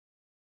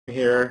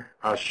here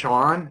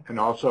Sean and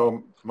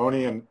also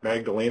Moni and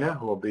Magdalena,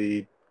 who will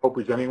be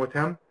co-presenting with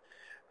him.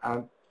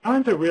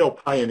 Sean's a real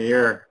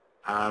pioneer.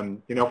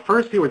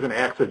 First he was an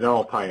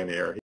accidental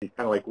pioneer. He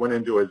kind of like went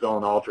into his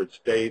own altered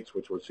states,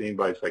 which was seen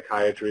by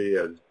psychiatry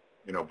as,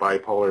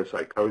 bipolar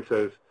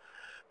psychosis.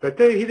 But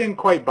he didn't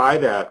quite buy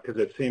that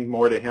because it seemed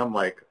more to him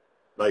like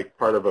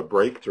part of a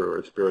breakthrough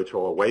or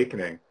spiritual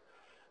awakening.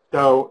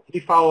 So he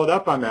followed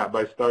up on that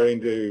by starting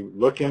to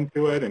look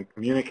into it and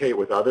communicate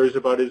with others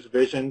about his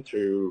vision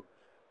through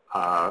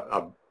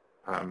a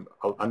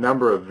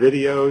number of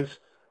videos,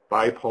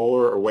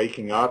 Bipolar or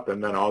Waking Up,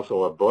 and then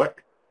also a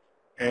book.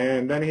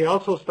 And then he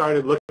also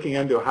started looking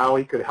into how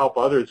he could help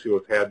others who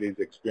have had these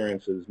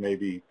experiences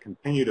maybe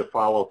continue to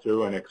follow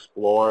through and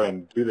explore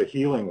and do the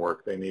healing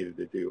work they needed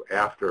to do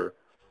after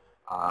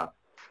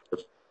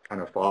just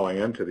kind of falling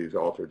into these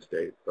altered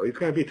states. So he's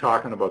going to be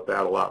talking about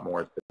that a lot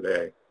more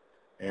today.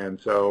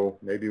 And so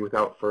maybe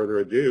without further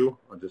ado,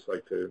 I'd just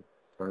like to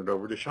turn it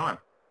over to Sean.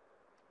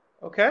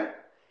 Okay.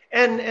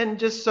 And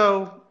just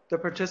so the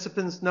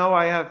participants know,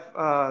 I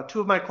have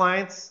two of my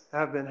clients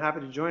have been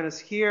happy to join us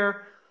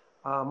here,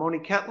 Moni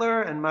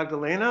Kettler and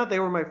Magdalena. They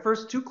were my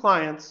first two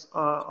clients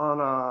on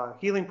a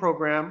healing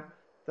program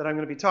that I'm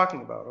going to be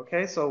talking about.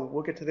 Okay, so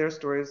we'll get to their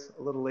stories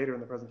a little later in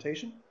the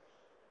presentation.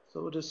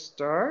 So we'll just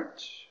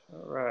start.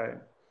 All right.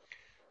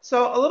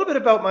 So a little bit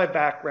about my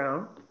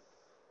background,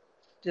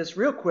 just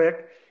real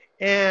quick.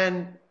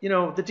 And,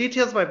 the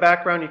details of my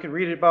background you can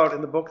read about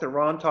in the book that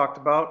Ron talked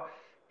about.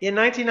 In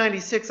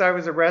 1996, I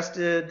was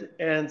arrested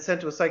and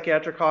sent to a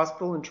psychiatric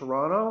hospital in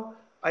Toronto.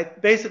 I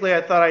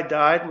thought I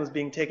died and was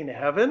being taken to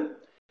heaven.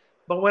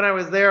 But when I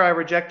was there, I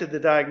rejected the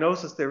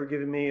diagnosis they were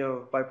giving me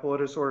of bipolar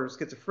disorder,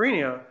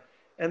 schizophrenia.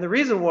 And the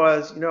reason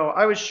was,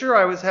 I was sure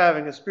I was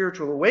having a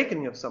spiritual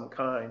awakening of some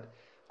kind.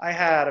 I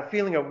had a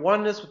feeling of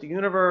oneness with the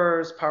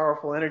universe,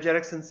 powerful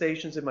energetic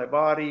sensations in my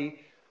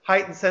body,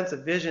 heightened sense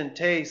of vision,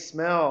 taste,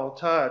 smell,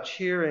 touch,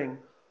 hearing,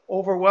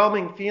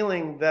 overwhelming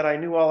feeling that I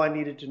knew all I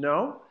needed to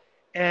know.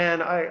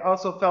 And I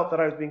also felt that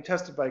I was being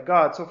tested by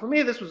God. So for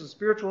me, this was a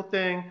spiritual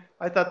thing.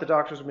 I thought the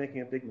doctors were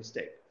making a big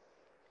mistake,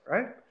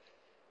 right?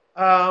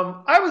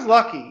 I was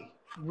lucky,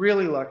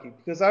 really lucky,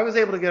 because I was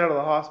able to get out of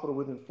the hospital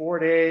within 4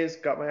 days,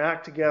 got my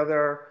act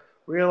together,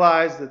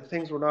 realized that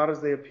things were not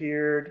as they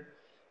appeared.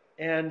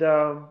 And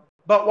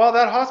but while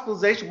that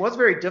hospitalization was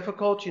very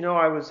difficult,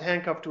 I was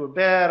handcuffed to a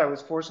bed, I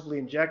was forcibly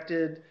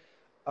injected.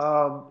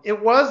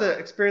 It was an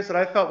experience that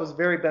I felt was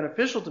very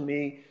beneficial to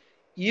me.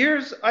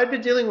 I'd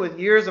been dealing with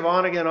years of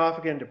on-again,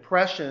 off-again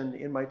depression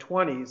in my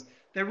 20s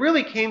that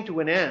really came to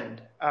an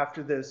end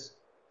after this,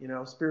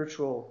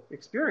 spiritual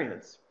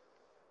experience.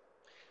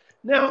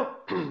 Now,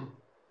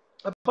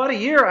 about a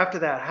year after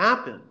that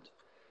happened,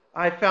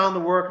 I found the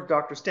work of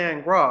Dr.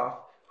 Stan Grof,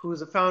 who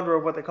is a founder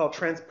of what they call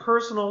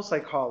transpersonal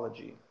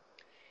psychology.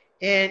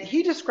 And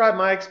he described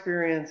my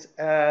experience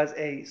as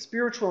a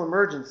spiritual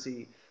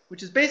emergency,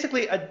 which is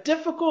basically a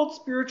difficult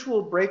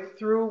spiritual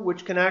breakthrough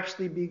which can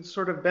actually be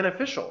sort of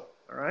beneficial,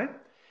 all right?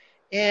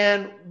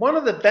 And one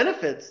of the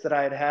benefits that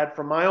I had had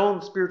from my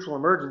own spiritual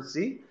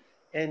emergency,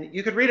 and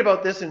you could read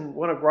about this in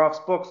one of Grof's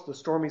books, The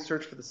Stormy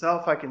Search for the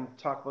Self. I can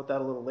talk about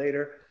that a little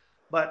later.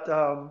 But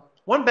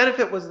one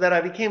benefit was that I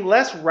became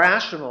less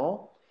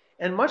rational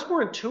and much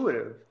more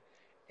intuitive.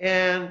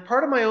 And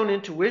part of my own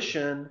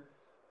intuition,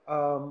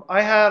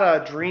 I had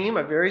a dream,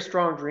 a very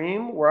strong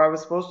dream, where I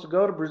was supposed to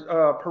go to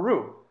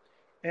Peru.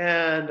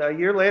 And a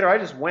year later, I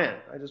just went.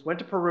 I just went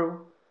to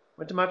Peru,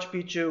 went to Machu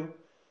Picchu,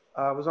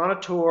 was on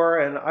a tour,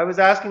 and I was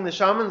asking the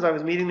shamans I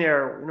was meeting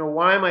there,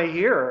 why am I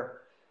here?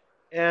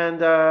 And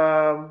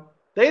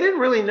they didn't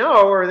really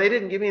know, or they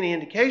didn't give me any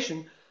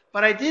indication,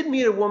 but I did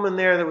meet a woman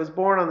there that was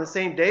born on the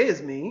same day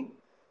as me,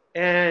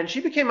 and she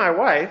became my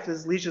wife, this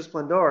is Licia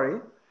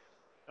Splendori.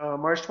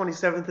 March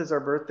 27th is our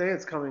birthday,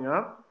 it's coming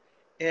up.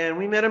 And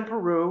we met in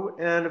Peru,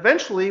 and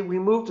eventually we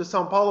moved to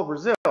Sao Paulo,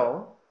 Brazil.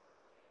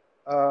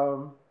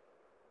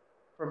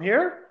 From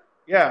here?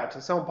 Yeah,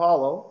 to Sao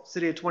Paulo,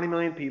 city of 20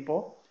 million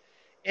people.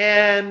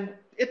 And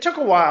it took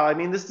a while. I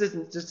mean, this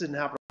just didn't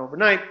happen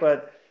overnight,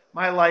 but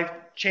my life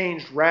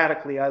changed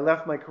radically. I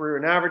left my career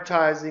in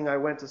advertising. I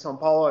went to Sao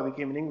Paulo. I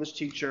became an English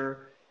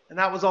teacher. And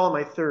that was all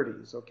in my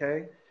 30s,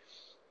 okay?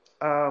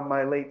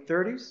 My late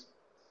 30s.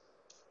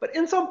 But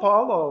in Sao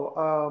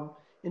Paulo,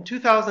 in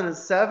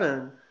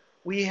 2007,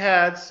 we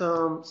had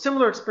some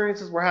similar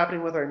experiences were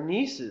happening with our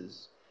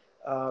nieces,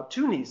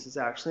 two nieces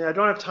actually. I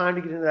don't have time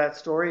to get into that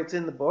story. It's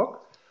in the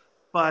book.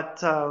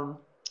 But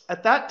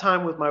at that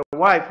time with my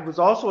wife, who was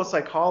also a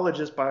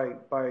psychologist by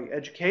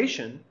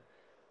education,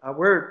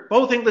 we're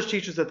both English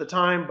teachers at the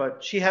time,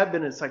 but she had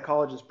been a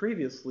psychologist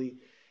previously.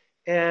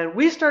 And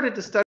we started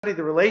to study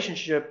the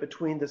relationship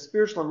between the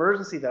spiritual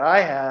emergency that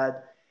I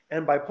had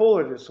and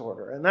bipolar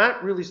disorder. And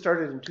that really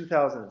started in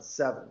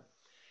 2007.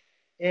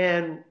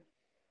 And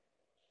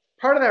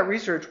part of that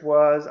research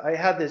was I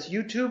had this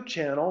YouTube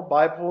channel,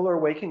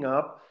 Bipolar Waking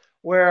Up,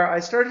 where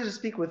I started to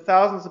speak with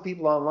thousands of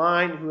people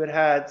online who had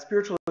had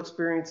spiritual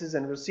experiences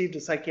and received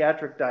a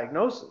psychiatric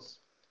diagnosis.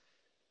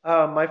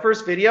 My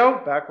first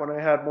video, back when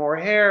I had more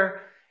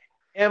hair,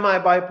 am I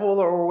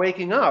bipolar or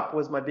waking up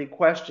was my big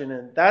question.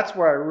 And that's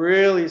where I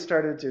really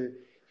started to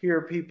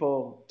hear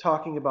people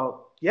talking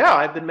about, yeah,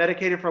 I've been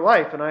medicated for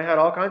life and I had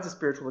all kinds of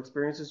spiritual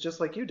experiences just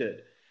like you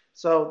did.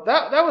 So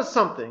that was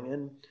something.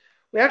 And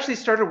we actually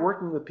started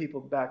working with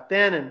people back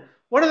then. And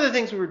one of the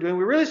things we were doing,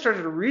 we really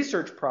started a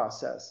research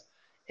process.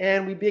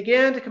 And we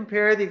began to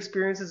compare the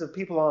experiences of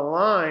people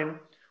online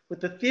with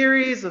the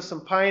theories of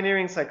some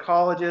pioneering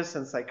psychologists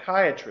and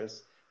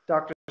psychiatrists,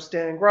 Dr.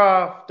 Stan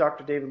Groff,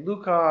 Dr. David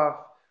Lukoff,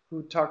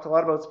 who talked a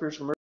lot about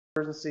spiritual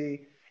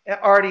emergency,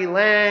 R.D.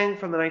 Laing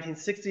from the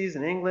 1960s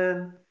in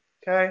England,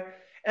 okay?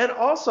 And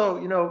also,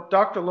 you know,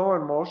 Dr.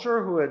 Loren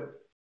Mosher, who had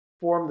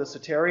formed the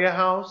Soteria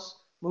House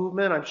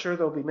movement. I'm sure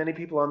there'll be many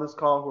people on this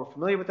call who are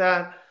familiar with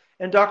that.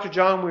 And Dr.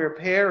 John Weir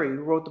Perry,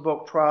 who wrote the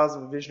book Trials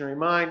of a Visionary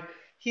Mind.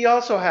 He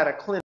also had a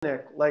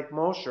clinic like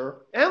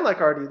Mosher and like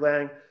R.D.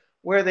 Laing,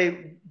 where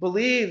they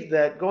believed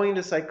that going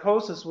into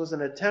psychosis was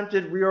an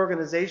attempted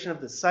reorganization of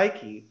the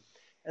psyche,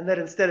 and that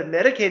instead of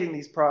medicating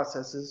these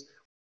processes,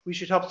 we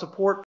should help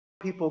support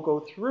people go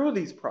through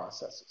these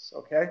processes,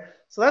 okay?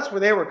 So that's where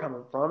they were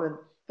coming from, and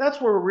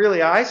that's where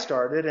really I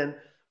started, and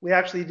we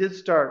actually did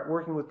start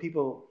working with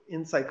people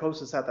in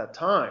psychosis at that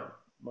time,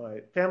 my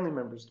family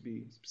members to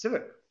be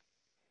specific.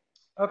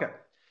 Okay.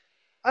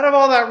 Out of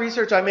all that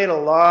research, I made a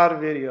lot of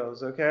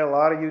videos, okay? A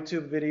lot of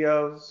YouTube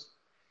videos.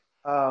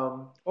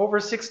 Over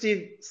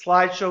 60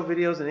 slideshow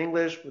videos in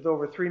English with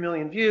over 3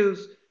 million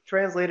views,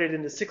 translated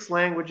into 6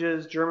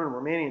 languages, German,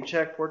 Romanian,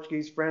 Czech,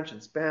 Portuguese, French,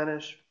 and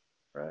Spanish,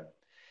 right?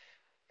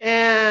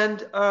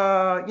 And,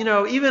 you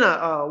know, even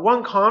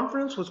one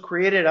conference was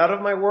created out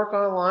of my work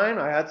online.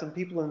 I had some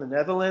people in the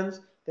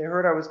Netherlands. They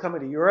heard I was coming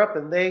to Europe,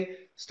 and they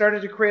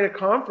started to create a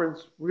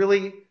conference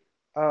really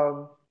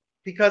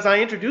because I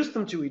introduced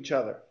them to each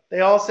other. They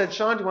all said,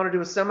 Sean, do you want to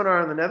do a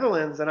seminar in the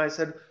Netherlands? And I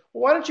said,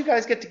 well, why don't you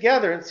guys get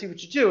together and see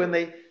what you do? And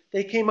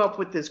they came up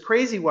with this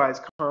Crazy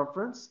Wise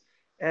conference.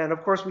 And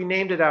of course, we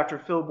named it after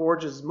Phil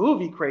Borges'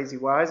 movie Crazy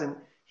Wise. And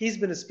he's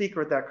been a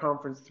speaker at that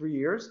conference 3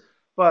 years.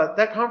 But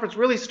that conference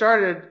really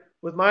started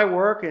with my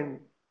work and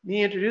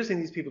me introducing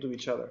these people to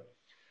each other.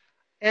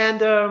 And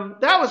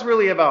that was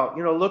really about,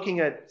 you know, looking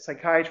at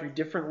psychiatry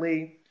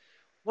differently.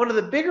 One of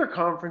the bigger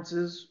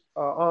conferences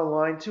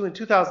online, too, in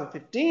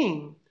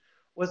 2015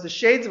 was the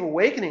Shades of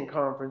Awakening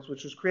conference,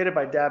 which was created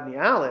by Dabney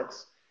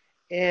Alex.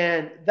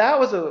 And that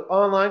was an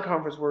online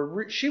conference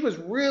where she was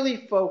really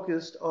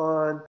focused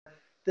on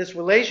this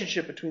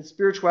relationship between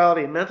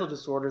spirituality and mental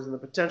disorders and the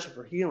potential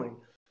for healing,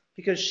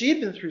 because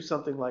she'd been through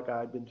something like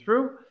I'd been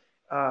through.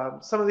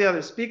 Some of the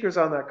other speakers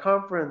on that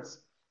conference,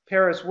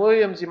 Paris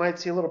Williams, you might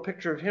see a little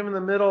picture of him in the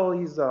middle.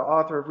 He's the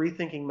author of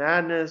Rethinking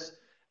Madness,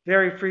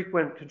 very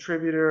frequent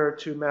contributor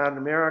to Mad in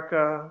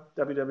America,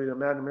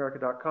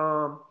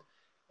 www.madinamerica.com,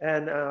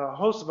 and a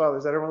host of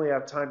others. I don't really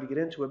have time to get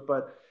into it,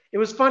 but it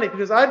was funny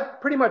because I'd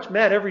pretty much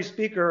met every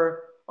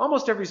speaker,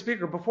 almost every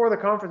speaker, before the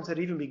conference had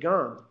even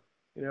begun,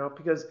 you know,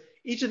 because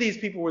each of these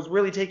people was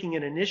really taking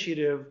an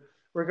initiative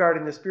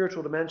regarding the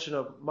spiritual dimension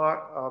of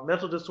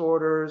mental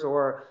disorders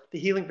or the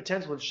healing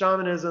potential of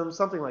shamanism,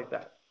 something like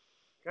that,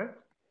 okay?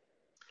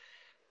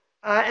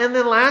 And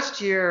then last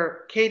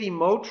year, Katie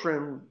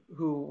Motrin,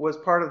 who was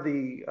part of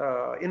the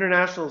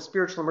International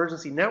Spiritual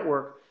Emergency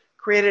Network,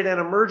 created an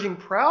Emerging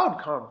Proud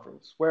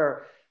conference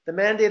where the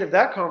mandate of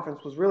that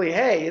conference was really,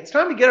 hey, it's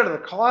time to get out of the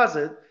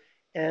closet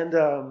and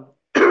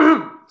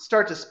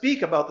start to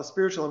speak about the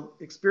spiritual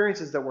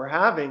experiences that we're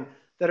having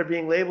that are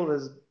being labeled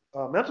as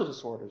mental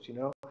disorders, you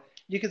know.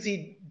 You can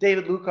see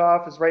David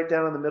Lukoff is right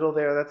down in the middle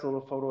there. That's a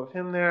little photo of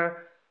him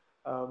there.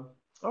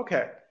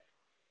 Okay.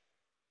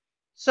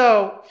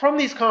 So from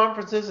these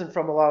conferences and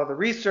from a lot of the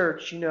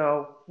research, you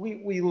know,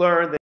 we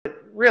learned that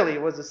really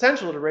it was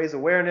essential to raise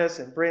awareness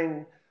and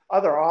bring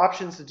other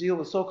options to deal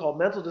with so-called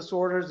mental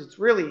disorders. It's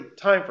really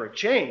time for a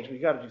change. We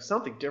got to do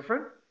something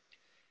different.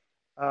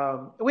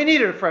 We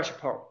needed a fresh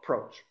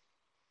approach.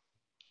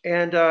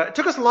 And it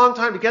took us a long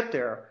time to get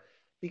there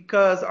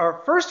because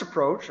our first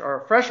approach,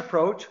 our fresh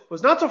approach,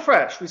 was not so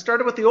fresh. We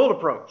started with the old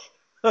approach.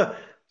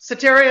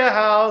 Soteria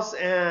House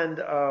and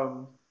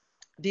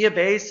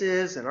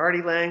Diabasis and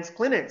R.D. Laing's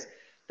clinics,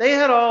 they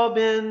had all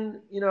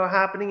been, you know,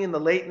 happening in the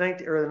late the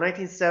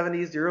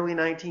 1970s, the early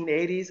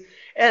 1980s,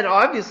 and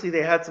obviously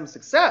they had some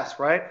success,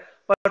 right?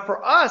 But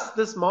for us,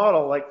 this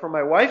model, like for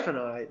my wife and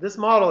I, this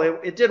model,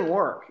 it didn't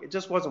work. It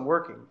just wasn't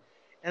working.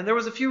 And there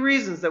was a few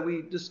reasons that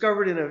we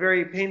discovered in a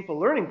very painful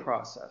learning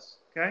process,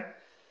 okay?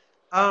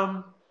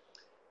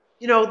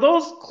 You know,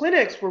 those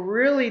clinics were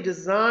really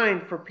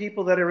designed for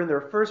people that are in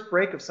their first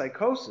break of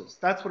psychosis.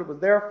 That's what it was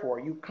there for.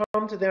 You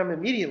come to them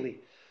immediately.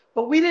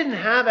 But we didn't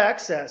have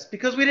access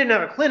because we didn't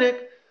have a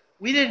clinic.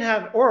 We didn't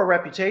have, or a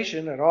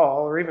reputation at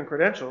all, or even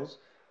credentials.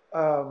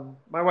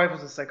 My wife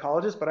was a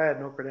psychologist, but I had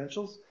no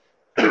credentials.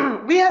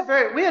 We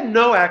had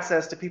no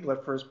access to people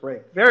at first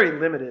break, very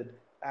limited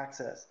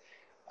access.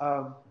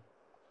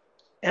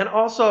 And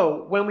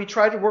also, when we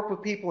tried to work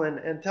with people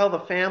and tell the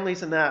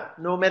families and that,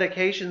 no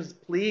medications,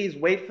 please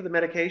wait for the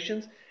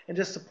medications, and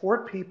just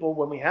support people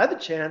when we had the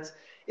chance,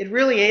 it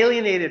really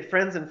alienated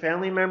friends and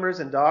family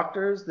members and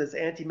doctors, this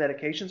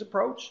anti-medications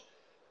approach.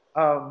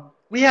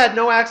 We had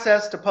no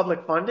access to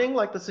public funding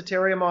like the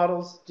Soteria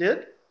models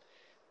did.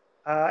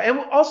 And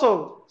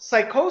also,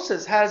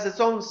 Psychosis has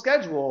its own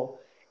schedule.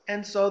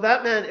 And so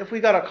that meant if we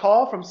got a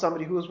call from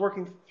somebody who was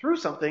working through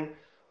something,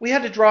 we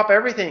had to drop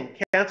everything,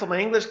 cancel my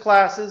English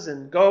classes,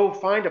 and go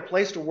find a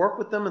place to work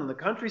with them in the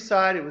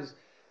countryside. It was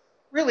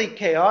really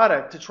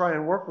chaotic to try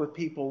and work with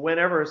people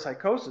whenever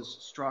psychosis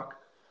struck.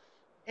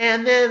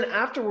 And then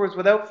afterwards,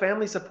 without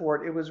family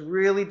support, it was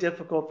really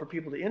difficult for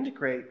people to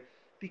integrate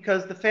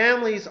because the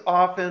families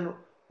often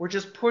were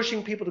just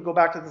pushing people to go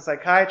back to the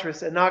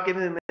psychiatrist and not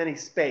giving them any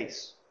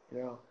space,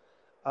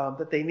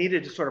 that they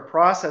needed to sort of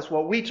process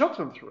what we took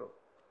them through.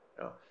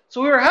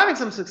 So we were having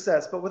some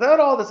success, but without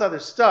all this other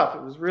stuff,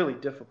 it was really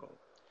difficult.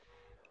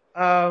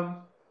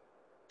 And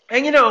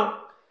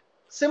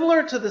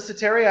similar to the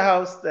Soteria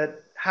house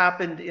that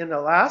happened in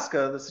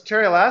Alaska, the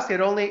Soteria Alaska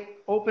had only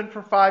opened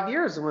for 5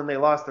 years when they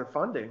lost their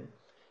funding.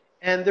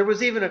 And there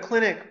was even a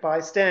clinic by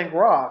Stan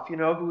Groff,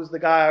 who was the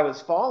guy I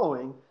was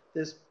following,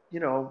 this,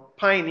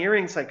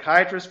 pioneering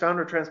psychiatrist,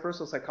 founder of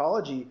transpersonal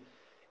psychology.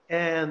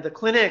 And the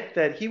clinic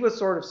that he was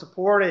sort of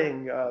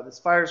supporting, this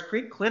Fires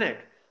Creek clinic,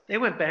 they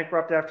went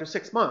bankrupt after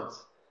 6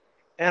 months.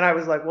 And I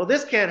was like, well,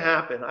 this can't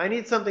happen. I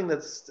need something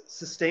that's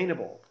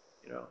sustainable,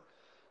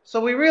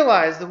 So we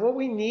realized that what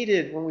we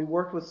needed when we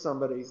worked with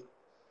somebody,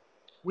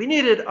 we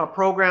needed a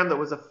program that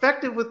was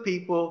effective with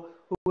people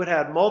who had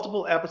had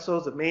multiple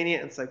episodes of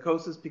mania and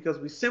psychosis because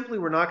we simply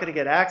were not going to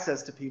get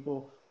access to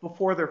people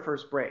before their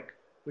first break,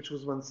 which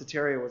was when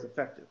Soteria was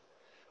effective.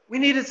 We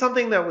needed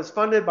something that was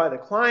funded by the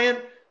client,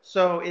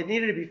 so it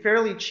needed to be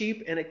fairly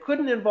cheap, and it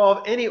couldn't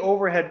involve any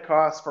overhead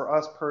costs for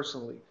us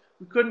personally.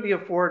 We couldn't be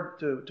afford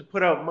to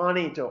put out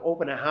money to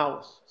open a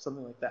house,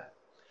 something like that.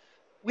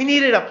 We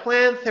needed a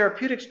planned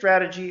therapeutic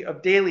strategy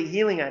of daily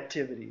healing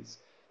activities.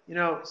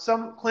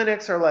 Some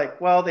clinics are like,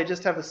 well, they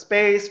just have a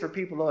space for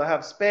people to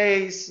have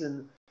space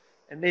and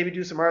maybe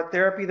do some art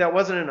therapy. That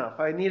wasn't enough.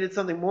 I needed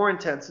something more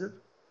intensive.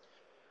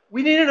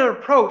 We needed an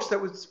approach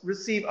that would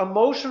receive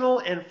emotional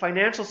and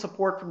financial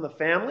support from the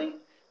family.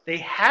 They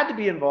had to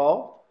be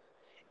involved.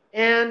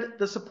 And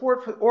the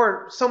support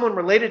or someone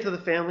related to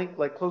the family,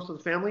 like close to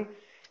the family.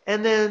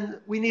 And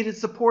then we needed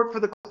support for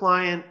the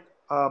client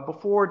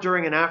before,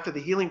 during, and after the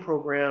healing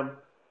program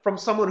from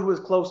someone who was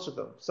close to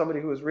them, somebody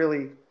who was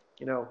really,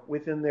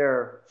 within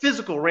their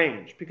physical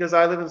range, because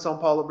I live in São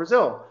Paulo,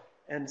 Brazil,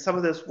 and some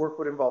of this work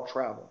would involve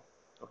travel,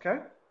 okay?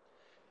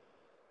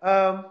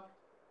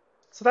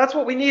 So that's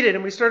what we needed,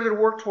 and we started to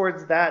work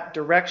towards that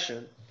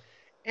direction.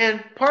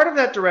 And part of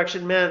that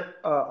direction meant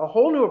a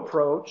whole new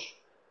approach,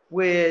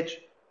 which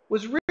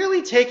was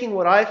really taking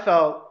what I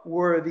felt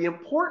were the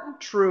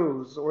important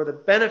truths or the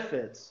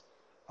benefits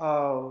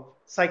of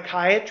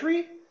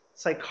psychiatry,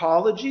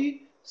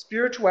 psychology,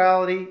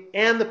 spirituality,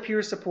 and the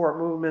peer support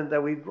movement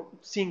that we've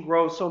seen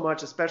grow so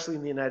much, especially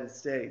in the United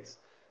States.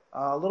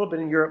 A little bit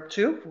in Europe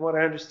too, from what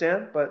I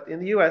understand, but in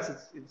the U.S.,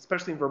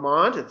 especially in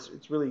Vermont,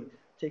 it's really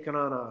taken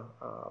on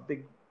a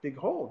big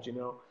hold,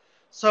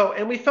 So,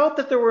 and we felt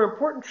that there were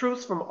important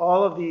truths from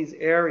all of these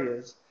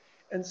areas.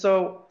 And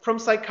so from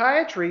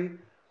psychiatry,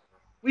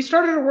 we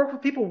started to work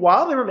with people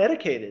while they were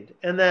medicated,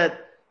 and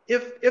that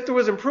if there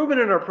was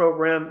improvement in our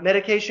program,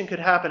 medication could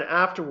happen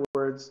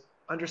afterwards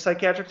under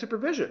psychiatric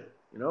supervision,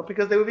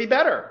 because they would be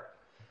better.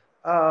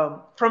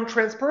 From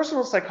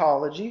transpersonal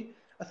psychology,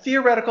 a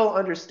theoretical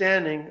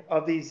understanding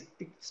of these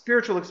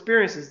spiritual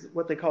experiences,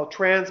 what they call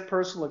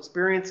transpersonal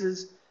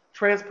experiences.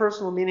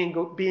 Transpersonal meaning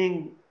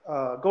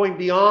going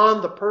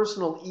beyond the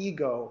personal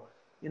ego,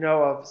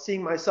 of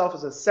seeing myself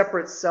as a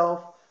separate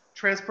self.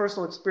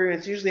 Transpersonal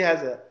experience usually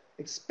has an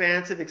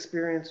expansive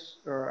experience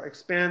or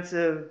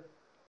expansive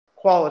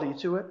quality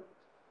to it,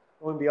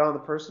 going beyond the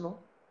personal.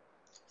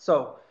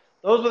 So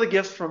those were the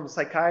gifts from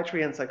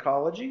psychiatry and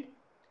psychology.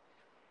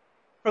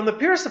 From the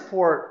peer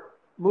support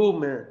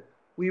movement,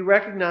 we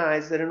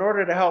recognize that in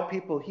order to help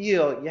people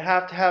heal, you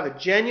have to have a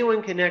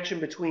genuine connection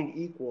between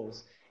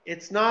equals.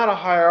 It's not a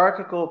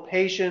hierarchical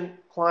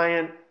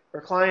patient-client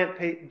or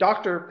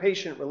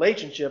doctor-patient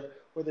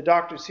relationship where the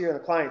doctor's here and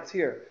the client's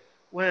here.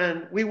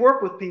 When we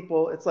work with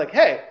people, it's like,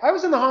 hey, I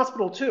was in the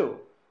hospital too.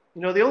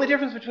 The only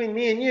difference between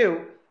me and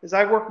you is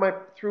I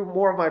work through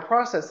more of my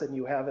process than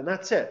you have, and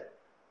that's it.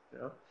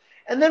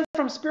 And then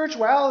from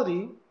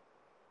spirituality,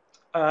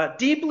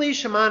 deeply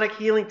shamanic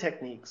healing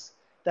techniques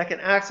that can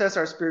access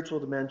our spiritual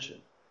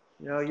dimension.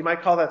 You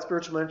might call that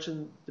spiritual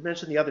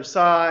dimension the other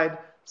side.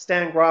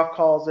 Stan Groff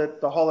calls it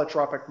the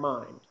holotropic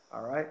mind,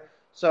 all right?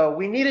 So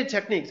we needed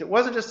techniques. It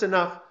wasn't just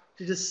enough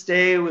to just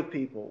stay with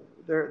people.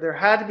 There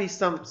had to be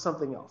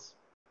something else.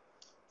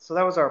 So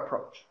that was our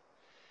approach.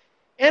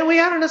 And we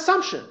had an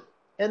assumption,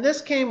 and this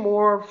came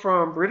more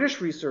from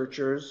British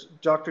researchers,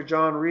 Dr.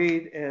 John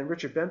Reed and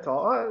Richard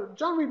Bentall.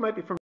 John Reed might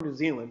be from New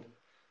Zealand,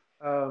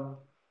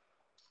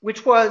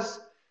 which was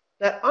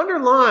that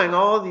underlying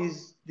all of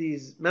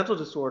these mental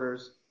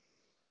disorders,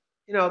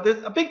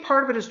 a big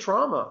part of it is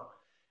trauma.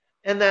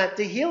 And that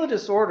to heal a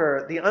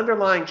disorder, the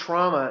underlying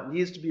trauma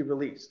needs to be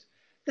released.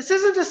 This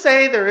isn't to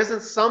say there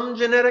isn't some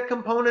genetic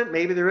component.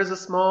 Maybe there is a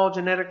small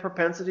genetic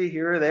propensity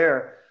here or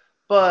there.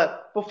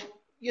 But,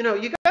 you know,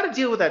 you got to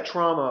deal with that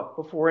trauma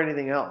before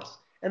anything else.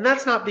 And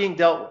that's not being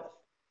dealt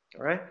with.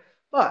 All right?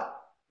 But,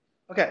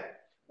 okay,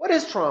 what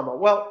is trauma?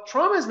 Well,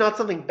 trauma is not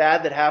something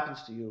bad that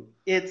happens to you.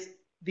 It's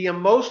the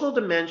emotional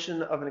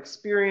dimension of an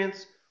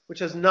experience which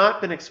has not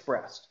been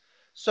expressed.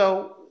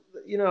 So,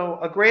 you know,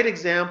 a great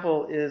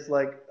example is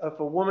like if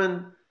a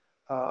woman,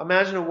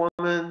 imagine a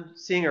woman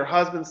seeing her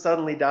husband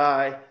suddenly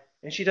die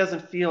and she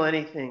doesn't feel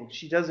anything.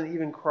 She doesn't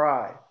even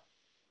cry.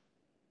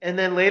 And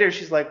then later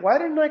she's like, why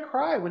didn't I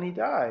cry when he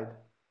died?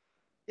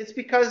 It's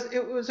because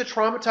it was a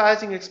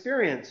traumatizing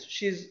experience.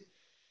 She's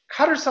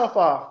cut herself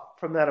off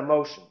from that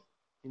emotion,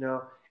 you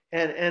know,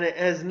 and it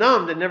is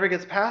numbed and never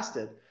gets past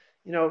it.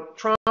 You know,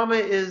 trauma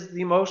is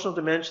the emotional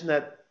dimension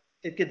that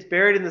it gets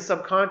buried in the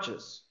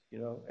subconscious, you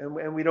know,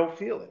 and we don't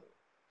feel it.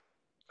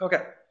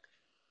 Okay.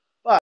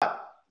 But,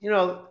 you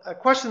know, a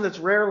question that's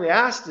rarely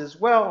asked is,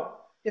 well,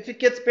 if it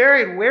gets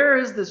buried, where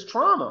is this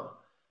trauma?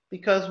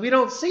 Because we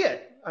don't see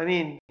it. I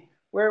mean,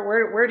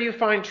 where do you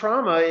find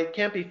trauma? It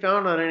can't be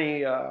found on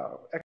any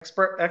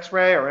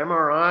X-ray or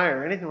MRI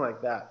or anything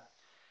like that.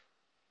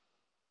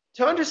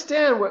 To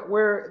understand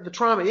where the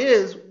trauma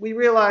is, we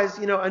realize,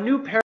 you know, a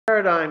new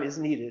paradigm is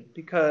needed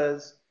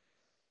because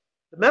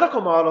the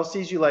medical model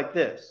sees you like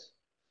this.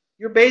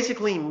 You're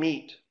basically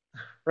meat,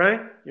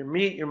 right? Your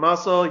meat, your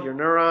muscle, your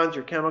neurons,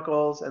 your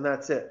chemicals, and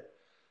that's it.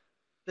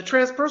 The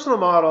transpersonal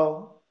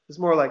model is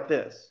more like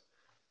this.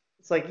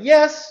 It's like,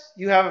 yes,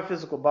 you have a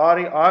physical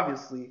body,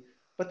 obviously,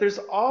 but there's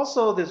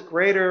also this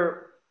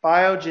greater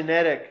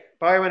biogenetic,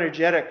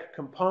 bioenergetic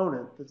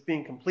component that's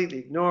being completely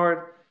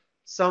ignored.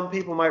 Some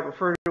people might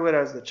refer to it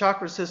as the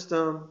chakra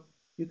system.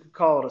 You could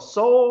call it a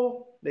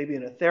soul, maybe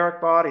an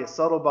etheric body, a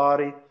subtle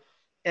body.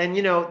 And,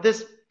 you know,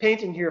 this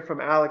painting here from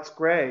Alex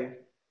Gray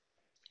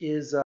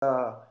is,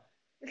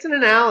 it's an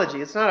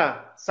analogy. It's not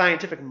a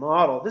scientific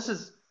model. This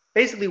is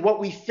basically what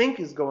we think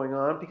is going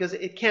on because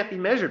it can't be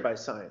measured by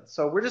science.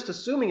 So we're just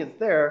assuming it's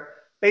there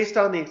based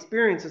on the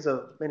experiences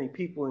of many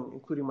people,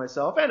 including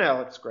myself and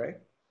Alex Gray.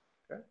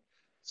 Okay?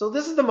 So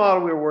this is the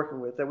model we were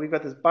working with, that we've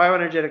got this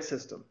bioenergetic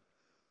system.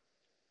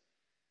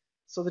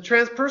 So the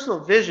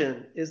transpersonal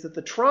vision is that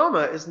the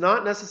trauma is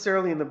not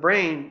necessarily in the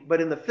brain,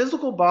 but in the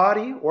physical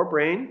body or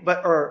brain,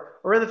 or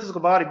in the physical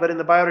body, but in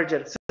the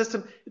bioenergetic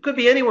system. It could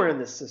be anywhere in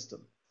this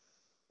system.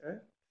 Okay?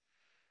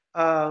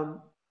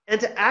 And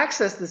to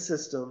access the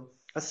system,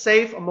 a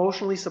safe,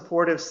 emotionally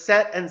supportive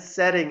set and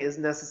setting is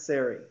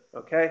necessary.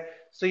 Okay?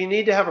 So you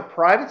need to have a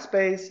private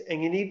space,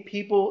 and you need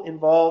people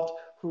involved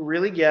who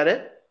really get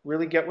it,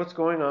 really get what's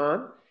going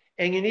on,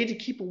 and you need to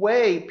keep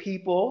away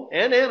people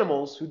and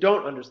animals who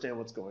don't understand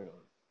what's going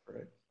on.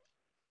 Right?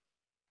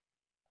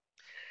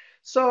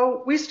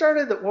 So we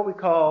started what we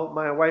call,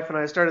 my wife and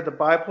I started the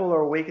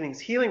Bipolar Awakenings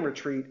Healing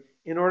Retreat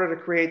in order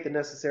to create the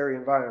necessary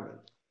environment.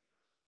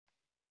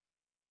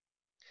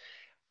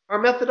 Our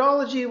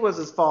methodology was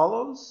as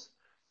follows.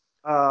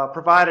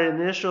 Provided an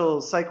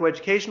initial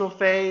psychoeducational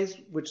phase,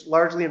 which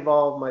largely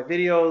involved my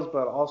videos,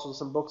 but also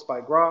some books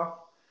by Groff.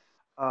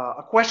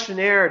 A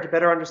questionnaire to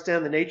better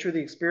understand the nature of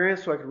the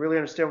experience so I could really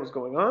understand what was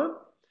going on.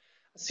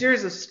 A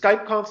series of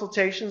Skype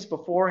consultations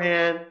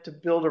beforehand to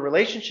build a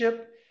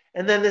relationship,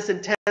 and then this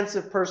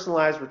intensive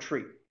personalized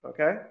retreat.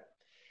 Okay.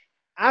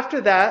 After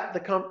that,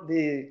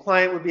 the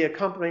client would be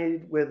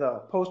accompanied with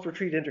a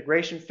post-retreat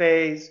integration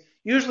phase,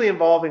 usually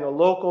involving a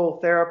local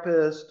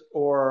therapist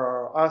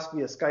or us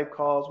via Skype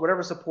calls,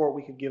 whatever support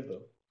we could give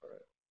them. All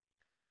right.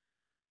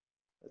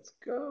 Let's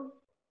go.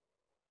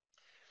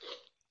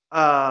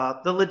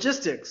 The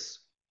logistics.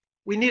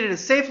 We needed a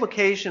safe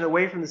location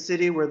away from the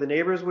city where the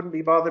neighbors wouldn't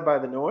be bothered by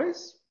the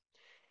noise.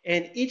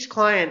 And each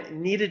client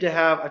needed to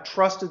have a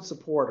trusted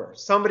supporter,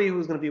 somebody who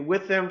was going to be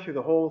with them through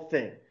the whole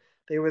thing.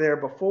 They were there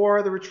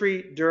before the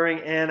retreat, during,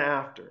 and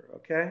after,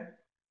 okay?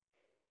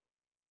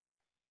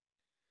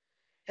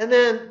 And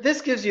then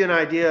this gives you an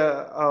idea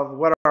of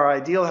what our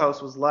ideal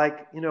house was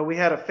like. You know, we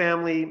had a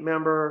family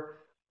member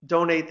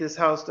donate this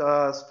house to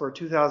us for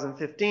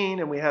 2015,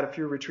 and we had a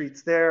few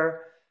retreats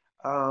there.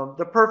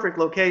 The perfect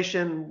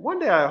location. One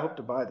day I hope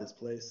to buy this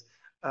place.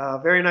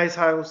 Very nice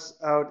house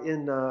out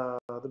in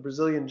the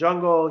Brazilian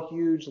jungle,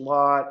 huge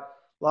lot,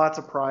 lots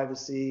of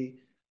privacy.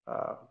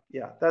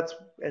 Yeah,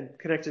 and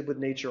connected with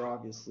nature,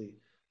 obviously.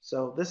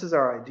 So this is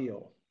our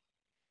ideal.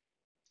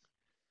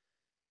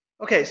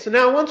 Okay, so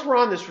now once we're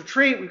on this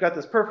retreat, we've got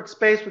this perfect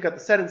space, we've got the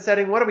set and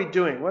setting. What are we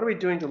doing? What are we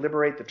doing to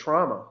liberate the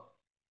trauma?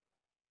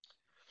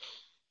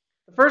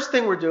 The first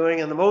thing we're doing,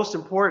 and the most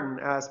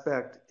important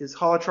aspect, is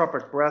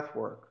holotropic breath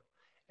work.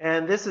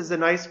 And this is a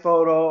nice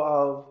photo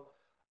of,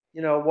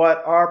 you know,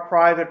 what our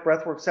private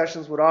breathwork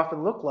sessions would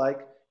often look like.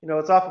 You know,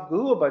 it's off of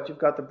Google, but you've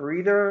got the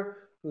breather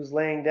who's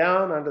laying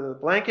down under the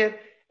blanket,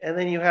 and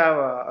then you have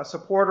a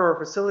supporter or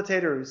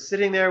facilitator who's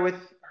sitting there with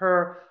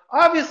her,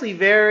 obviously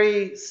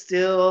very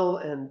still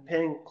and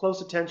paying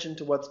close attention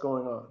to what's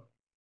going on.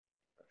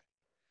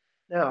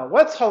 Now,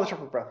 what's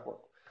holotropic breathwork?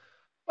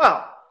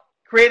 Well,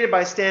 created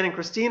by Stan and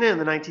Christina in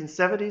the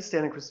 1970s,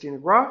 Stan and Christina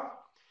Groff.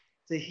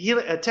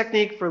 It's a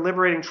technique for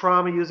liberating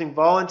trauma using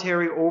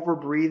voluntary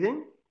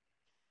over-breathing,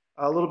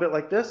 a little bit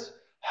like this.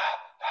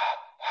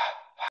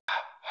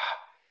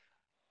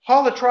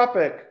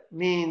 Holotropic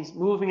means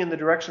moving in the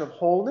direction of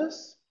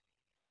wholeness.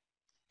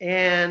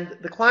 And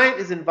the client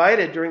is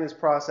invited during this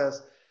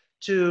process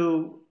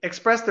to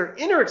express their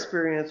inner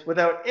experience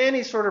without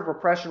any sort of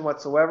repression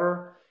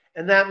whatsoever.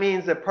 And that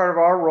means that part of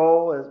our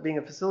role as being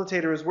a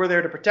facilitator is we're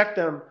there to protect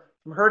them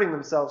from hurting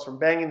themselves, from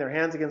banging their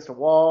hands against a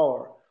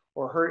wall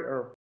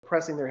or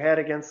pressing their head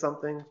against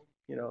something.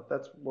 You know,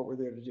 that's what we're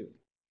there to do.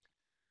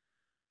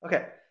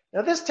 Okay,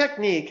 now this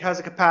technique has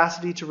a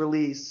capacity to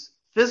release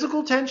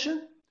physical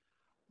tension,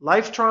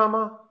 life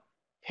trauma,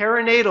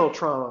 perinatal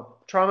trauma,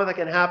 trauma that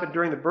can happen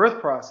during the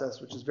birth process,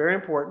 which is very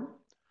important,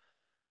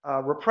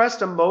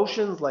 repressed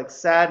emotions like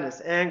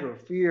sadness, anger,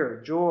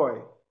 fear, joy,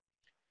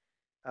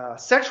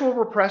 sexual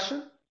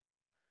repression.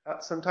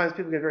 Sometimes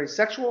people get very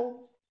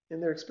sexual in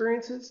their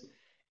experiences,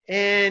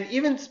 and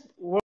even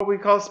what we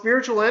call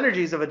spiritual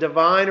energies of a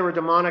divine or a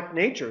demonic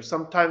nature.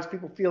 Sometimes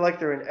people feel like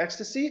they're in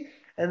ecstasy,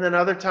 and then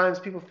other times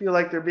people feel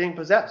like they're being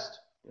possessed.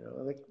 You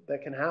know,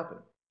 that can happen.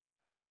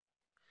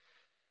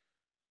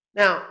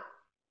 Now,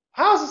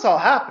 how is this all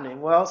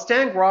happening? Well,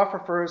 Stan Grof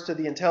refers to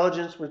the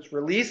intelligence which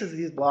releases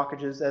these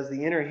blockages as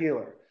the inner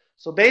healer.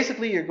 So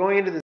basically, you're going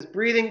into this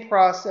breathing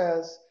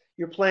process,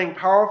 you're playing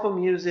powerful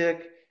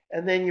music,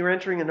 and then you're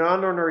entering a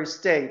non-ordinary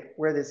state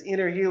where this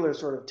inner healer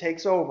sort of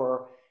takes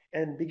over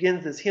and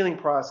begins this healing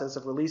process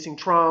of releasing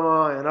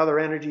trauma and other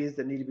energies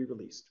that need to be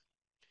released.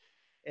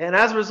 And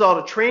as a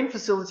result, a trained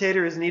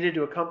facilitator is needed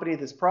to accompany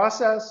this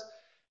process.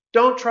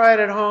 Don't try it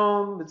at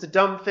home. It's a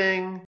dumb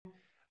thing.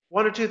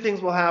 One or two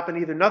things will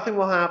happen. Either nothing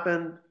will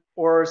happen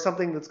or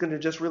something that's going to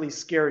just really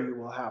scare you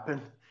will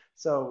happen.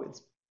 So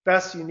it's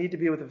best you need to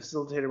be with a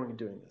facilitator when you're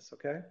doing this,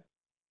 okay?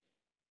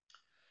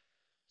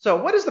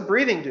 So what does the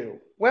breathing do?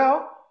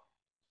 Well,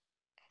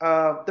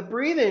 the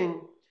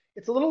breathing,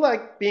 it's a little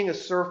like being a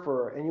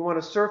surfer and you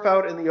want to surf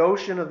out in the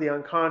ocean of the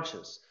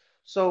unconscious.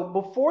 So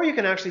before you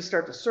can actually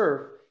start to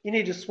surf, you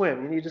need to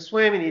swim. You need to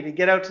swim, you need to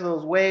get out to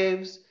those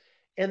waves.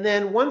 And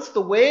then once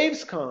the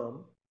waves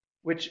come,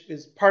 which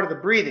is part of the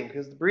breathing,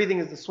 because the breathing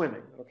is the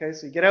swimming, okay?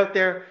 So you get out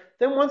there.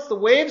 Then once the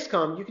waves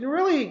come, you can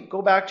really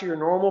go back to your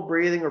normal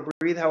breathing or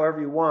breathe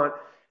however you want,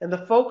 and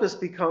the focus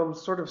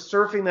becomes sort of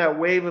surfing that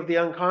wave of the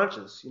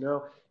unconscious, you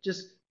know,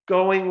 just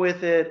going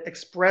with it,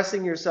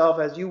 expressing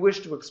yourself as you wish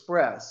to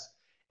express.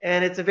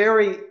 And it's a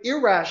very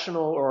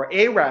irrational or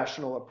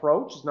irrational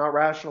approach. It's not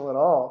rational at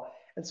all.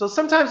 And so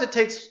sometimes it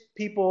takes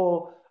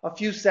people a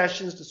few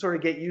sessions to sort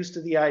of get used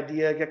to the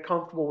idea, get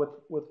comfortable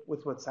with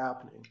what's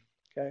happening,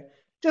 okay?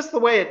 Just the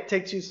way it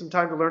takes you some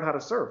time to learn how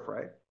to surf,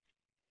 right?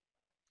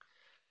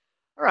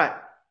 All right.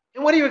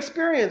 And what do you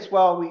experience?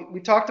 Well, we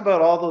talked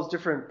about all those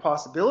different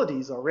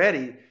possibilities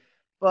already,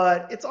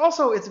 but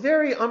it's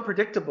very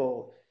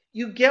unpredictable.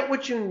 You get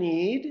what you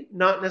need,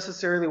 not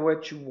necessarily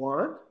what you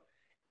want.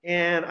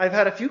 And I've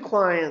had a few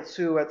clients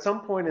who at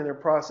some point in their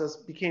process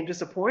became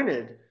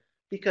disappointed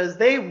because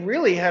they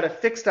really had a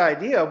fixed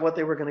idea of what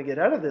they were going to get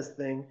out of this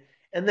thing.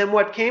 And then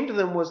what came to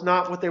them was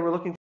not what they were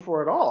looking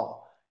for at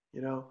all,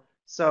 you know?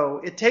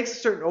 So it takes a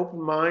certain open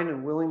mind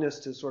and willingness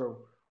to sort of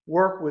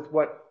work with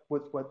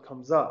what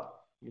comes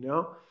up, you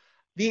know.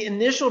 The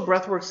initial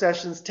breathwork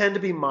sessions tend to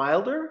be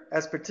milder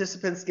as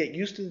participants get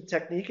used to the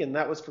technique, and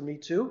that was for me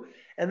too.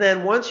 And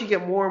then once you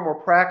get more and more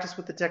practice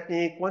with the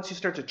technique, once you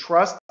start to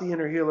trust the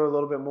inner healer a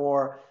little bit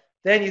more,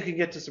 then you can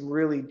get to some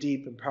really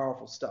deep and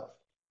powerful stuff.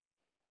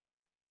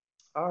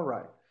 All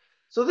right.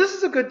 So this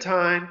is a good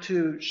time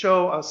to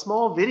show a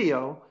small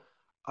video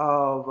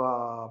of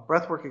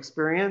breathwork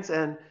experience,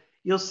 and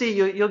you'll see,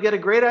 you'll get a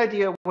great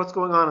idea of what's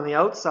going on the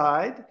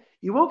outside.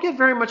 You won't get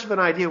very much of an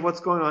idea of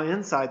what's going on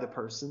inside the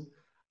person,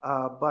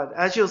 but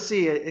as you'll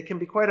see, it can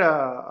be quite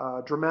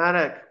a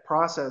dramatic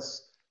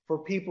process for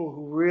people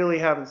who really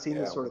haven't seen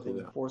this sort of thing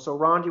before. So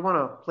Ron, do you want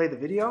to play the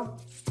video?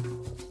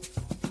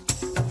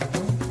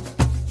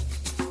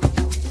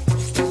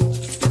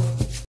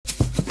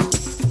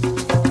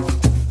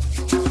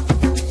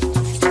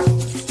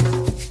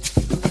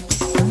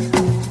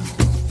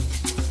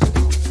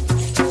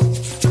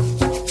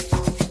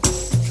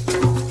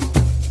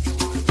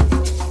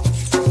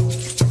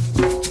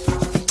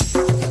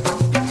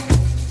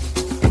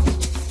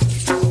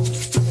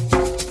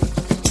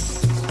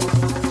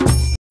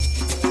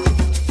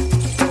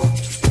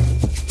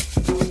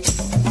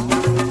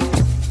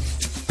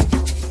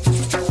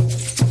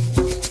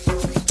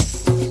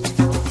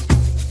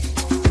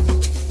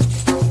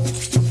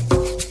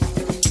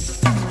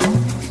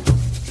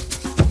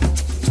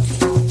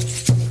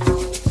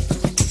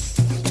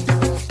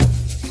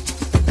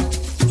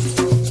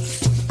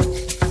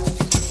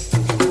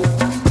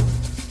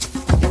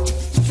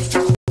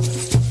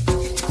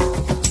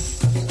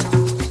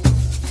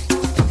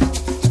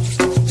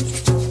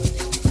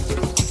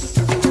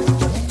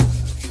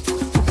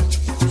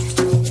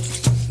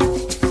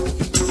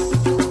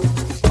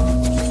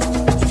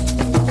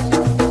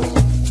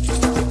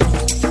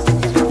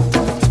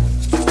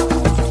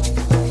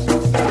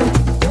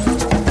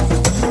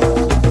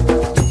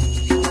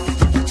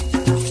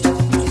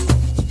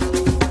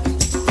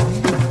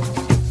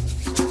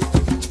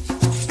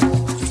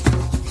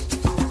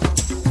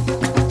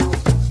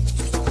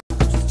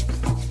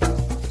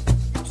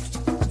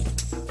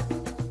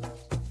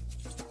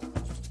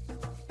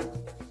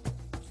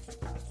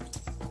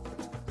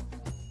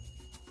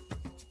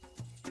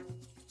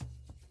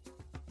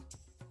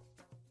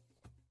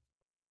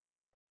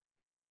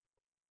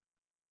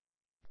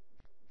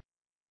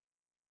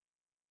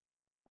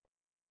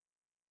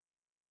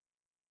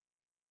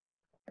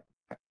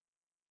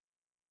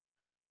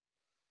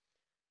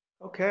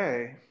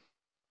 Okay.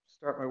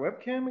 Start my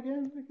webcam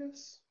again, I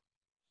guess.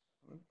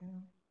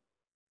 Webcam.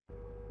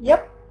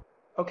 Yep.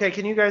 Okay,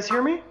 can you guys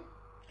hear me?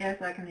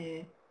 Yes, I can hear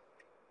you.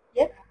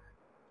 Yep.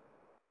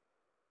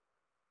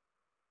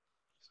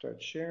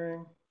 Start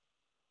sharing.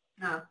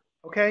 No.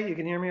 Okay, you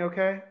can hear me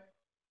okay?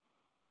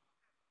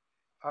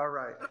 All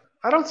right.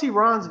 I don't see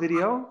Ron's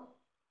video.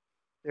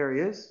 There he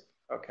is.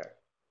 Okay.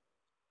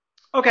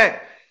 Okay.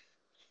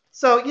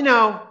 So,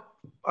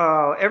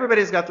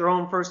 everybody's got their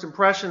own first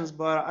impressions,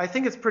 but I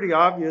think it's pretty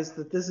obvious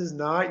that this is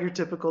not your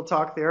typical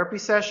talk therapy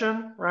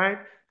session, right?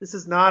 This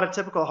is not a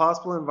typical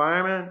hospital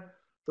environment.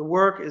 The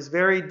work is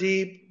very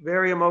deep,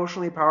 very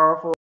emotionally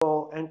powerful,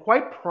 and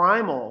quite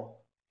primal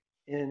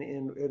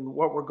in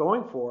what we're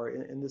going for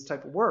in this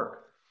type of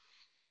work.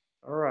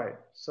 All right,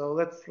 so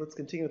let's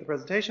continue with the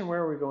presentation.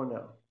 Where are we going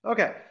now?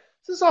 Okay,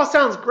 so this all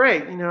sounds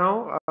great,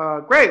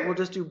 great. We'll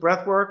just do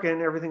breath work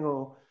and everything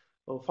will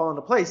fall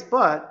into place.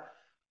 But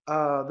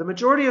the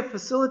majority of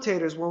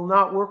facilitators will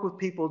not work with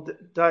people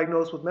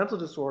diagnosed with mental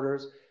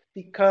disorders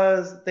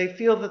because they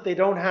feel that they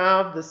don't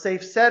have the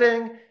safe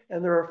setting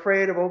and they're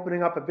afraid of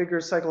opening up a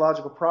bigger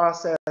psychological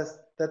process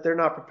that they're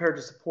not prepared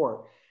to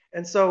support.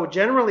 And so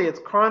generally it's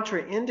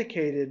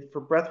contraindicated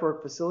for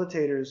breathwork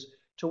facilitators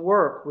to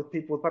work with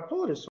people with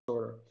bipolar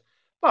disorder.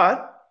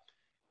 But,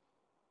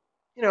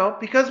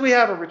 because we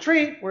have a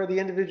retreat where the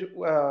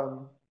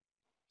individual,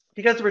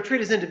 because the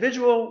retreat is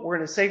individual, we're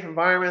in a safe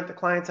environment, the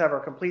clients have our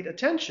complete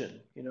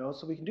attention,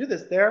 so we can do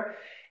this there.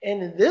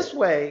 And in this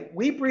way,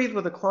 we breathe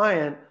with a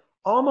client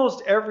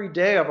almost every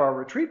day of our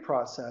retreat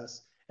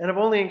process and have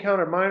only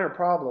encountered minor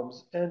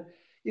problems. And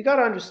you got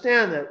to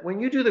understand that when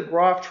you do the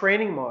Groff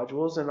training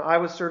modules, and I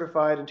was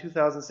certified in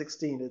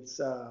 2016, it's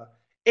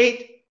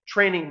 8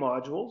 training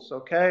modules,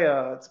 okay?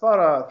 It's about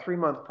a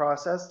 3-month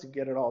process to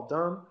get it all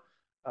done,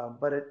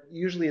 but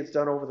usually it's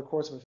done over the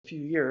course of a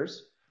few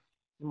years.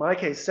 In my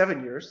case,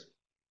 7 years.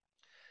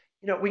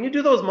 When you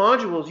do those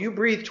modules, you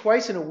breathe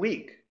twice in a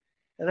week,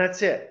 and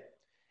that's it.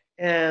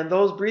 And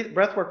those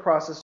breathwork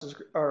processes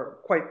are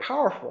quite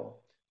powerful,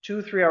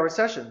 2-3-hour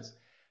sessions.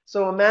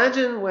 So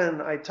imagine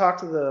when I talk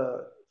to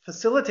the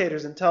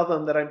facilitators and tell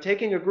them that I'm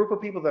taking a group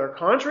of people that are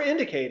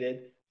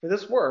contraindicated for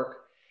this work,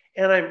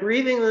 and I'm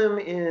breathing them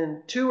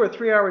in 2 or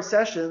 3 hour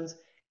sessions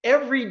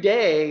every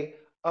day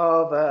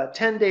of a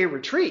 10-day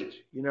retreat,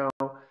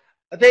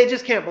 They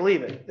just can't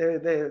believe it.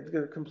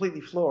 They're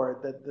completely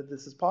floored that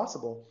this is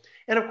possible.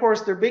 And of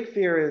course, their big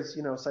fear is,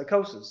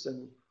 psychosis,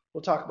 and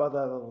we'll talk about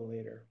that a little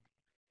later.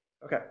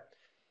 Okay.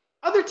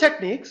 Other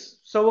techniques.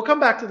 So we'll come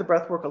back to the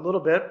breath work a little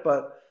bit,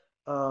 but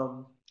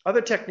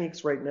other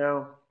techniques right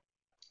now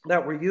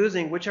that we're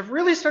using, which have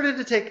really started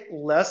to take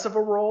less of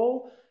a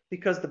role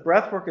because the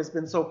breath work has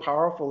been so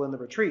powerful in the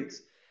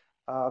retreats.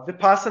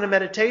 Vipassana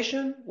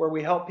meditation, where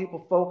we help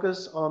people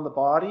focus on the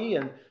body,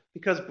 and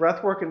because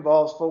breath work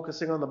involves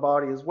focusing on the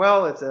body as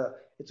well, it's a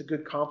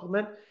good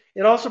complement.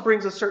 It also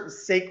brings a certain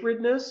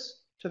sacredness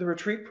to the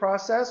retreat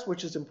process,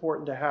 which is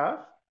important to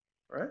have,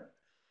 right?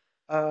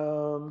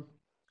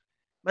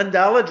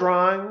 Mandala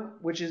drawing,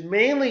 which is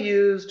mainly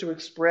used to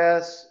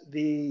express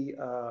the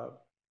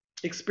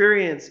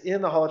experience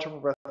in the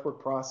holotropic breathwork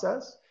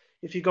process.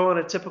 If you go on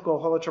a typical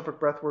holotropic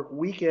breathwork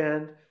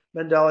weekend,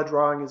 mandala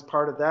drawing is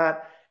part of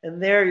that.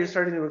 And there you're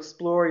starting to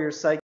explore your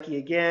psyche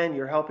again.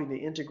 You're helping to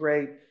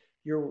integrate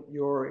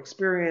your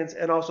experience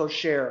and also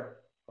share,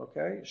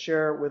 okay?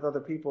 Share with other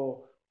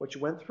people what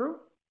you went through.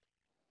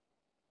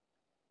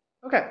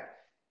 Okay,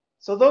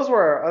 so those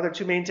were our other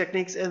 2 main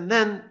techniques. And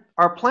then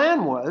our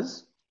plan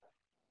was,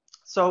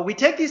 so we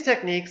take these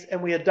techniques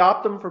and we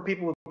adopt them for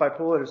people with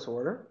bipolar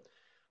disorder.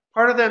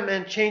 Part of them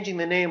meant changing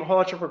the name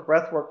holotropic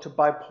breathwork to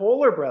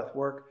bipolar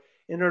breathwork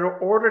in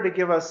order to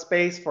give us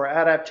space for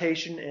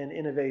adaptation and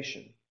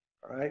innovation,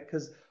 all right?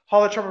 Because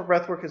holotropic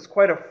breathwork is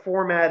quite a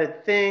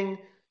formatted thing,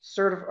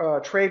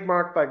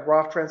 trademarked by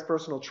Groff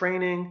Transpersonal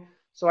Training.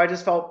 So I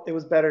just felt it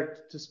was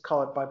better to just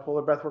call it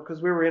bipolar breathwork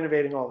because we were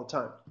innovating all the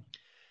time.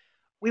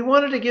 We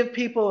wanted to give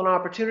people an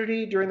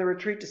opportunity during the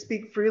retreat to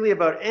speak freely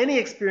about any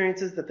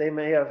experiences that they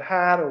may have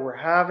had or were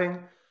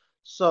having.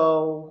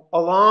 So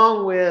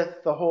along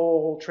with the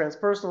whole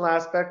transpersonal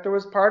aspect, there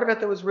was part of it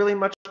that was really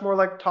much more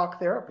like talk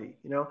therapy,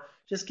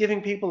 just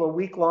giving people a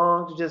week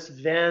long to just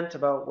vent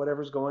about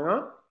whatever's going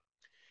on.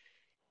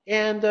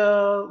 And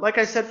like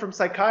I said, from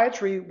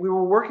psychiatry, we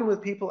were working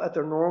with people at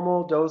their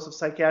normal dose of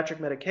psychiatric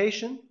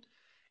medication.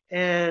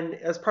 And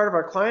as part of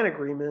our client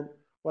agreement,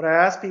 what I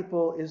ask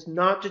people is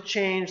not to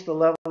change the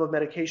level of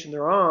medication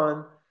they're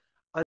on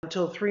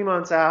until 3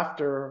 months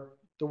after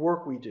the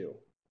work we do.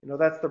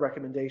 That's the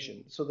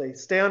recommendation. So they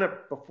stay on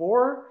it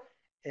before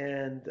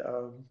and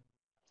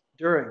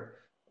during.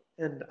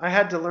 And I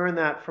had to learn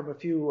that from a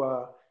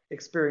few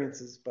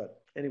experiences,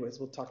 but anyways,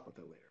 we'll talk about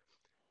that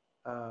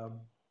later.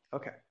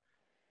 Okay.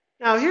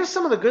 Now here's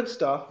some of the good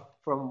stuff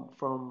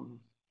from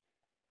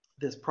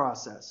this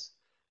process.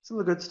 Some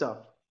of the good stuff.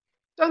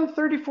 Done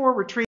 34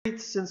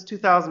 retreats since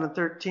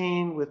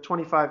 2013 with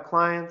 25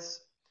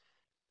 clients.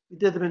 We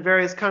did them in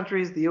various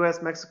countries, the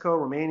US, Mexico,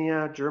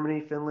 Romania,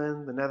 Germany,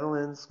 Finland, the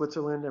Netherlands,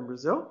 Switzerland, and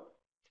Brazil.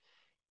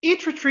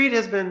 Each retreat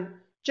has been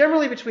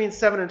generally between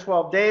 7 and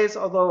 12 days,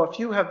 although a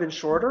few have been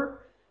shorter.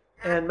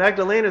 And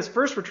Magdalena's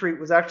first retreat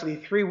was actually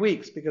 3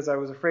 weeks because I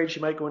was afraid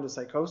she might go into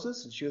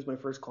psychosis, and she was my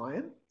first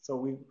client. So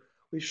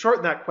we've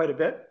shortened that quite a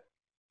bit.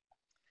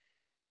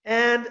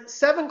 And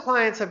 7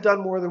 clients have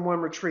done more than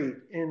one retreat,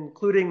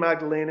 including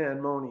Magdalena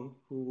and Moni,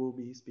 who will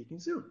be speaking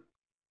soon.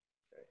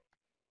 Okay.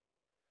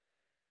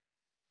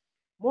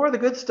 More of the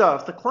good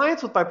stuff. The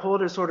clients with bipolar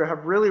disorder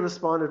have really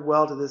responded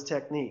well to this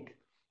technique.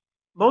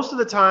 Most of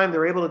the time,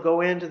 they're able to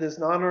go into this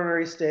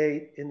non-ordinary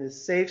state in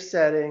this safe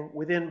setting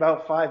within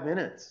about 5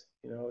 minutes.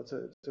 You know, it's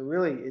a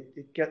really,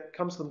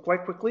 comes to them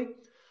quite quickly.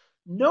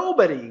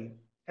 Nobody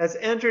has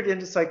entered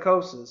into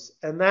psychosis,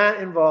 and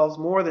that involves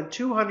more than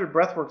 200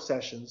 breathwork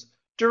sessions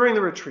during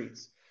the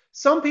retreats.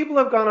 Some people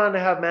have gone on to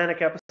have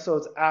manic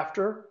episodes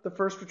after the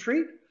first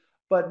retreat,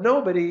 but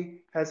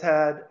nobody has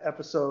had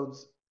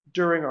episodes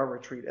during our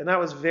retreat, and that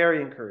was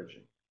very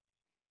encouraging.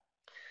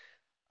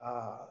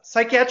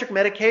 Psychiatric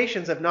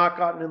medications have not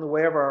gotten in the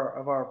way of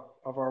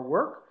our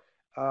work.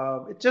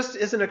 It just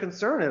isn't a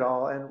concern at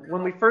all. And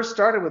when we first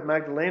started with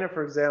Magdalena,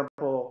 for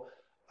example,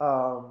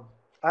 I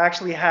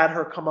actually had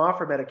her come off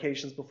her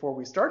medications before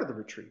we started the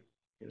retreat.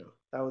 You know,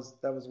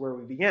 that was where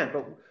we began.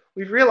 But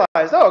we've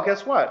realized, oh,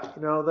 guess what?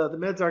 You know, the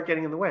meds aren't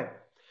getting in the way.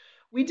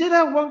 We did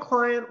have one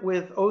client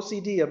with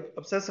OCD,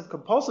 obsessive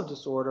compulsive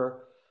disorder,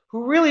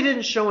 who really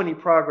didn't show any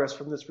progress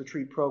from this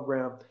retreat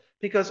program,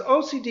 because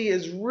OCD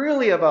is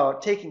really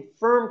about taking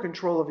firm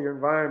control of your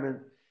environment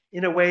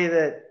in a way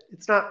that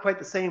it's not quite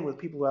the same with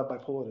people who have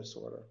bipolar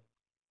disorder.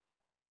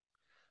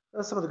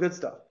 That's some of the good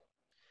stuff.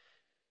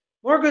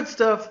 More good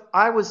stuff.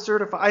 I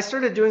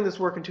started doing this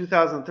work in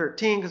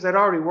 2013 because I'd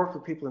already worked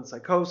with people in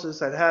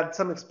psychosis. I'd had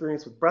some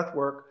experience with breath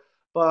work,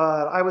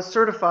 but I was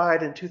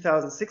certified in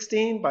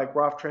 2016 by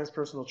Groff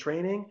Transpersonal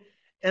Training,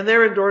 and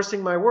they're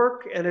endorsing my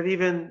work and have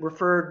even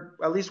referred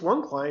at least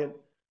one client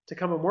to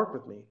come and work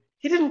with me.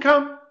 He didn't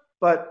come,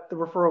 but the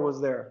referral was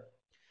there.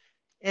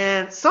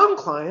 And some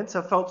clients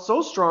have felt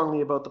so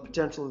strongly about the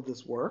potential of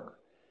this work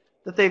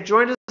that they've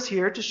joined us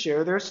here to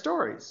share their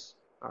stories.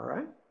 All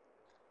right.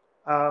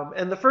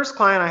 And the first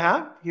client I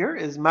have here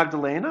is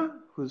Magdalena,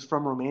 who's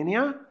from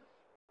Romania.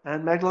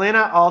 And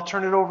Magdalena, I'll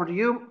turn it over to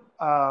you.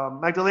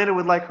 Magdalena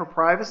would like her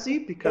privacy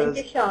because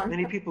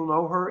many people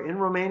know her in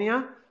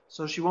Romania,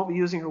 so she won't be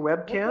using her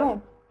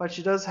webcam, but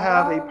she does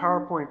have a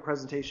PowerPoint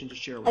presentation to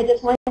share with us. I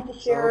just wanted to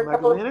share a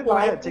couple of slides. Magdalena, go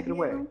ahead, take it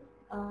away.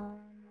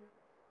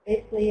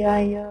 Basically,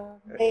 I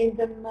made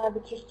them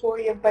the true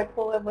story of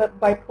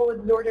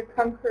bipolar disorder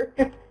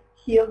conquered,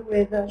 healed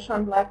with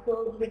Sean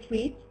Blackwell's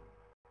retreat.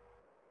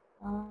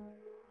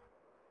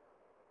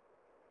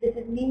 This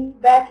is me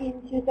back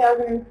in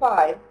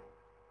 2005,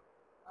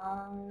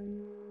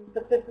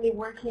 successfully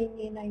working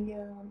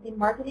in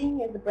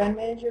marketing as a brand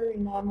manager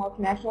in a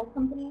multinational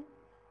company.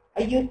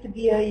 I used to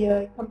be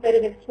a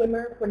competitive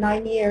swimmer for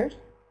 9 years,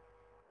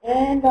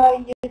 and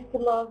I used to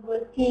love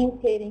skiing,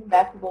 skating,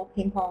 basketball,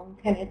 ping pong,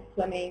 tennis,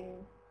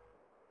 swimming,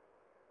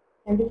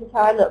 and this is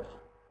how I looked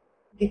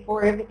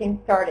before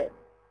everything started.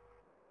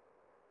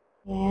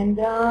 And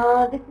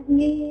this is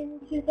me in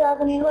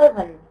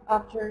 2011,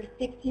 after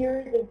 6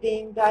 years of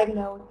being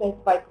diagnosed as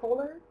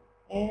bipolar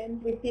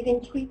and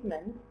receiving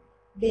treatment,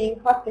 being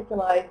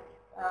hospitalized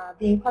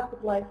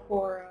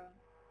for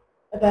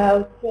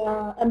about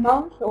a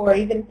month or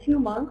even 2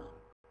 months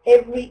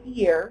every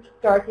year,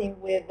 starting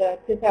with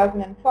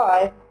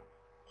 2005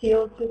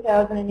 till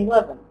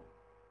 2011.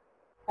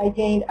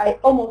 I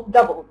almost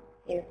doubled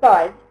in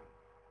size.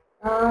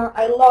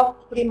 I lost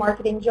 3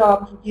 marketing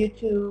jobs due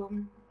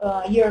to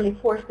yearly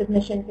forced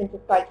admissions into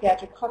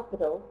psychiatric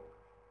hospitals,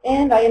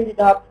 and I ended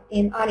up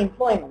in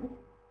unemployment.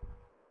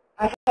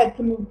 I had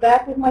to move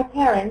back with my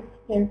parents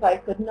since I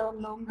could no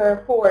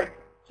longer afford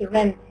to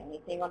rent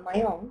anything on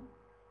my own.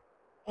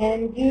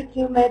 And due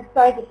to med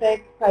side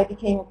effects, I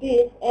became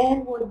obese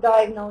and was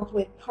diagnosed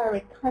with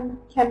thyroid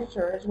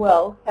cancer as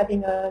well,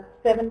 having a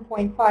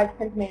 7.5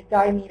 centimeter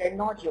diameter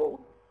nodule,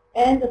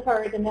 and the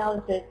thyroid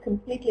analysis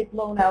completely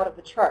blown out of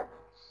the chart.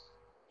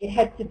 It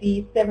had to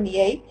be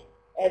 78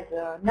 as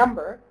a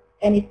number,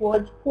 and it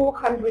was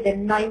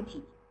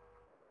 490,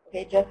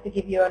 okay, just to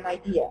give you an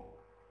idea.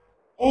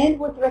 And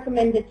with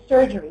recommended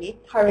surgery,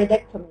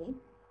 thyroidectomy,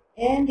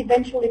 and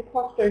eventually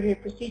post-surgery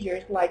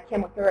procedures like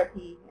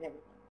chemotherapy and everything.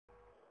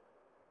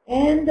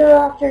 And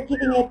after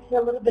giving it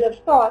a little bit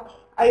of thought,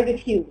 I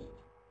refused.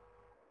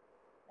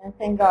 And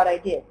thank God I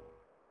did.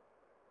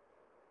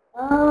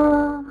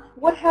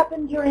 What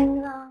happened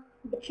during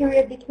the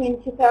period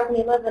between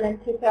 2011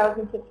 and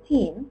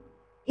 2015?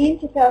 In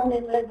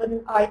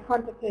 2011, I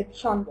contacted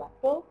Sean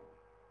Blackwell.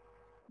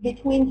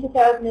 Between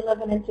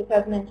 2011 and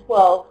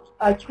 2012,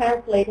 I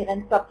translated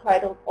and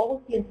subtitled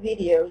all his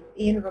videos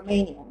in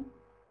Romanian.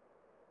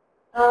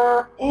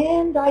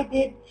 And I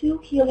did 2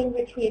 healing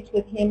retreats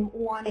with him,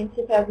 one in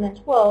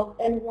 2012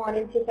 and one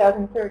in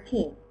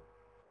 2013.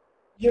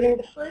 During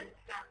the first...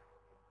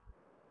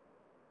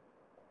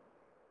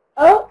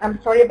 Oh,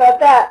 I'm sorry about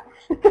that.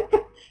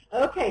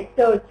 Okay,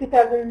 so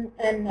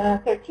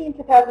 2013,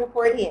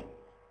 2014.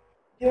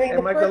 During And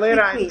the first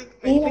Magdalena, I retreat,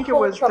 think it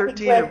was holotropic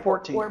 13 and breathwork,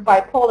 14. or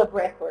bipolar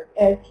breathwork,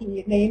 as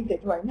he named it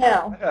right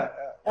now,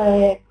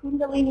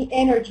 Kundalini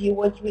energy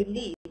was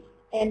released,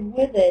 and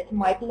with it,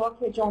 my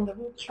blockage on the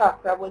root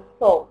chakra was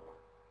solved.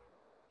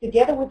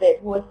 Together with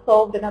it was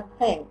solved another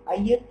thing. I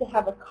used to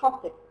have a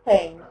costic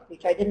pain,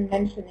 which I didn't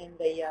mention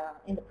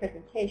in the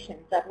presentation,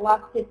 that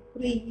lasted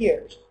 3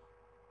 years.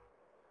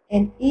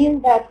 And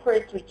in that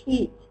first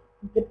retreat,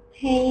 the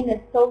pain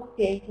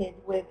associated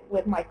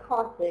with my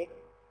costic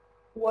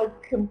was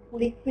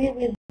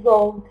completely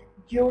resolved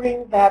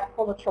during that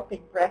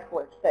holotropic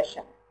breathwork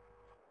session.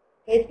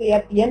 Basically,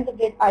 at the end of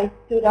it, I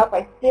stood up,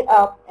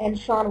 and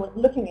Sean was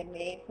looking at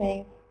me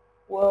saying,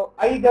 well,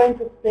 are you going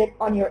to sit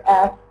on your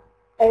ass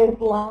as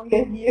long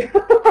as you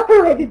are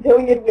already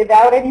doing it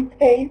without any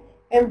pain?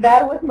 And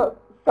that was,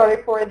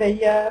 sorry for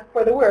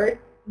the word,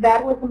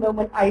 that was the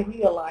moment I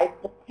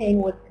realized the pain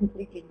was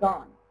completely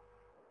gone.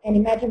 And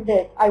imagine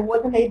this, I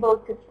wasn't able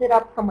to sit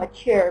up from a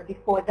chair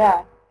before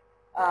that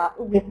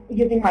with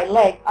using my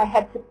legs. I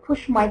had to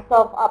push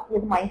myself up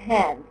with my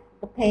hands.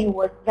 The pain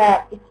was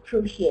that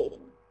excruciating.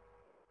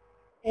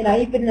 And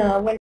I even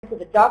went to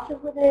the doctor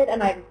with it,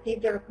 and I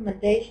received a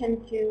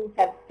recommendation to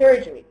have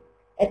surgery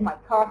at my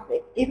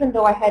coccyx, even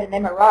though I had an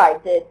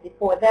MRI did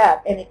before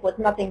that, and it was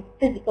nothing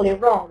physically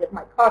wrong with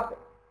my coccyx.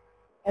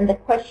 And the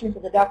question to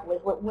the doctor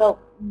was, well,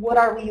 what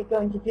are you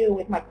going to do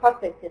with my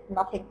coccyx? There's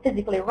nothing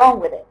physically wrong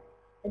with it.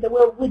 I said,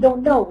 well, we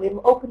don't know.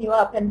 We'll open you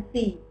up and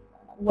see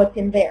what's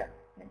in there.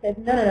 I said,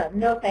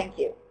 no, thank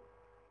you.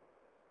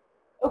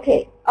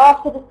 Okay,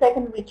 after the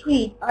second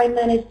retreat, I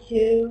managed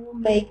to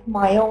make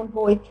my own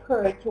voice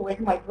heard towards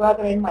my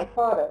brother and my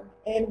father,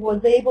 and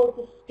was able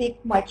to speak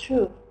my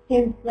truth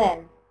since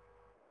then.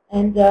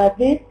 And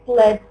this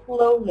led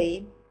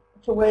slowly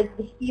towards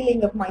the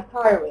healing of my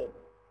thyroid,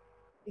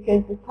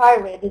 because the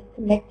thyroid is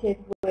connected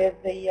with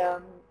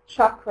the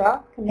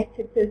chakra,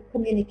 connected to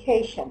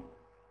communication.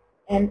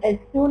 And as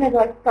soon as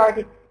I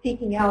started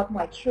speaking out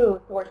my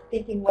truth, or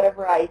speaking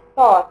whatever I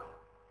thought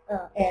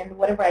and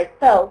whatever I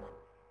felt,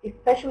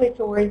 especially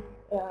towards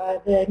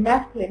the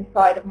masculine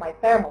side of my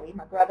family,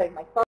 my brother and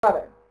my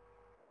father,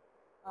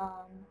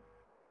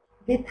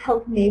 this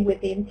helped me with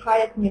the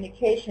entire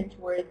communication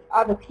towards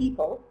other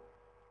people.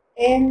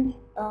 And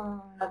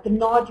the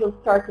nodule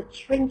started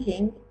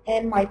shrinking,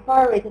 and my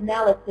thyroid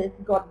analysis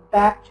got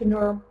back to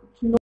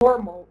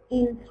normal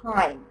in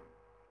time.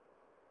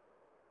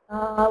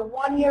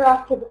 1 year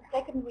after the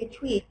second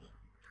retreat,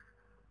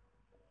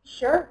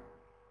 sure.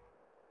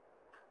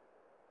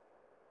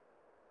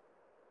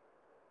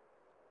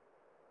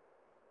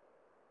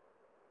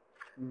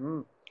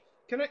 Mm-hmm.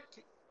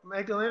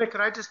 Magdalena,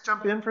 could I just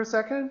jump in for a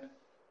second?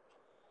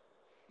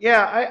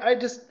 Yeah, I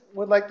just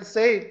would like to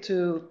say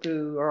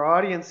to our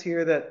audience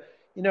here that,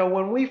 you know,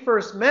 when we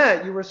first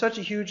met, you were such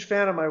a huge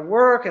fan of my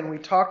work, and we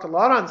talked a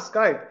lot on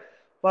Skype,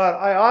 but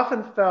I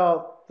often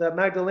felt that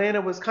Magdalena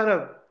was kind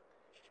of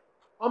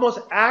almost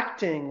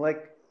acting,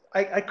 like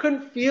I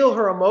couldn't feel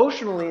her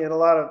emotionally in a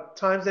lot of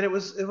times, and it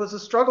was a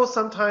struggle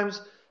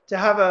sometimes to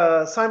have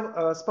a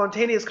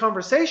spontaneous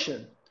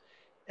conversation.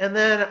 And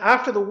then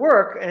after the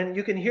work, and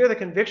you can hear the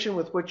conviction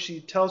with which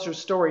she tells her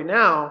story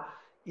now,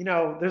 you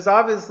know, there's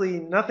obviously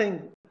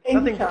nothing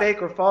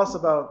fake or false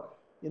about,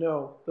 you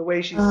know, the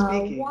way she's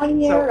speaking.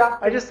 1 year So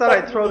after I just thought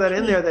I'd throw that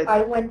in there,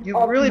 that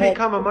you've really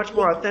become a much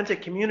more completely.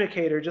 authentic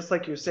communicator, just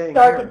like you're saying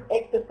Started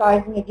here.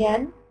 exercising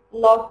again,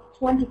 lost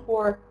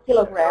 24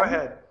 kilograms, Go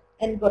ahead.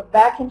 and got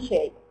back in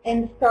shape,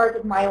 and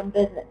started my own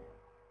business.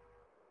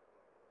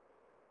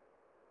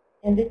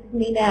 And this is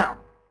me now.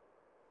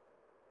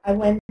 I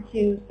went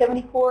to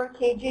 74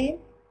 kg,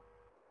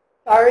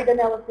 thyroid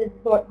analysis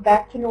got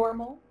back to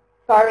normal,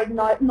 thyroid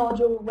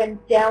nodule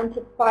went down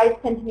to 5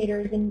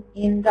 centimeters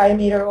in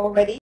diameter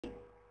already.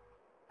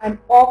 I'm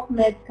off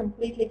meds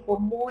completely for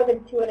more than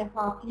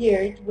 2.5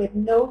 years with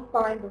no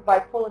signs of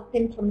bipolar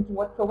symptoms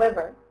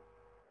whatsoever.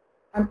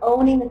 I'm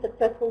owning a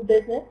successful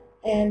business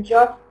and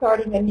just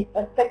starting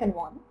a second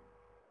one,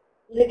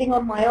 living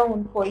on my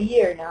own for a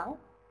year now,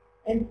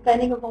 and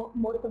spending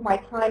most of my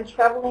time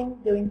traveling,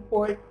 doing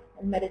sports,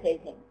 and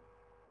meditating.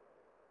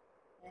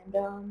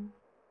 And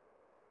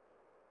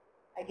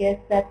I guess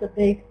that's a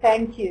big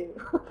thank you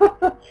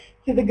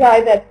to the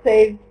guy that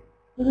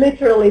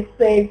literally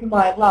saved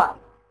my life,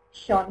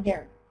 Sean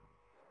here.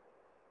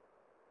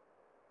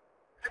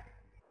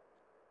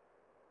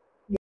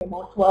 You're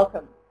most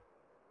welcome.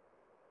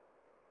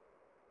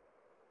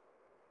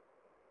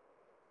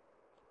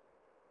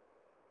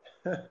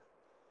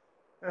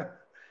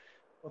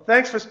 Well,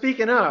 thanks for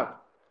speaking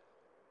up.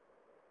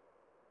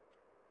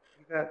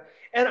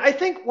 And I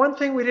think one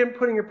thing we didn't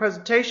put in your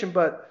presentation,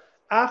 but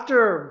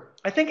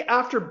I think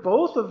after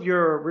both of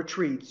your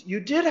retreats, you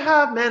did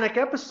have manic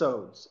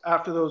episodes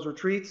after those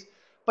retreats,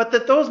 but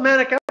that those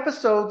manic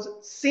episodes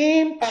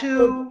seemed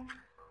to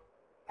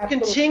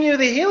continue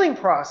the healing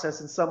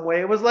process in some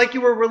way. It was like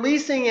you were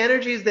releasing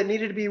energies that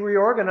needed to be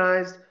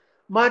reorganized,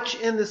 much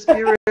in the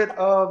spirit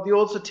of the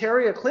old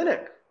Soteria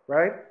clinic,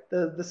 right?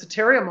 The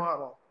Soteria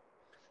model.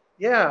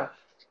 Yeah.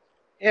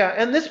 Yeah,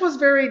 and this was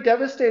very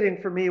devastating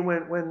for me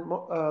when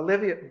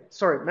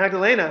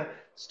Magdalena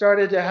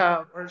started to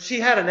have, or she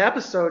had an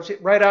episode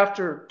right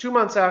after 2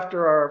 months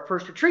after our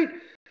first retreat.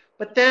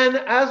 But then,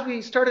 as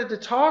we started to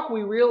talk,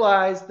 we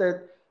realized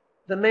that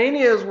the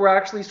manias were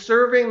actually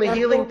serving the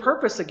healing Absolutely.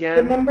 purpose again,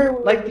 Remember,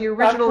 we like were the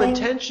original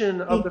discussing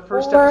intention of the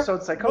first before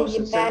episode, the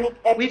Psychosis. And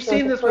manic we've episode,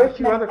 seen the this with a first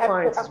few manic other episode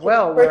clients as after the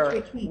well, first where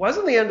it retreat.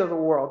 wasn't the end of the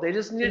world. They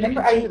just needed to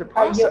Remember, continue the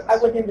process. I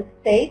was in the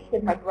States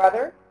with my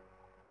brother,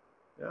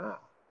 Yeah.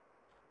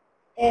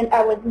 and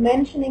I was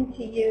mentioning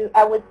to you,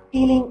 I was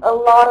feeling a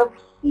lot of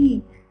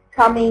heat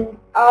coming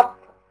up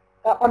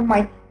on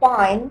my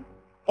spine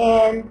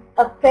and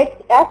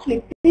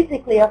actually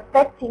physically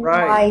affecting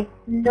Right. my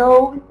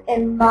nose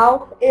and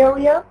mouth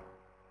area.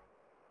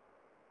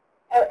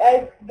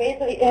 I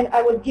basically, and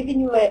I was giving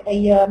you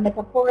a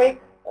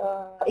metaphoric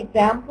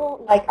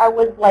example, like I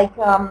was like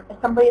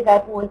somebody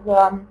that was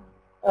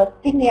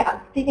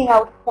sticking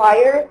out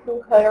fire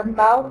through her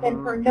mouth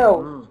and her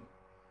nose.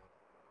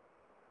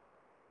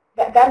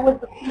 That was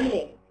the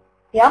feeling,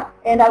 yeah.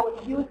 And I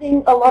was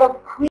using a lot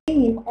of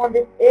cream on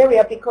this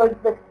area because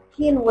the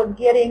skin was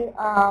getting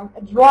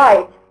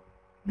dried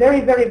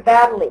very, very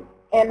badly.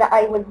 And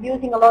I was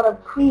using a lot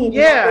of cream in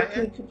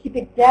order to keep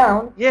it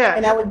down. Yeah.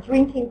 And I was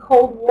drinking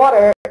cold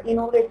water in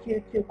order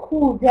to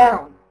cool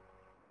down.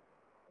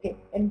 Okay.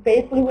 And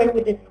basically when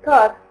we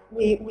discussed,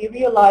 we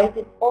realized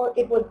it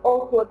was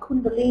also a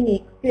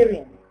Kundalini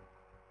experience.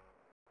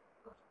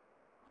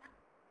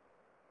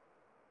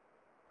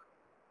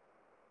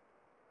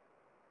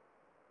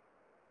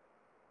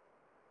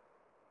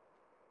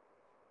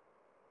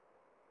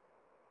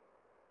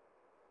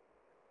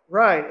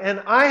 Right,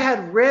 and I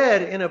had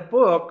read in a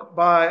book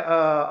by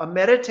a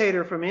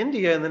meditator from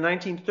India in the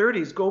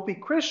 1930s, Gopi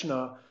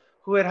Krishna,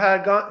 who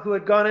had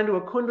gone into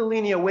a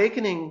Kundalini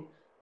awakening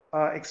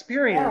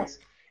experience,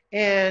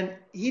 and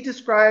he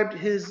described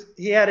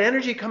he had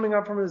energy coming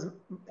up from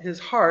his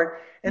heart,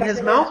 and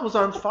his mouth was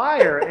on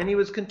fire, and he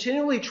was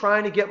continually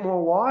trying to get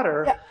more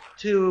water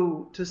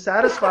to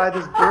satisfy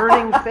this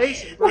burning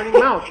face and burning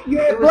mouth.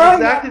 It was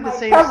exactly the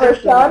same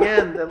symptom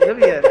again that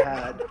Livia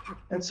had.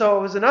 And so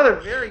it was another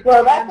very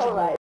well, that's all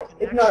right.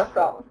 It's not a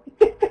problem.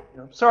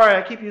 Sorry,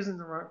 I keep using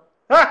the wrong.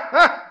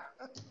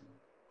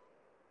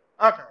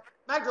 Okay,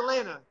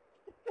 Magdalena.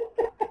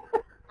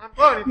 I'm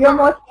going. You're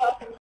most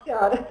welcome,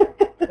 Sean.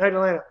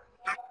 Magdalena.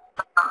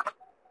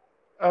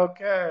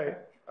 Okay.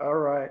 All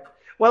right.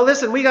 Well,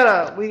 listen, we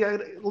gotta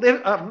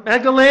live.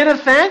 Magdalena,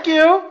 thank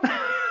you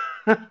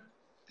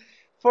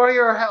for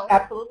your help.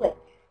 Absolutely.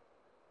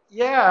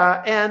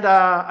 Yeah, and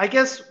I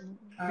guess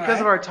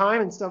because of our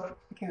time and stuff,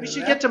 we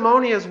should get to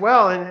Moni as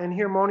well and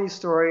hear Moni's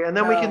story, and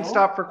then we can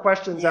stop for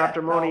questions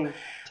after Moni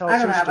tells her story. I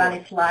don't have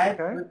any slides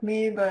with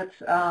me, but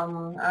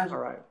all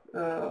right.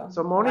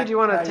 So Moni, do you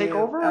want to take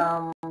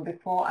over?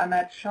 Before I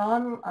met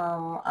Sean,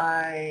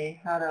 I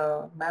had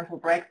a mental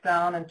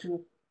breakdown in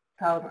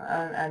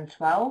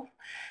 2012.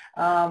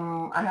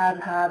 I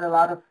had a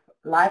lot of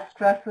life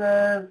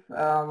stresses.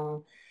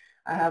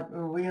 I had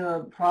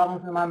real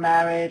problems in my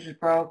marriage. It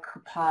broke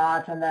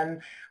apart, and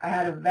then I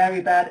had a very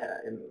bad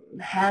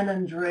hand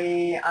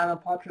injury. I'm a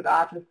portrait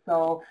artist,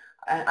 so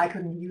I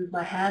couldn't use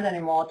my hand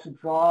anymore to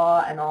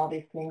draw and all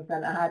these things.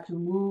 And I had to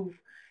move,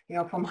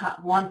 from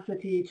one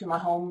city to my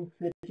home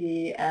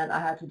city, and I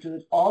had to do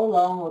it all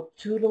alone with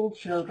 2 little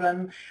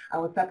children. I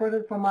was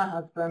separated from my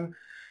husband,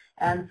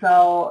 and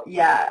so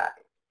yeah,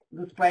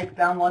 this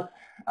breakdown was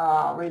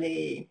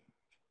really,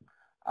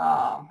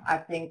 I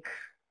think.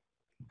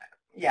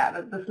 Yeah,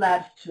 this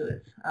led to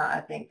it,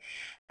 I think.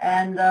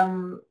 And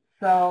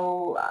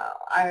so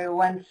I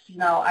went,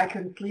 I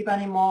couldn't sleep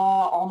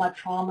anymore. All my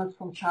traumas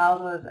from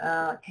childhood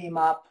came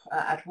up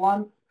at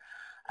once.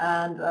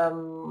 And,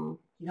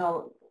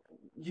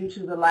 due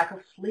to the lack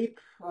of sleep,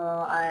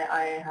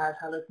 I had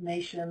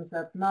hallucinations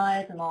at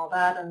night and all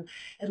that. And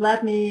it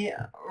led me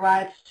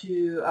right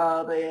to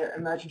the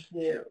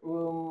emergency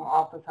room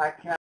of the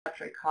psychiatric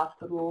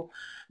hospital.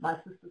 My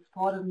sister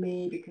supported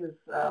me because,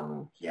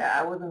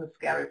 I was in a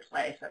scary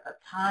place at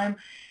that time.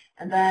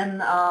 And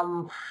then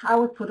I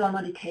was put on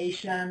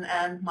medication,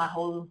 and my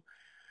whole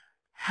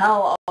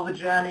hell of a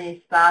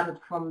journey started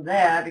from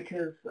there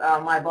because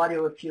my body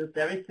refused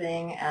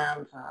everything,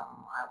 and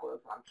I was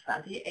on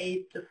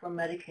 28 different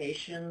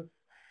medications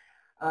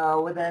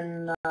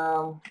within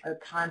a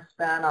time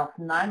span of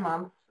 9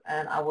 months,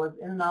 and I was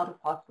in and out of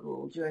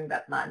hospital during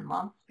that 9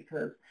 months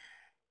because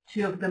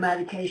 2 of the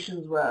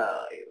medications were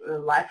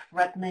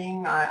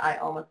life-threatening. I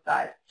almost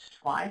died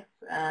twice,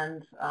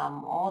 and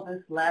all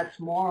this led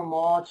more and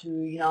more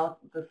to,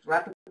 this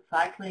rapid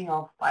cycling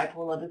of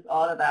bipolar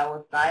disorder that I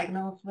was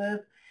diagnosed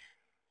with.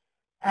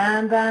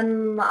 And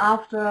then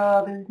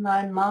after these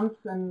 9 months,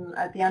 and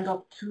at the end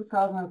of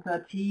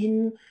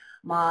 2013,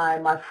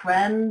 my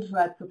friend who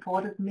had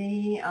supported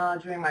me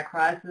during my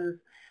crisis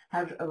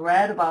had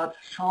read about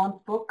Sean's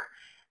book,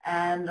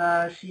 and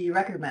she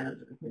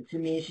recommended it to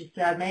me. She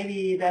said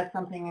maybe there's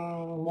something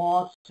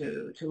more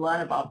to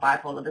learn about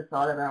bipolar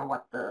disorder than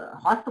what the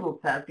hospital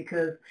says,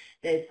 because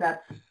they said,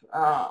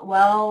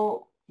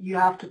 well, you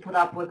have to put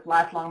up with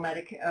lifelong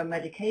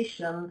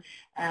medication,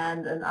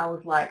 and I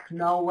was like,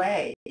 no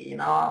way,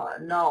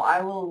 no,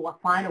 I will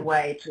find a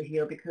way to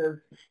heal, because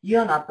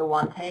you're not the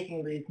one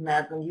taking these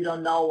meds and you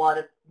don't know what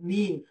it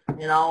means,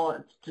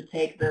 to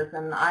take this.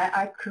 And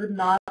I could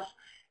not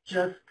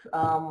just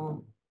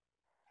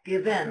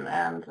give in,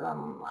 and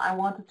I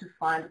wanted to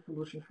find a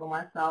solution for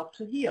myself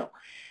to heal.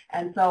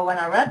 And so when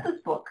I read this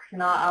book,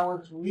 I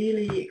was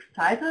really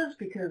excited,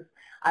 because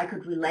I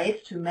could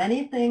relate to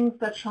many things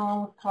that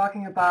Sean was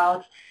talking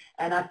about,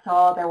 and I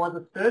saw there was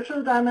a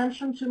spiritual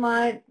dimension to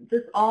my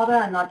disorder,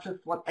 and not just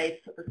what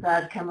they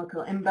said,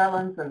 chemical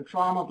imbalance and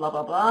trauma, blah,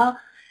 blah, blah.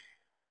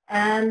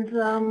 And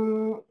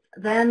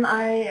then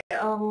I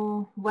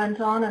went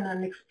on and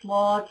then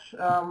explored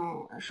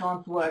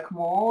Sean's work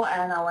more,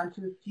 and I went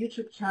to his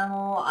YouTube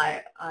channel.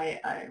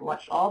 I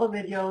watched all the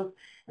videos,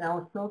 and I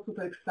was so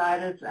super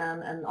excited.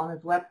 And on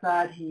his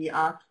website, he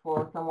asked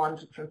for someone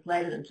to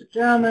translate it into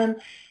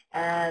German,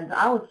 and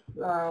I was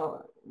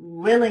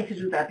willing to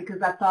do that,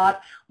 because I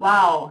thought,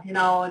 wow,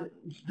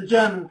 the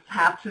Germans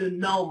have to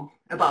know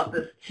about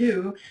this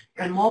too,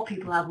 and more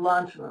people have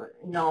learned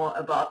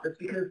about this,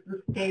 because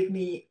this gave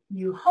me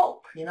new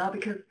hope,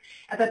 because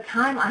at that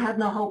time I had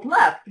no hope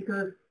left,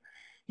 because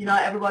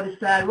everybody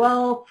said,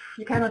 well,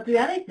 you cannot do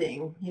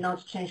anything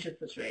to change your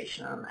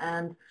situation.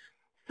 And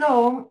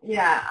so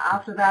yeah,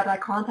 after that I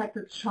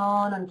contacted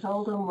Sean and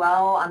told him,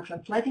 well, I'm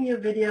translating your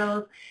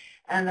videos.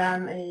 And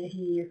then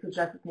he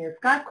suggested me a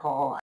Skype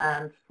call,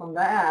 and from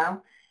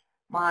there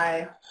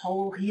my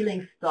whole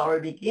healing story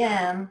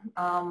began,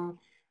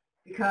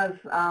 because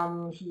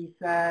he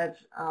said,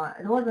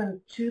 it was in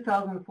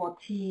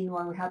 2014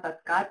 when we had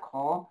that Skype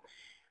call,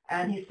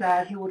 and he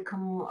said he would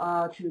come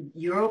to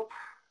Europe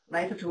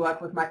later to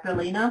work with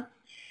Magdalena,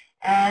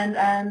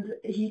 and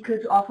he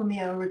could offer me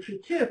a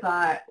retreat too if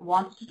I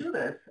wanted to do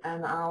this.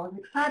 And I was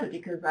excited,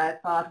 because I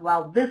thought,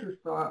 well, this is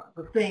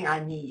the thing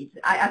I need.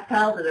 I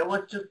felt it. It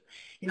was just,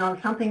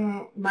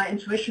 something my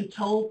intuition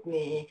told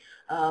me,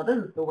 this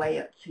is the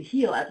way to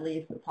heal, at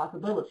least a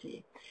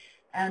possibility.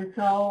 And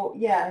so,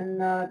 yeah,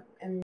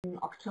 in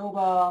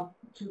October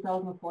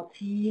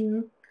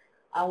 2014,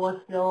 I was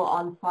still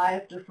on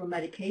 5 different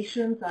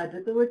medications. I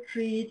did the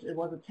retreat. It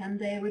was a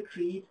 10-day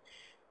retreat.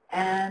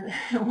 And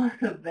it was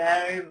a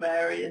very,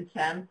 very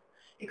intense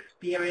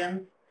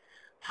experience,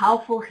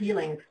 powerful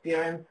healing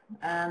experience.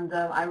 And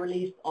I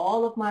released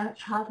all of my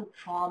childhood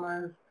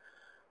traumas,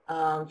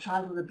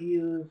 childhood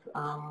abuse,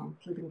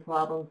 sleeping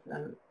problems,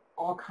 and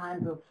all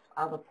kinds of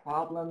other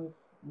problems,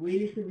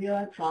 really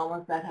severe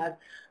traumas that had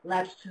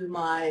led to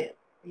my,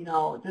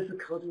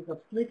 difficulties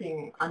of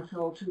sleeping.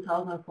 Until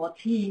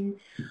 2014,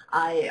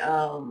 I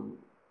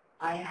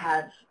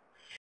had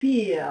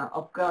fear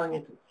of going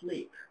into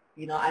sleep.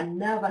 I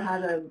never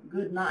had a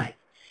good night,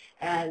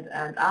 and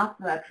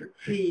after that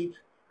retreat,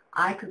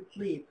 I could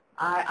sleep.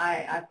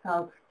 I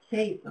felt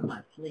safe in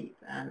my sleep,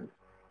 and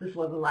this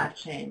was a life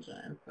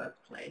changer in the first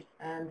place.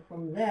 And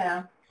from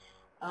there,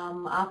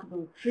 after the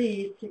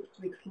retreat, 6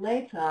 weeks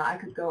later, I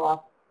could go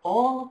off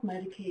all of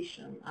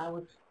medication. I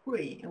was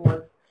free. It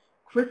was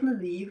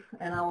Christmas Eve,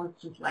 and I was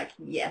just like,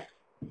 yes,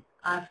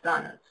 I've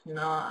done it.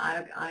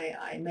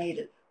 I made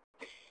it.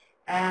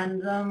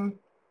 And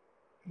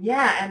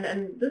yeah,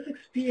 and this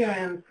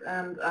experience,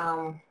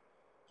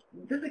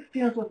 this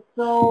experience was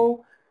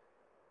so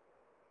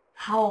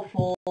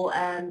powerful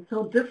and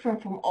so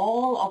different from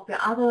all of the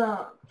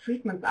other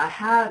treatments I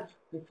had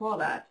before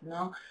that,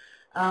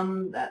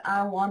 that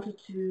I wanted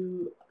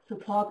to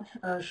support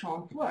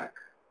Sean's work.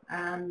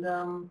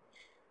 And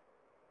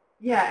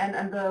yeah,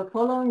 and the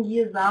following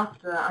years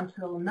after,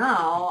 until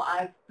now,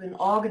 I've been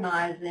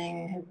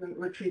organizing his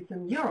retreats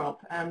in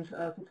Europe and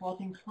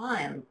supporting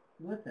clients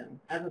with him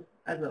as a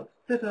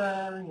sitter,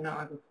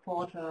 as a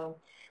supporter,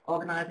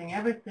 organizing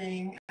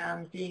everything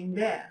and being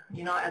there,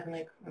 as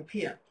a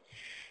peer.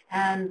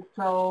 And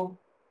so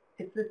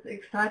it's this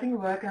exciting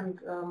work, and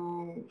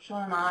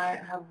Sean and I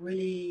have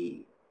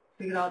really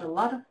figured out a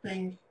lot of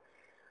things.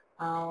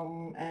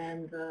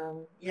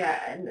 Yeah,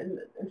 and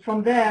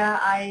from there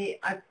I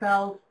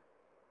felt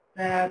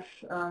that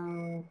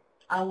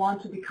I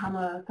want to become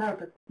a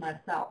therapist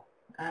myself.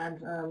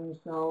 And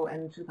so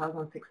in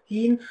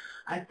 2016,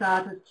 I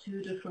started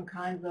 2 different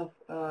kinds of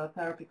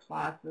therapy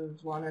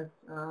classes. One is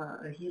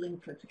a healing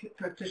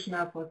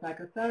practitioner for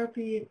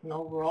psychotherapy. It's an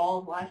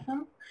overall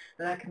license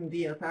that I can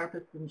be a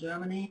therapist in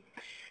Germany.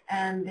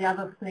 And the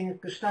other thing is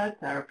Gestalt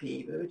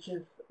therapy, which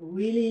is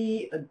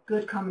really a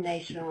good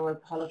combination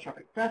with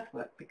holotropic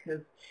breathwork,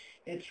 because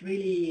it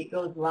really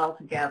goes well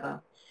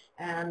together.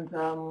 And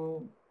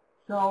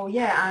so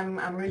yeah,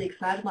 I'm really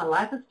excited. My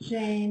life has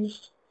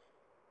changed.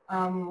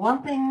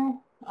 One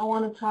thing I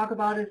want to talk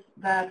about is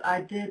that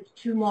I did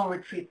 2 more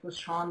retreats with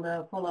Sean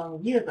the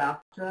following years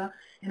after,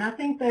 and I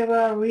think they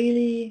were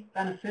really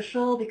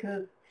beneficial,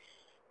 because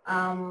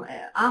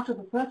after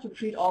the first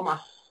retreat, all my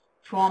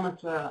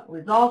traumas were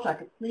resolved. I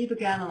could sleep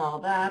again and all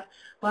that.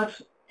 But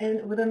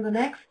within the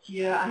next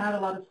year, I had a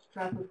lot of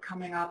stresses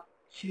coming up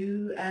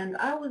too, and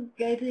I was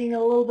getting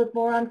a little bit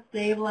more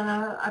unstable, and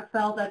I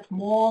felt that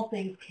more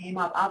things came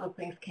up, other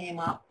things came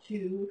up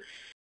too,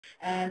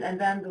 and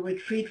then the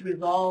retreat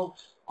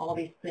resolved all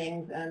these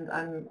things,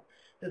 and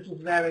this was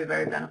very,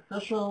 very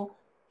beneficial.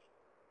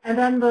 And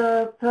then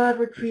the third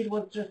retreat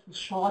was just a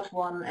short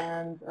one,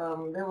 and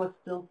there was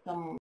still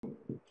some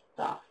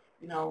stuff,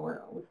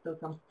 was still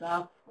some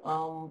stuff.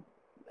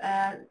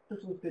 And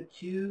this was good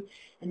too.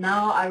 And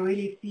now I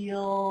really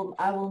feel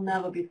I will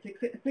never be sick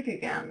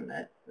again.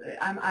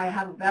 I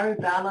have a very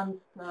balanced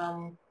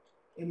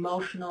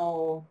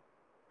emotional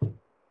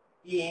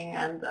being,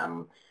 and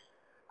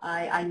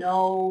I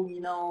know,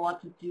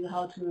 what to do,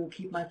 how to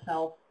keep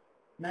myself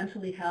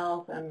mentally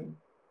healthy,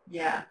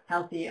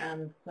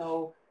 and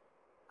so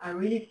I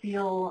really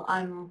feel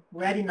I'm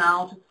ready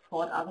now to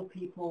support other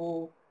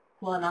people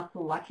who are not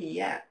so lucky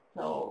yet.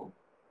 So,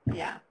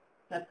 yeah.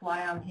 That's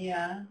why I'm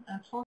here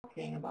and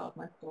talking about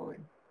my story.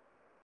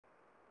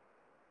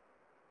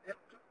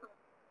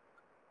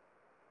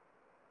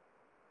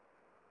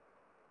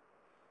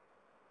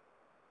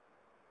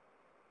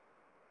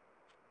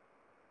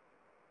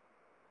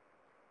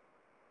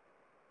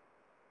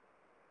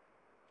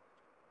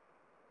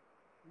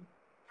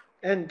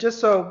 And just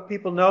so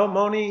people know,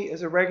 Moni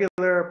is a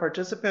regular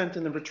participant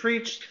in the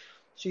retreats.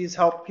 She's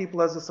helped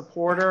people as a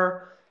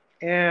supporter,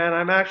 and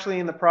I'm actually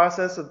in the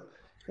process of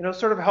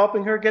sort of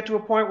helping her get to a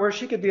point where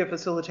she could be a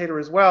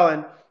facilitator as well.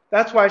 And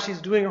that's why she's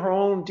doing her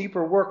own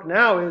deeper work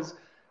now. Is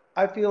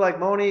I feel like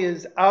Moni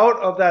is out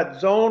of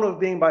that zone of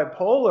being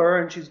bipolar,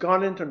 and she's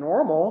gone into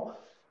normal,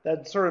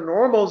 that sort of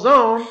normal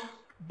zone.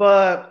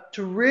 But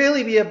to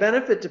really be a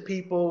benefit to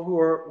people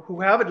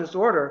who have a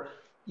disorder,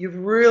 you've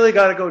really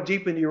got to go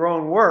deep into your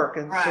own work.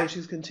 And so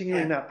she's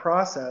continuing that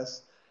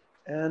process.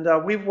 And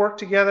we've worked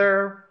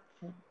together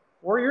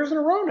 4 years in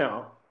a row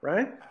now,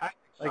 right?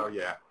 Oh,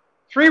 yeah.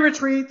 3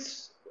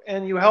 retreats.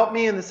 And you helped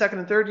me in the second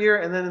and third year,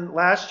 and then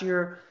last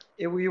year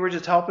you were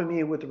just helping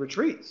me with the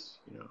retreats.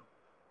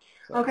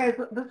 So. Okay,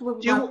 so this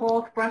was my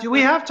fourth breath. Do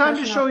we have time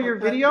to show your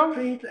video,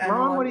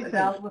 Ron? What do you think?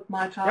 Dealt with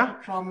my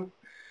childhood traumas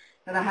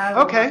that I had.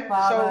 Okay,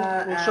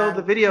 so we'll show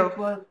the video.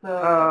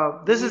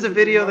 This is a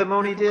video that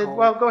Moni did.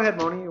 Well, go ahead,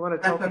 Moni. You want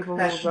to tell people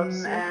about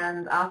this?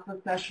 And after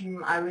the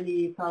session, I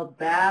really felt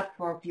bad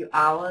for a few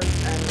hours,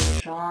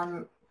 and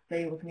Sean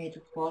stayed with me to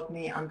support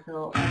me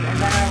until, and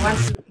then I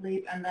went to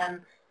sleep, and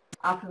then.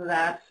 After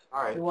that,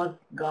 It was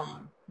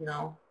gone,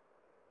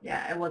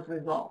 Yeah, it was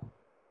resolved.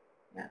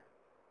 Yeah.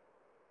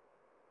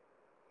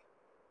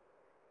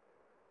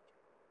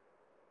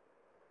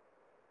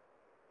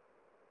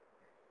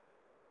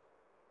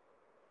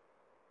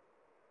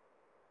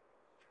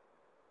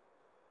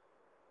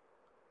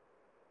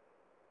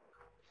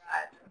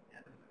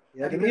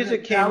 Yeah, the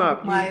music came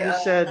up. You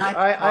said,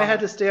 I had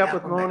to stay up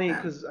with Moni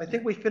because I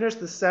think we finished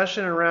the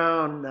session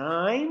around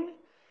 9.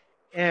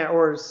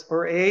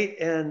 Or 8,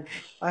 and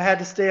I had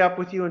to stay up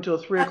with you until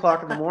 3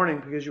 o'clock in the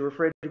morning because you were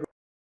afraid to go.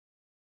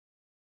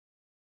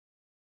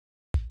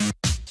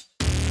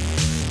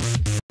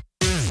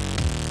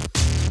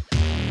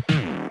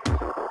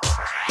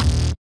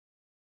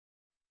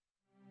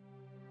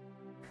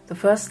 The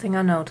first thing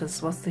I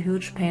noticed was the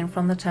huge pain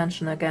from the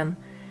tension again.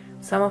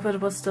 Some of it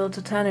was still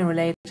tetany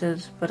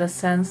related, but I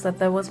sensed that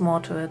there was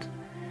more to it.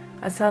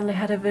 I suddenly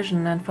had a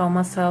vision and found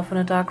myself in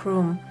a dark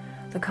room.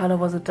 The color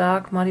was a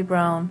dark, muddy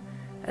brown,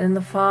 and in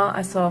the far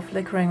I saw a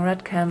flickering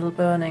red candle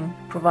burning,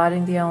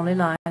 providing the only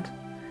light.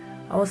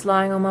 I was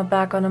lying on my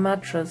back on a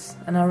mattress,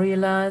 and I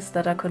realized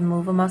that I couldn't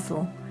move a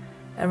muscle.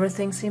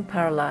 Everything seemed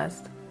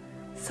paralyzed.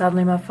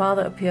 Suddenly my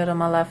father appeared on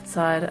my left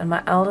side and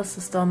my elder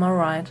sister on my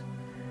right.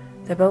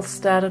 They both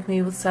stared at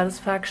me with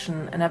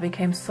satisfaction, and I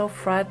became so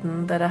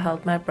frightened that I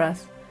held my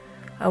breath.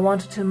 I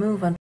wanted to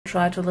move and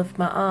try to lift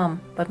my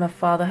arm, but my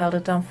father held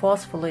it down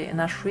forcefully,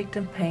 and I shrieked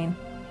in pain.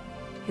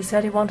 He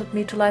said he wanted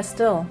me to lie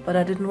still, but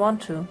I didn't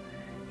want to.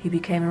 He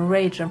became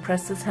enraged and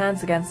pressed his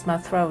hands against my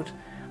throat.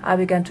 I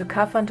began to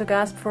cough and to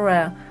gasp for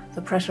air.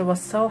 The pressure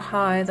was so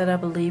high that I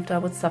believed I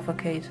would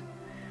suffocate.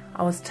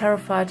 I was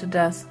terrified to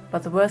death,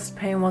 but the worst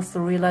pain was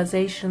the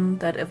realization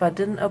that if I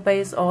didn't obey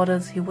his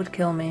orders, he would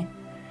kill me.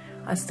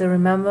 I still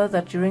remember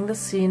that during the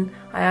scene,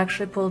 I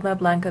actually pulled my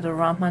blanket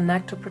around my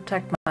neck to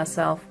protect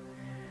myself.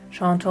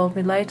 Sean told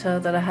me later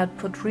that I had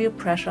put real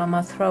pressure on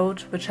my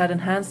throat, which had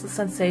enhanced the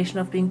sensation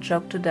of being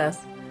choked to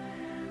death.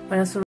 When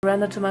I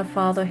surrendered to my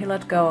father, he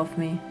let go of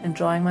me,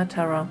 enjoying my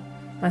terror.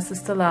 My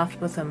sister laughed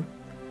with him.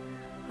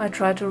 I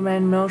tried to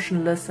remain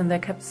motionless, and they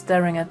kept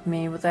staring at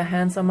me with their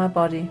hands on my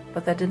body,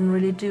 but they didn't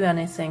really do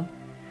anything.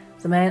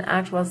 The main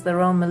act was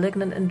their own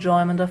malignant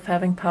enjoyment of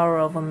having power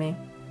over me.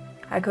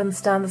 I couldn't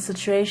stand the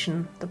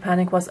situation. The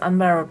panic was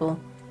unbearable.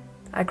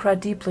 I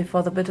cried deeply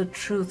for the bitter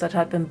truth that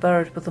had been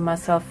buried within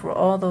myself for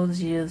all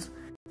those years.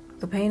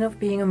 The pain of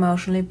being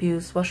emotionally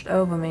abused washed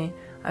over me.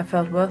 I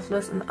felt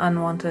worthless and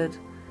unwanted.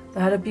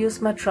 They had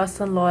abused my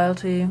trust and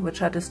loyalty, which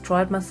had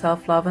destroyed my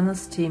self-love and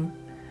esteem.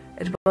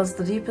 It was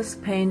the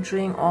deepest pain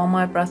during all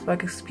my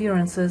breathwork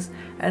experiences,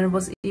 and it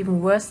was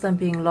even worse than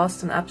being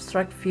lost in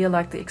abstract fear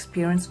like the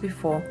experience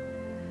before.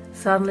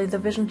 Suddenly the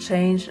vision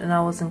changed and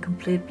I was in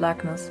complete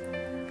blackness.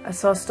 I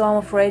saw a storm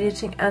of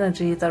radiating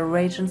energy that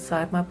raged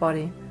inside my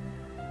body.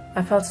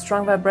 I felt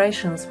strong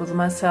vibrations within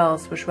my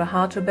cells which were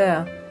hard to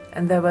bear,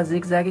 and there were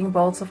zigzagging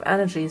bolts of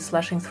energy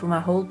slashing through my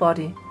whole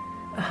body.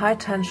 A high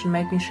tension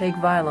made me shake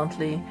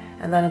violently,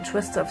 and then a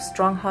twist of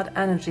strong hot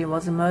energy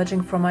was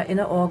emerging from my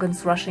inner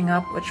organs rushing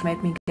up, which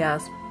made me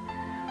gasp.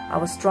 I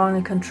was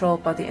strongly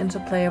controlled by the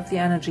interplay of the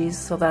energies,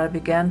 so that I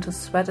began to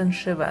sweat and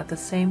shiver at the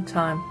same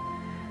time.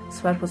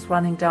 Sweat was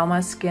running down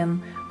my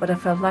skin, but I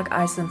felt like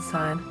ice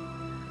inside.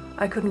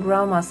 I couldn't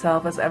ground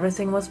myself as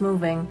everything was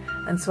moving,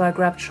 and so I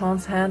grabbed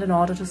Sean's hand in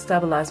order to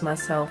stabilize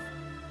myself.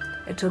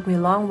 It took me a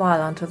long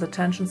while until the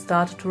tension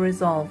started to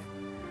resolve.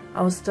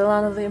 I was still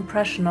under the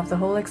impression of the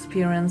whole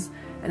experience,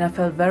 and I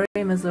felt very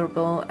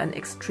miserable and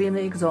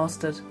extremely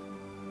exhausted.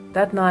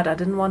 That night I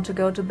didn't want to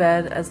go to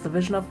bed, as the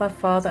vision of my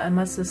father and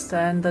my sister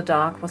in the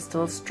dark was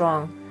still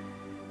strong.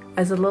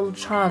 As a little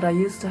child I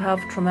used to have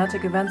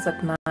traumatic events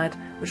at night,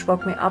 which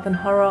woke me up in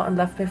horror and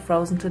left me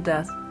frozen to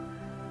death.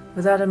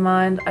 With that in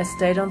mind, I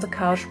stayed on the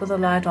couch with the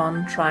light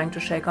on, trying to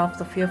shake off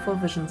the fearful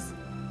visions.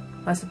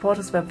 My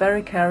supporters were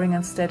very caring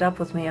and stayed up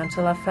with me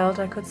until I felt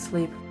I could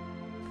sleep.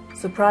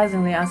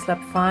 Surprisingly, I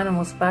slept fine and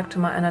was back to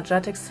my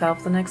energetic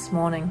self the next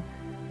morning.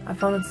 I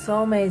found it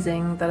so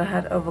amazing that I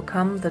had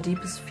overcome the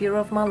deepest fear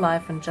of my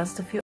life in just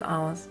a few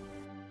hours.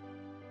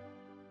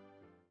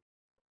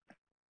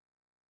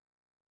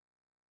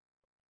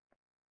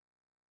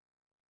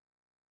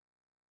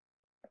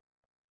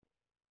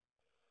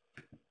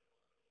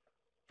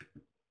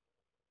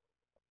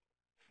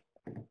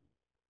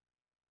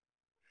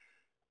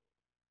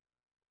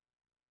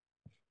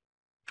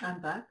 I'm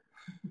back.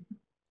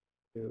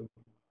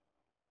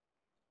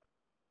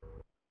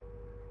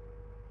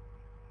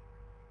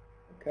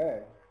 Okay.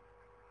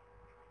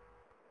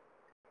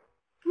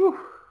 Whew.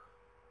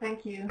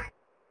 Thank you.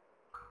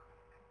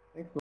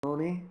 Thanks,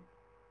 Moni.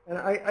 And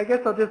I guess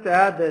I'll just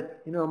add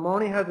that,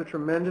 Moni has a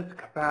tremendous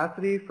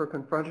capacity for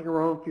confronting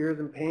her own fears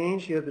and pain.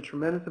 She has a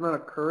tremendous amount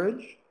of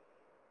courage.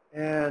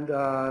 And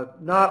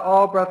not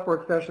all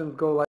breathwork sessions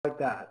go like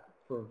that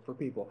for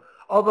people.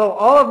 Although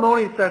all of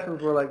Moni's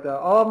sessions were like that.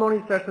 All of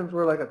Moni's sessions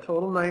were like a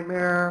total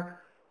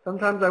nightmare.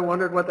 Sometimes I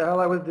wondered what the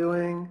hell I was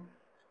doing.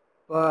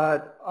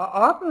 But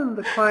often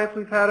the clients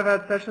we've had have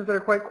had sessions that are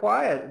quite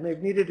quiet, and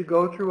they've needed to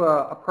go through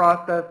a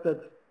process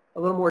that's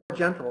a little more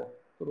gentle,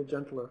 a little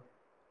gentler.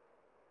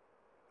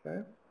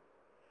 Okay?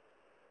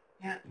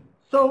 Yeah.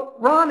 So,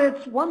 Ron,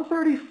 it's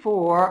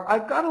 1:34.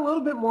 I've got a little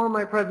bit more in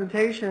my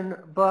presentation,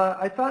 but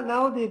I thought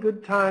now would be a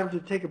good time to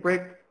take a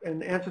break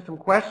and answer some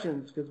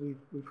questions, because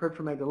we've heard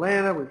from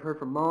Magdalena, we've heard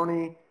from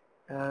Moni,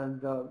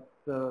 and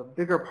the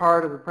bigger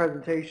part of the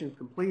presentation is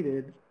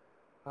completed.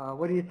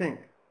 What do you think?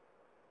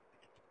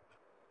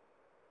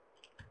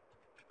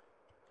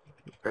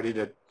 Ready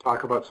to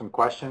talk about some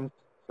questions?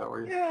 Is that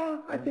where Yeah,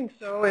 I think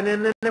so. And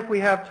then if we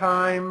have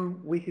time,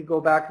 we could go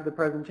back to the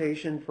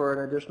presentation for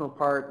an additional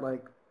part,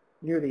 like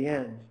near the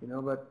end,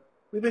 But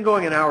we've been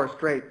going an hour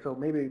straight, so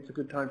maybe it's a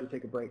good time to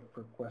take a break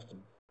for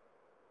questions.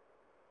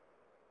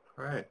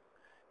 All right.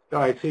 So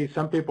I see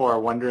some people are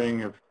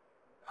wondering if,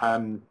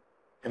 and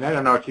I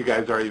don't know if you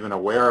guys are even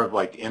aware of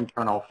like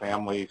internal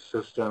family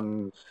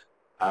systems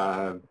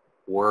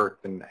work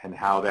and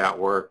how that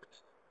works.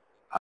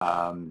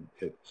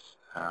 It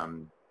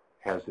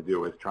has to do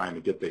with trying to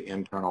get the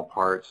internal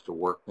parts to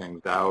work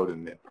things out,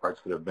 and the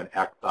parts that have been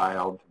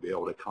exiled to be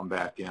able to come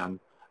back in.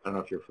 I don't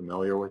know if you're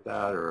familiar with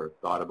that or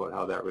thought about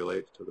how that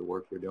relates to the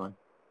work you're doing.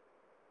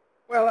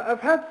 Well, I've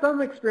had some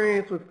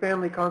experience with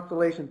family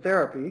constellation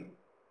therapy,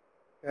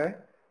 okay?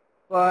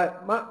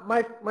 But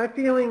my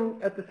feeling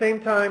at the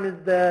same time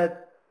is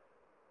that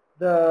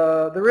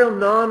the real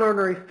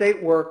non-ordinary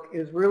state work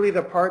is really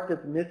the part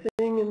that's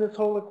missing in this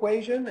whole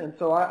equation, and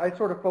so I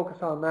sort of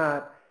focus on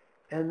that.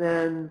 And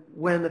then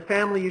when the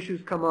family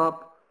issues come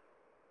up,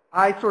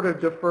 I sort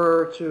of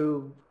defer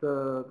to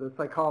the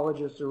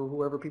psychologist or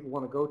whoever people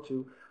want to go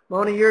to.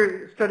 Moni,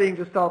 you're studying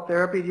Gestalt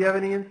therapy. Do you have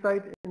any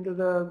insight into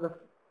the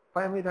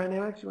family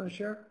dynamics you want to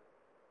share?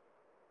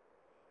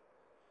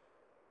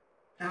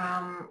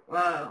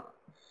 Well,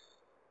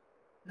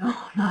 no,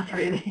 not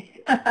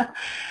really.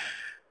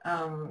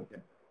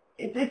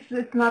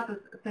 It's not the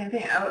same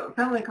thing.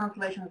 Family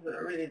constellations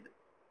are a really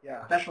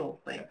special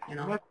thing,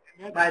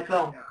 by its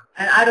own. Yeah.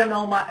 And I don't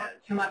know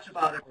too much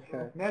about it. Okay.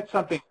 And that's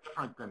something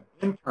different than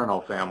internal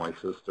family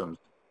systems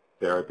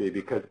therapy,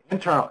 because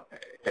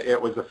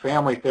it was a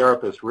family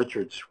therapist,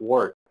 Richard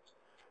Schwartz,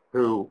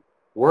 who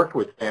worked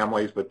with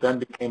families but then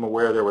became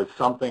aware there was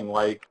something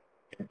like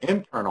an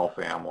internal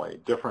family,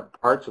 different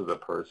parts of the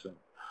person.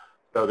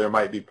 So there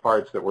might be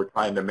parts that were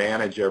trying to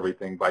manage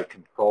everything by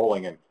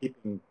controlling and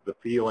keeping the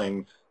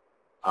feelings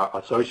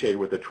associated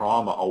with the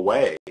trauma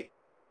away.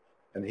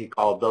 And he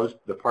called those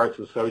the parts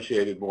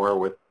associated more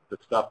with the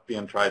stuff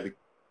being tried to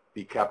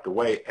be kept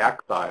away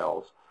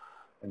exiles.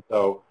 And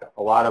so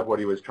a lot of what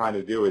he was trying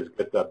to do is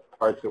get the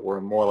parts that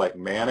were more like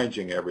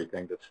managing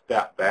everything to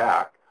step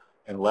back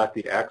and let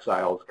the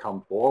exiles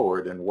come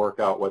forward and work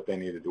out what they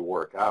needed to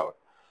work out.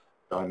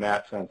 So in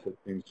that sense, it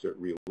seems it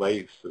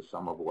relates to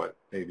some of what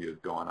maybe is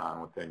going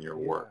on within your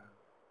work.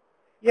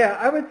 Yeah,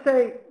 I would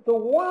say the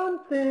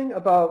one thing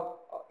about,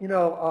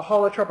 a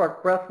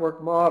holotropic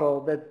breathwork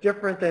model that's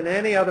different than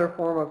any other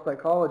form of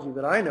psychology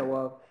that I know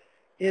of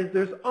is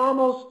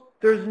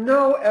there's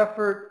no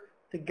effort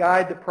to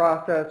guide the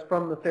process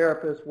from the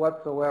therapist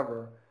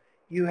whatsoever.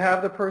 You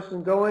have the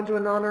person go into a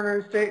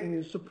non-ordinary state and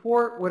you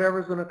support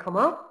whatever's going to come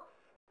up,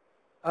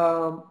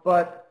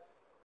 but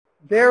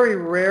very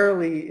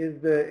rarely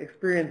is the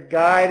experience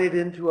guided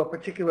into a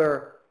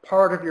particular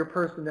part of your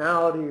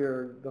personality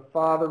or the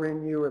father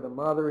in you or the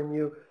mother in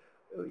you.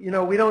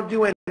 We don't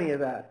do any of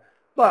that.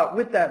 But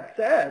with that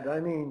said, I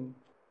mean,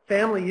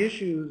 family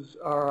issues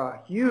are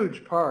a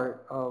huge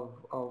part of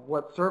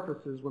what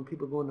surfaces when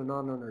people go into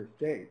non-ordinary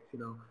states.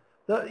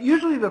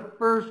 Usually the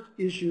first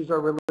issues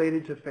are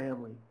related to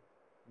family.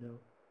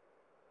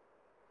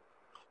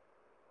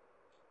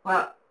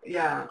 Well,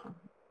 yeah,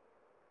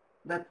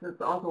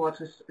 that's also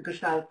what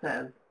Gestalt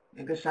says.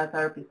 Gestalt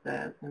therapy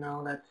says,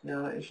 that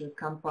your issues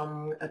come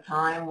from a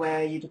time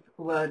where you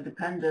were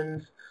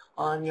dependent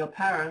on your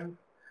parents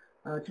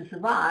to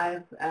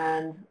survive,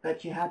 and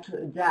that you had to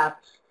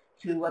adapt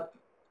to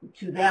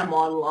their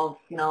model of,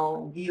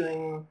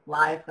 viewing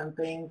life and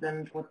things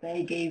and what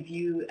they gave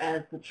you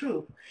as the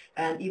truth.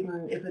 And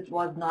even if it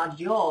was not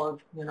yours,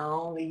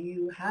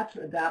 you had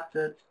to adapt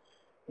it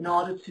in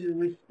order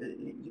to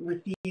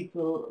receive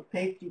the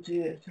safety,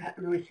 to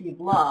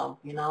receive love,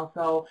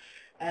 So,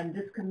 and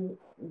this can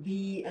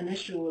be an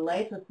issue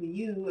later for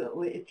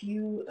you if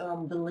you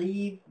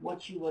believe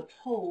what you were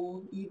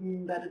told,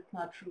 even that it's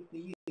not true for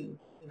you,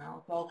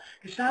 So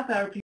Gestalt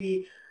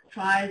therapy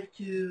tries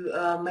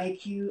to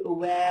make you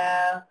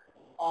aware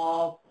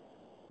of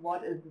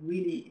what is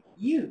really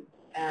you,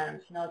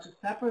 and, to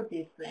separate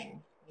these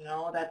things,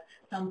 that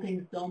some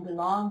things don't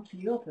belong to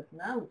your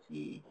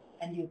personality,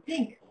 and you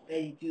think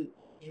they do,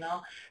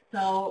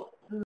 So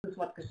this is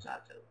what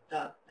Gestalt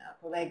does.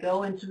 So they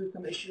go into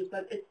some issues,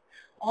 but it's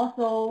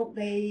also,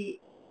 they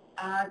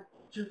are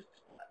just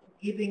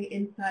giving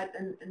insight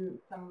and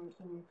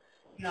some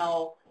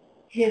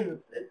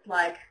hints. It's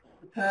like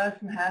the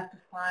person has to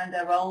find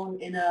their own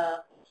inner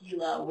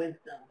healer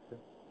wisdom.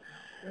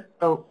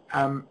 So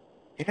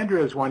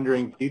Andrea is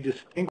wondering, do you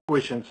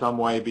distinguish in some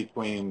way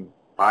between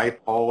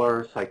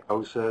bipolar,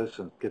 psychosis,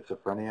 and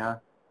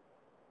schizophrenia?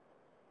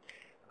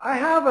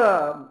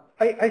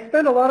 I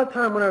spend a lot of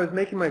time when I was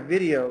making my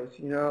videos,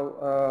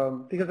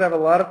 because I have a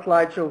lot of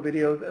slideshow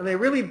videos, and they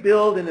really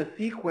build in a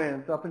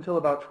sequence up until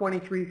about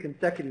 23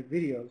 consecutive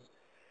videos.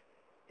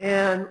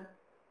 And,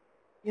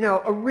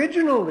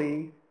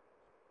 originally,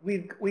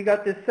 we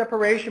got this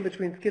separation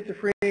between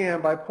schizophrenia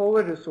and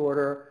bipolar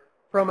disorder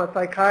from a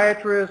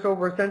psychiatrist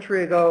over a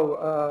century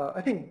ago.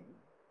 I think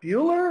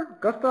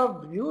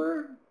Gustav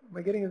Bueller. Am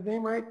I getting his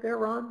name right there,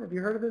 Ron? Have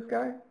you heard of this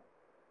guy?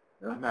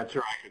 No? I'm not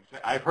sure I could say.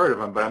 I've heard of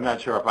him, but I'm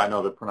not sure if I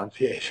know the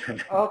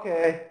pronunciation.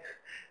 Okay.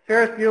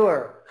 Ferris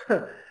Bueller.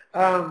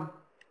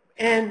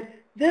 And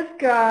this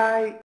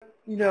guy,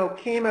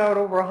 came out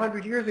over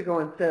 100 years ago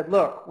and said,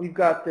 look, we've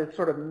got this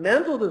sort of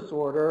mental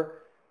disorder,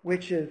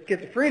 which is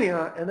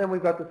schizophrenia, and then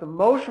we've got this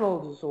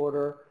emotional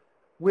disorder,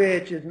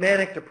 which is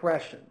manic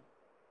depression.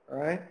 All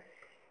right?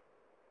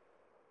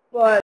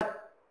 But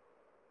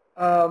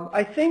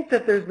I think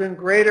that there's been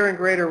greater and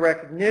greater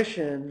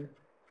recognition,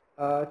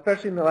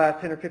 especially in the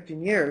last 10 or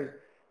 15 years,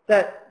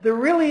 that there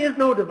really is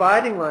no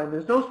dividing line.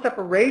 There's no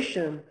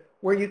separation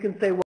where you can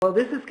say, well,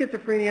 this is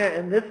schizophrenia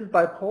and this is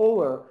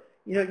bipolar.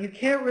 You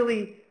can't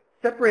really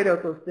separate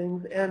out those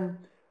things. And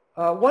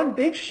one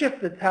big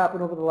shift that's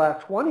happened over the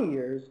last 20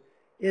 years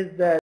is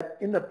that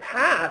in the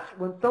past,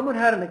 when someone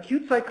had an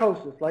acute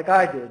psychosis, like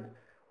I did,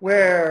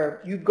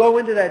 where you go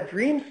into that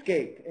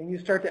dreamscape and you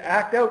start to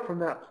act out from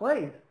that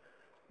place,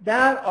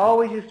 that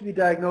always used to be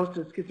diagnosed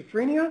as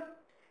schizophrenia.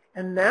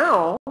 And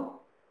now,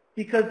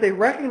 because they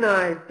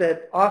recognize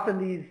that often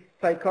these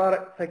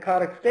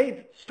psychotic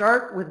states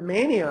start with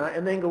mania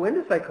and then go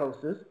into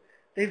psychosis,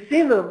 they've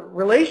seen the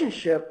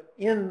relationship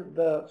in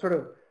the sort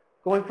of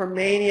going from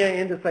mania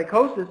into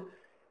psychosis.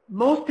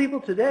 Most people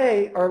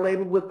today are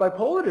labeled with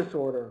bipolar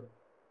disorder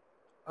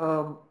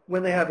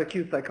when they have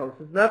acute psychosis,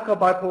 and that's called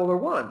bipolar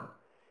 1.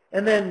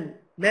 And then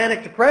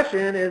manic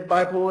depression is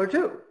bipolar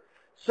 2.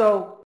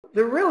 So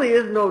there really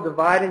is no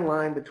dividing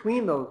line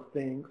between those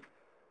things,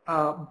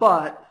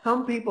 but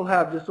some people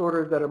have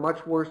disorders that are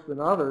much worse than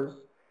others.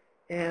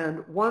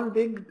 And one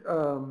big,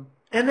 and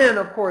then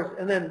of course,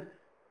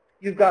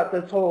 you've got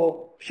this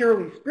whole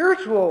purely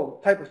spiritual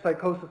type of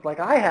psychosis like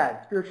I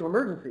had, spiritual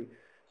emergency.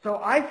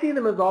 So I see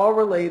them as all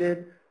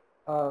related.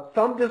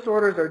 Some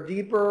disorders are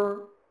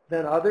deeper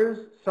than others.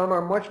 Some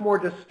are much more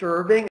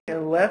disturbing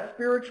and less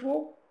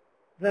spiritual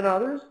than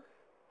others.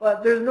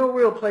 But there's no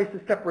real place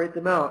to separate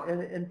them out.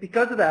 And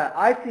because of that,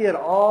 I see it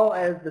all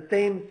as the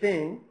same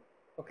thing,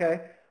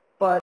 okay?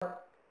 But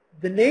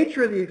the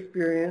nature of the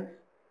experience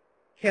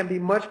can be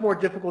much more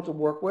difficult to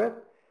work with.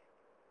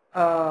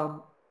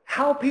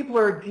 How people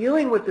are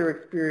dealing with their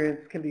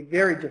experience can be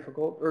very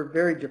difficult or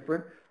very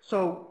different.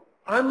 So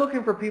I'm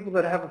looking for people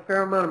that have a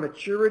fair amount of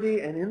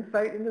maturity and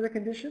insight into the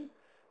condition,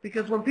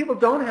 because when people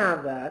don't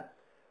have that,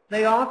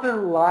 they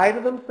often lie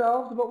to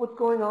themselves about what's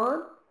going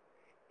on,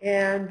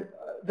 and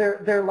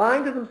they're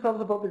lying to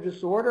themselves about their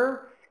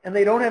disorder, and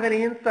they don't have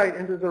any insight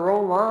into their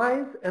own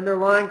lies, and they're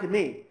lying to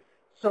me.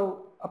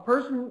 So a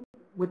person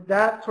with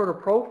that sort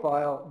of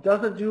profile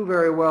doesn't do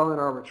very well in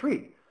our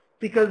retreat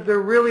because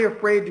they're really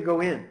afraid to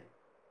go in.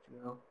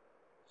 You know?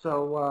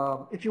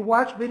 So if you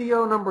watch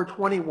video number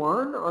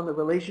 21 on the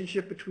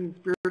relationship between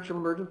spiritual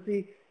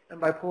emergency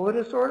and bipolar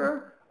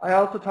disorder, I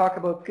also talk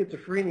about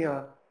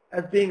schizophrenia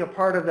as being a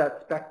part of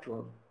that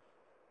spectrum.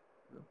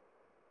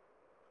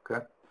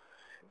 Okay.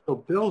 So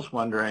Bill's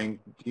wondering,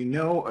 do you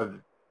know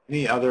of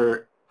any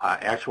other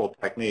actual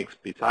techniques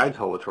besides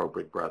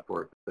holotropic breath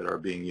work that are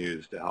being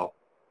used to help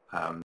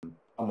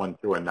someone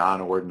through a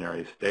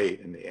non-ordinary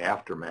state in the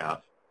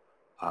aftermath,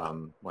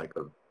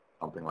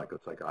 something like a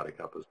psychotic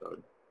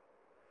episode?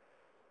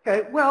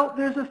 Okay, well,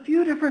 there's a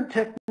few different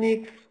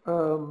techniques,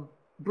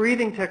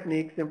 breathing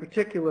techniques in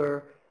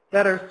particular,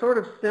 that are sort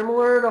of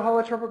similar to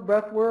holotropic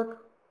breath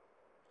work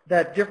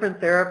that different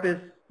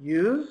therapists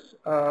use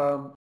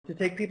to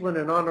take people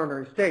into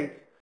non-ordinary states.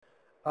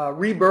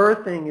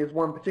 Rebirthing is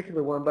one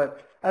particular one,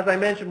 but as I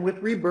mentioned, with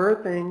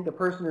rebirthing, the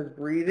person is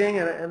breathing,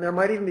 and there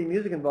might even be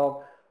music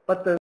involved,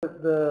 but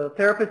the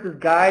therapist is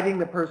guiding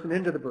the person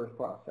into the birth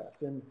process.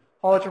 In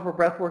holotropic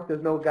breath work,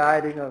 there's no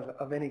guiding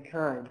of any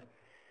kind.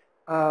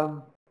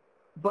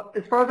 But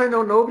as far as I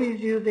know, nobody's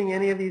using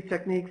any of these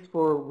techniques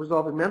for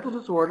resolving mental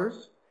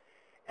disorders.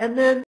 And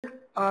then,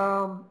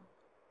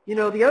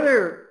 the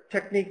other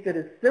technique that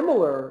is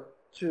similar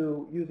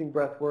to using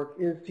breath work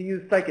is to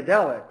use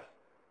psychedelics,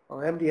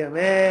 or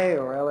MDMA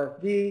or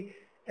LSD.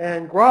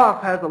 And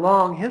Groff has a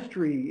long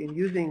history in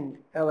using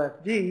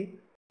LSD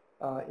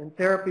in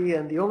therapy,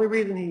 and the only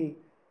reason he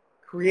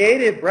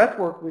created breath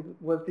work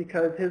was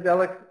because his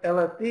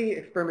LSD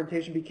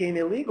experimentation became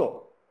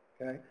illegal.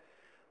 Okay?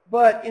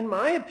 But in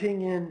my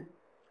opinion,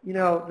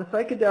 the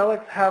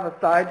psychedelics have a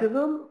side to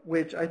them,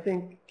 which I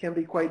think can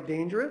be quite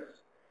dangerous.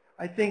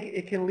 I think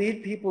it can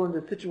lead people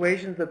into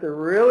situations that they're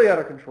really out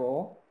of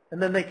control,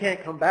 and then they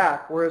can't come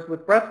back. Whereas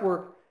with breath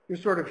work, you're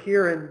sort of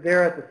here and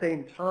there at the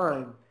same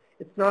time.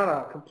 It's not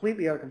a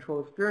completely out of control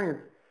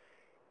experience.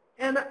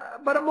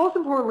 But most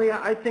importantly,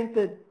 I think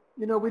that,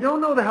 we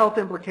don't know the health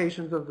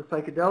implications of the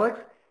psychedelics,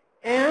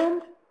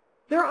 and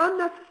they're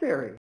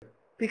unnecessary.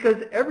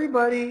 Because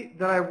everybody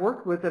that I've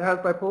worked with that has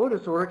bipolar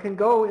disorder can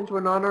go into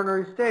a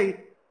non-ordinary state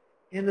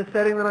in the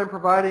setting that I'm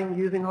providing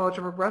using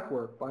holotropic breath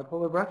work,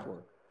 bipolar breath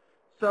work.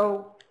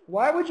 So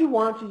why would you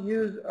want to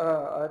use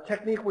a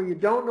technique where you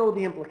don't know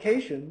the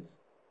implications,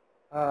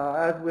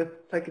 as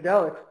with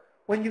psychedelics,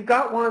 when you've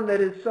got one that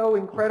is so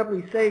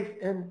incredibly safe,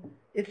 and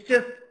it's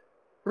just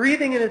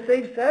breathing in a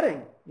safe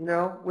setting,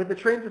 with a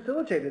trained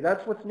facilitator?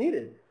 That's what's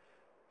needed.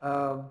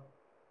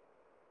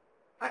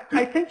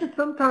 I think that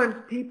sometimes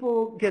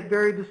people get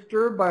very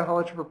disturbed by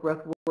holotropic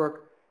breath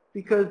work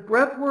because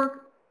breath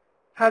work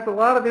has a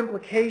lot of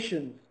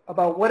implications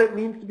about what it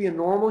means to be a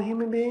normal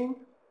human being.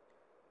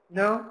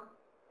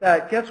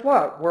 That guess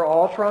what? We're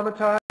all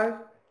traumatized.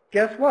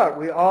 Guess what?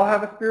 We all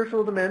have a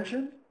spiritual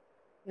dimension.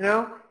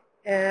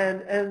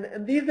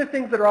 And these are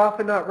things that are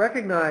often not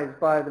recognized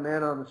by the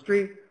man on the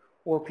street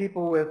or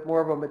people with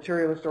more of a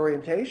materialist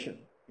orientation.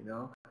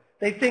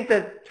 They think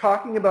that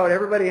talking about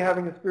everybody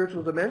having a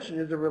spiritual dimension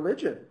is a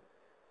religion.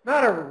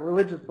 Not a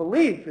religious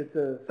belief, it's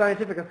a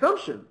scientific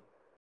assumption.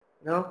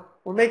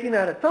 We're making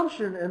that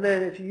assumption, and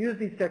then if you use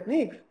these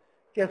techniques,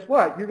 guess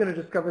what? You're going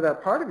to discover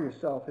that part of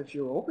yourself if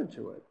you're open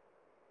to it.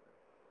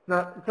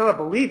 It's not a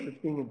belief that's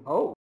being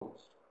imposed.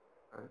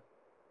 Right?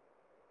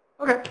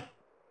 Okay.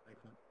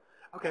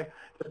 Okay.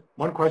 Just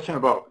one question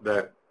about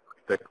the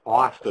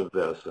cost of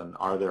this, and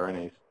are there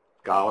any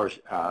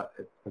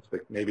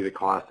maybe the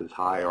cost is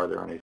high, are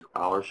there any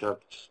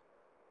scholarships?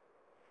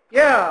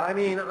 Yeah,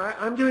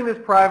 I'm doing this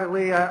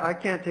privately. I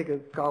can't take a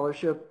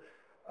scholarship.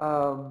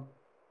 The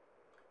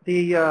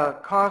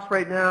cost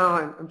right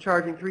now, I'm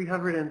charging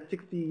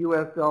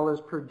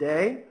 $360 per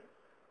day,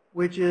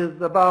 which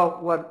is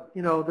about what,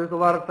 there's a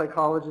lot of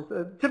psychologists.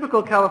 A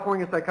typical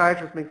California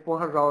psychiatrist makes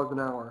 $400 an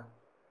hour.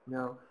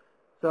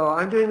 So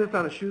I'm doing this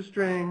on a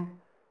shoestring.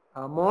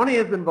 Moni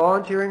has been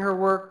volunteering her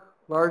work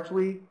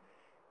largely.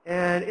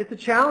 And it's a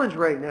challenge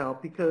right now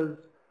because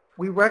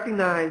we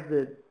recognize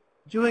that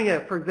doing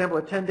it, for example,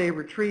 a 10-day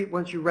retreat,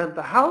 once you rent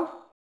the house,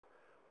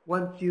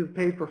 once you've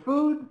paid for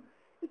food,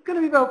 it's going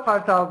to be about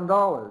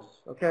 $5,000,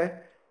 okay?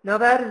 Now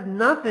that is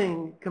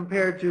nothing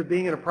compared to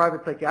being in a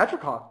private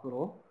psychiatric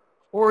hospital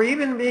or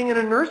even being in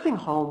a nursing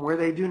home where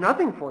they do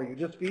nothing for you,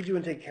 just feed you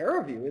and take care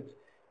of you.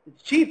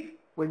 It's cheap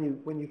when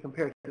you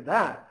compare it to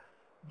that.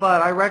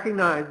 But I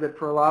recognize that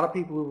for a lot of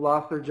people who've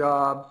lost their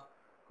jobs,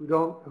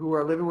 who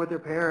are living with their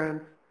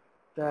parents,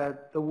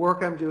 that the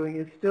work I'm doing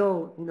is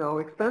still,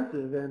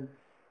 expensive, and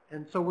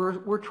so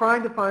we're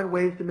trying to find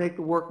ways to make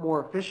the work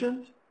more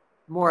efficient,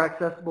 more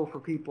accessible for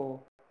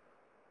people,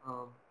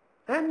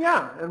 and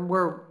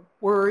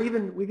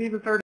we've even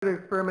started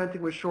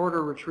experimenting with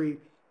shorter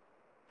retreats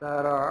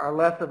that are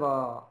less of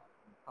a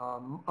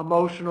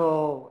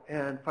emotional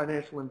and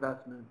financial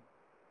investment,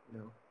 you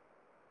know.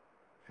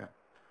 Yeah.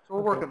 So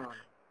we're working on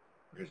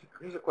it.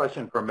 Here's a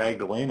question for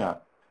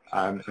Magdalena.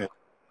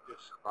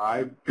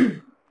 Describe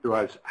to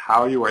us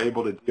how you were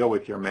able to deal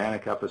with your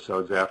manic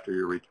episodes after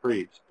your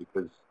retreats,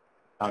 because it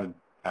sounded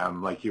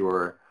like you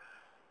were,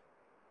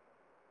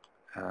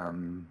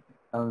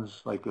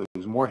 sounds like it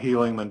was more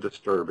healing than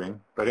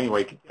disturbing. But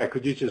anyway,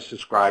 could you just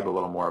describe a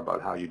little more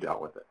about how you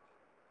dealt with it?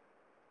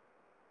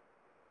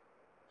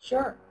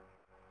 Sure.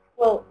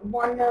 Well,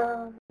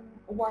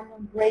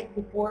 one break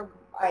before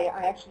I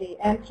actually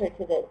answer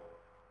to this.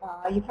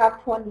 You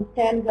have to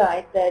understand,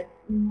 guys, that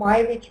my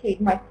retreat,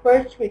 my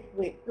first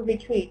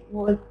retreat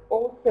was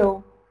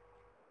also,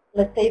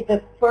 let's say,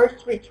 the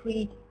first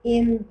retreat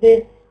in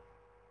this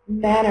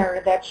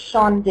manner that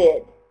Sean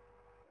did.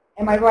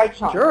 Am I right,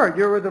 Sean? Sure,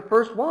 you were the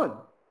first one.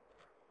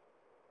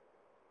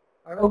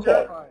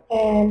 Okay,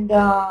 and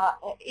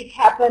it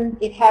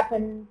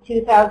happened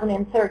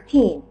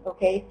 2013,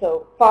 okay,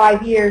 so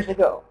 5 years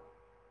ago.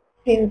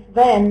 Since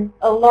then,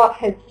 a lot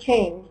has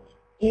changed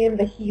in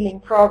the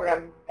healing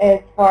program as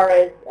far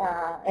as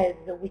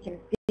we can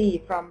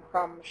see from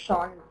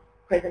Sean's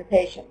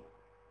presentation.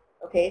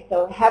 Okay,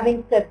 so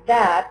having said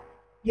that,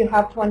 you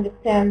have to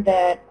understand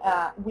that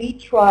we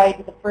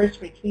tried the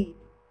first retreat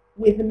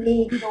with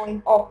me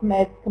going off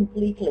meds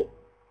completely,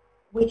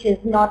 which is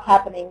not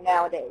happening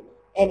nowadays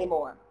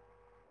anymore.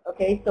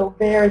 Okay, so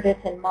bear this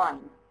in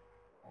mind.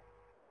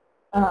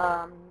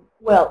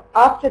 Well,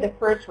 after the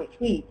first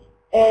retreat,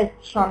 as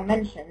Sean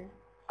mentioned,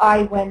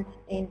 I went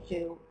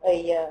into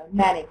a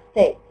manic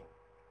state.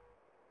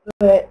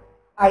 But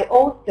I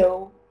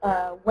also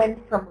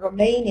went from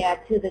Romania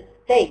to the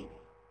States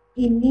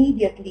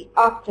immediately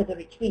after the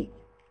retreat.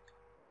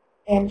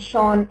 And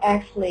Sean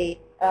actually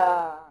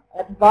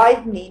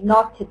advised me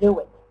not to do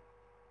it,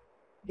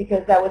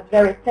 because I was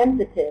very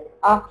sensitive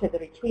after the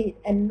retreat,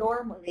 and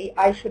normally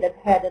I should have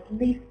had at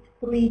least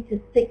 3 to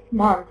 6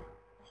 months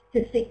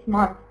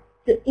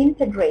to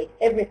integrate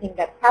everything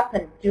that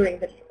happened during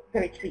the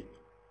retreat.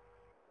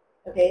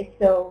 Okay,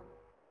 so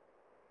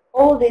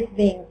all this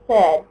being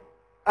said,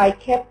 I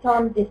kept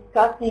on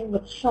discussing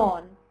with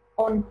Sean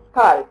on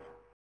Skype,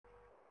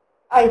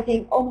 I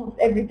think almost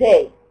every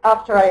day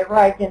after I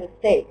arrived in the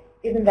States.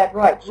 Isn't that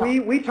right,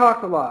 Sean? We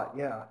talked a lot,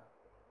 yeah.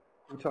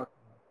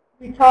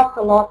 We talked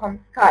a lot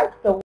on Skype,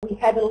 so we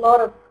had a lot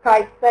of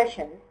Skype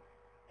sessions,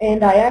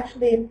 and I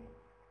actually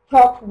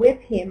talked with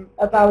him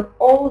about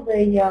all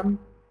the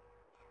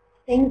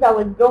things I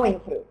was going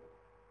through.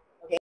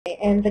 Okay,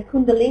 and the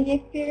Kundalini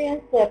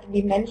experience that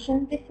we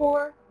mentioned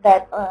before,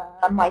 that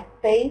my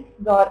face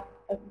got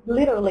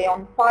literally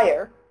on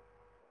fire.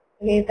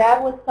 Okay,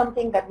 that was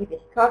something that we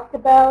discussed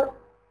about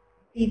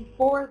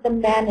before the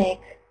manic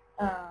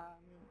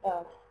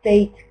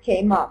state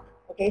came up.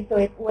 Okay, so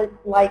it was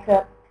like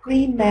a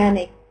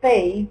pre-manic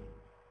phase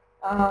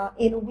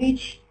in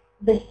which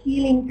the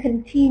healing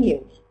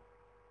continued.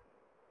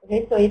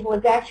 Okay, so it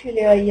was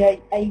actually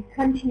a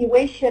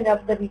continuation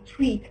of the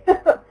retreat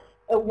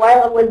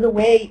while I was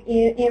away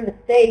in the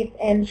States,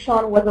 and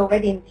Sean was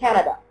already in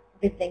Canada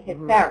visiting his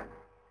parents.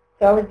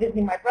 So I was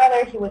visiting my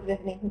brother, he was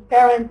visiting his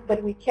parents,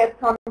 but we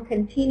kept on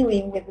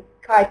continuing with the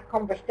Skype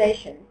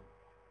conversations.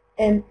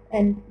 And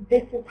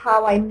this is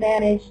how I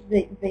managed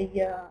this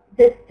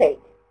state.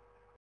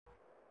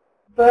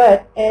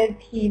 But as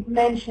he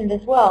mentioned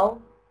as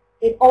well,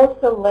 it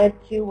also led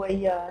to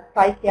a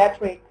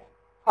psychiatric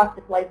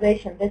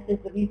hospitalization. This is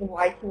the reason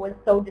why he was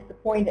so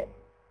disappointed.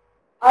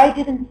 I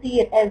didn't see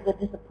it as a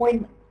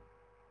disappointment.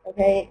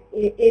 Okay,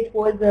 it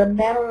was a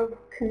matter of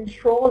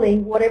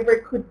controlling whatever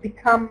could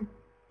become,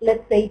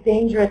 let's say,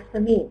 dangerous for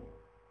me.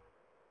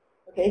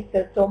 Okay,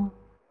 so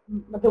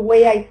the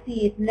way I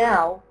see it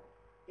now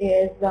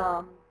is,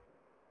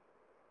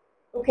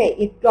 okay,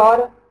 it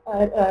got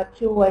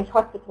to a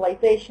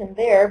hospitalization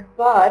there,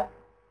 but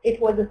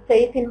it was a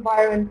safe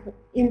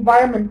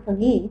environment for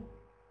me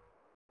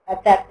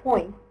at that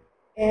point.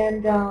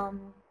 And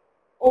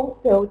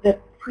also the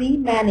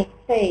pre-manic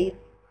phase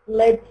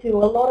led to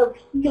a lot of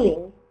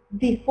healing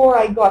before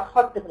I got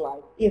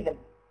hospitalized even.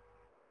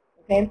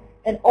 Okay,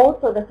 and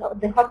also the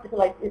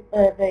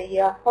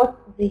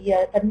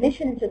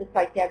admission to the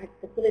psychiatric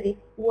facility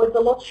was a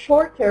lot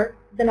shorter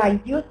than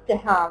I used to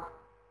have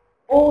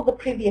all the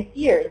previous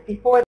years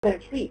before the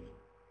retreat.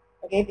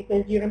 Okay,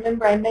 because you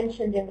remember I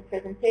mentioned in the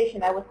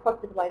presentation I was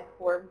hospitalized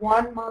for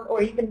 1 month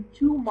or even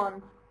 2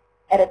 months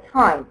at a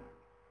time.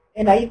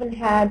 And I even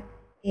had,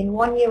 in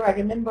 1 year, I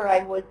remember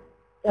I was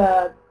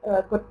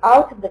got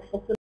out of the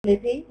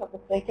facility of the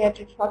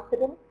psychiatric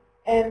hospital,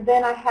 and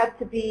then I had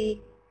to be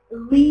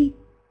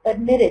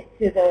readmitted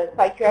to the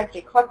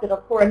psychiatric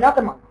hospital for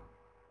another month.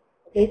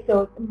 Okay,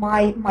 so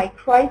my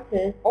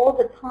crisis all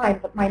the time,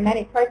 but my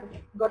manic crisis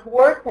got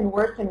worse and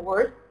worse and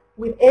worse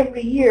with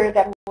every year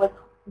that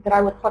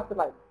I was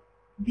hospitalized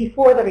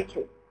before the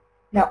retreat.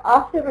 Now,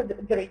 after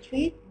the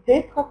retreat,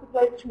 this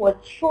hospitalization was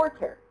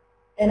shorter,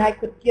 and I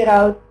could get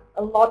out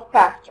a lot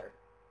faster.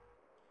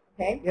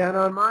 Okay. Yeah, and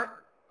on my.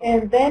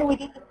 And then we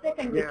did the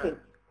second retreat.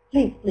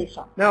 Please,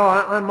 Sean. No,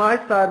 on my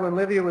side, when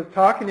Livia was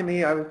talking to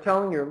me, I was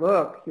telling her,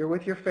 look, you're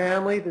with your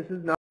family. This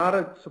is not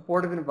a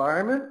supportive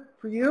environment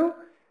for you.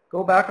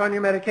 Go back on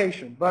your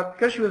medication. But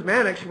because she was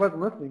manic, she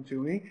wasn't listening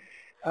to me.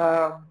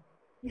 Yes,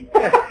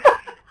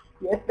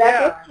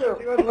 that is true.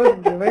 She wasn't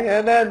listening to me.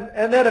 And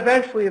then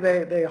eventually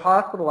they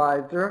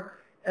hospitalized her.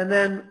 And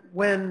then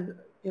when,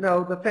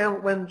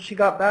 when she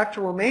got back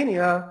to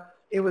Romania,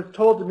 it was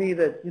told to me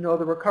that, the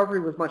recovery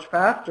was much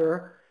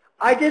faster.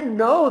 I didn't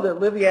know that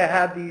Livia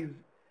had these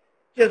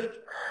just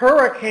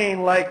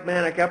hurricane-like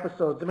manic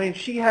episodes. I mean,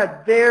 she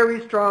had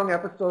very strong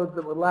episodes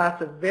that would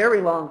last a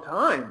very long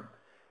time.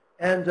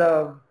 And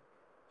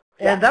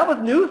that was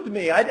news to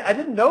me. I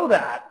didn't know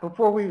that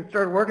before we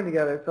started working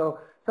together. So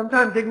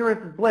sometimes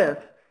ignorance is bliss.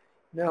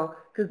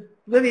 Because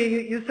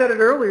Livia, you said it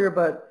earlier,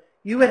 but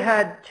you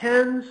had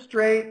 10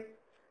 straight,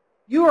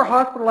 you were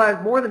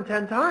hospitalized more than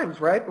 10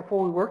 times, right,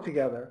 before we worked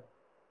together.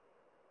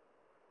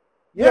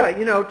 Yeah,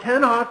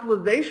 10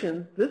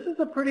 hospitalizations. This is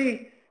a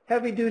pretty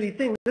heavy-duty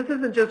thing. This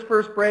isn't just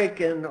first break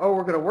and,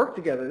 we're going to work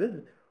together. This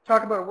is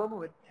talking about a woman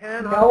with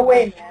 10 No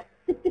way, man.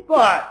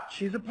 But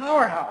she's a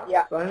powerhouse.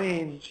 Yeah. I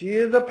mean, she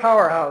is a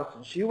powerhouse,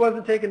 and she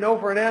wasn't taking no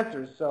for an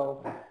answer,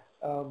 so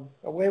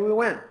away we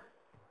went.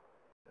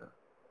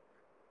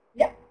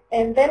 Yeah,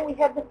 and then we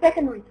had the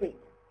second retreat.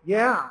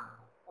 Yeah.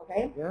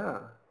 Okay? Yeah.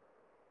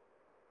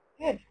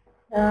 Good.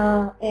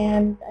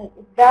 And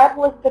that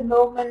was the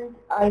moment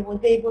I was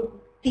able to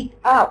speak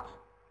out.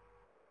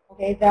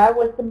 Okay, that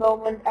was the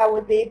moment I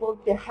was able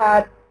to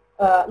have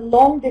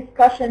long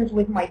discussions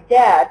with my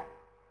dad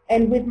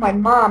and with my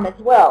mom as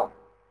well.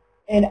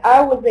 And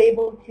I was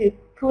able to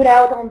put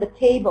out on the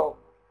table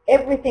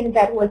everything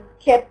that was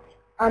kept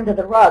under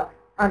the rug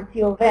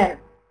until then.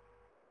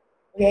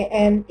 Okay,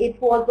 and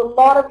it was a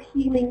lot of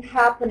healing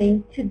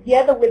happening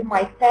together with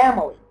my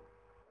family.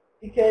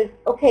 Because,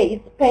 okay,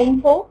 it's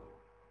painful,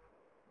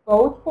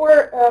 both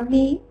for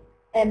me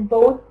and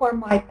both for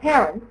my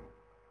parents,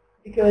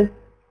 because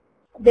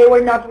they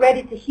were not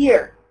ready to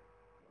hear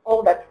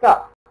all that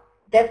stuff,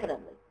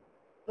 definitely.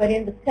 But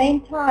in the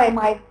same time,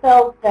 I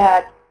felt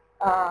that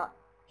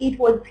it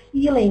was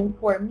healing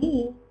for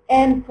me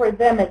and for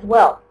them as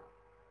well,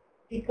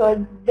 because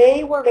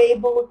they were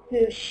able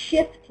to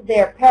shift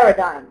their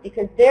paradigm,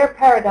 because their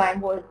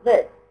paradigm was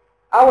this: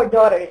 our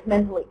daughter is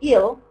mentally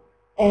ill,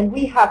 and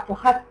we have to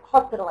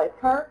hospitalize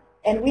her,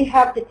 and we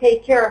have to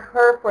take care of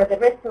her for the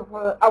rest of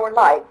our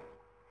lives.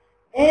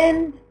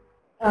 And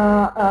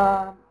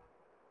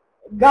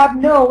God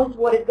knows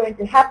what is going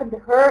to happen to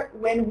her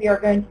when we are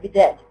going to be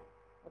dead.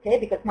 Okay,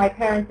 because my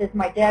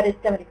dad is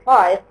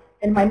 75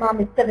 and my mom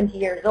is 70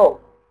 years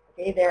old.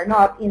 Okay, they're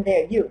not in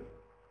their youth.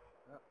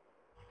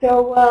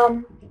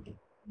 So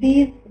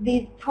these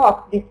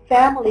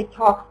family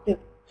talks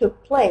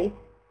took place,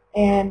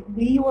 and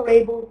we were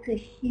able to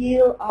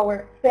heal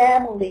our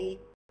family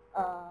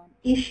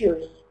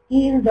issues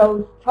in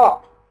those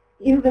talks.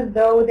 Even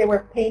though they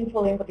were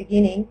painful in the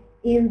beginning,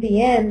 in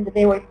the end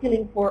they were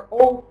healing for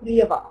all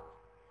three of us.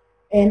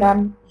 And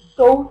I'm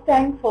so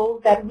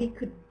thankful that we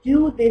could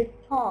do this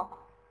talk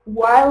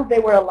while they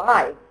were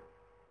alive.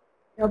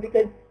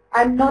 Because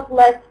I'm not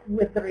left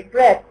with the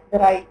regret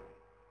that I'm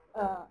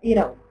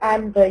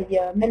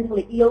the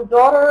mentally ill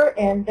daughter,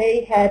 and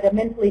they had a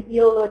mentally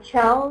ill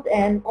child,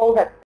 and all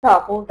that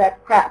stuff, all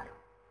that crap.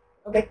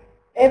 Okay,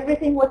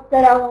 everything was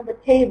set out on the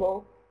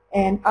table,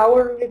 and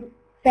our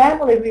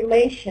family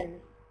relations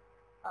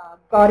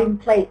got in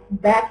place,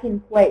 back in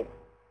place.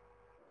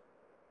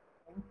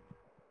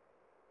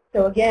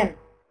 So again,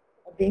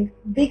 a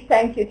big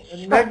thank you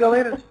to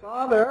Magdalena's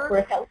father for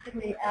helping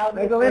me out.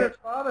 Magdalena's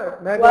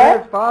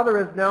father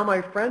is now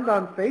my friend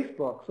on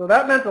Facebook. So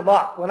that meant a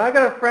lot. When I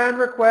got a friend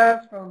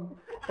request from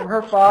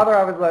her father,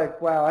 I was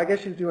like, wow, I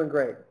guess she's doing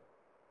great.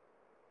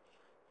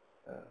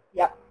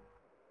 Yep.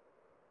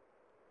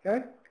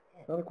 Okay.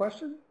 Another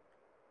question?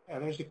 Yeah,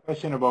 there's a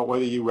question about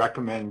whether you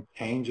recommend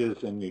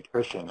changes in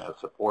nutrition as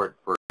support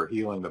for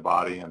healing the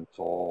body and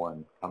soul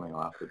and coming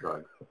off the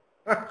drugs.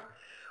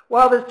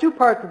 Well, there's two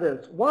parts of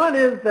this. One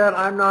is that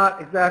I'm not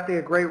exactly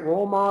a great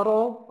role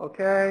model,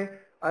 okay?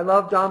 I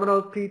love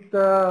Domino's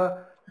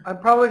Pizza. I'm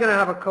probably going to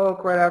have a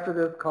Coke right after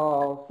this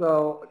call.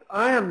 So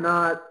I am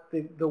not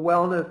the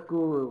wellness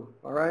guru,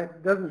 all right?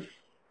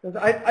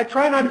 I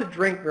try not to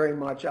drink very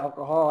much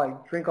alcohol. I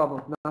drink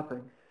almost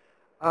nothing.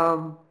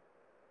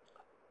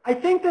 I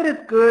think that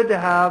it's good to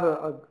have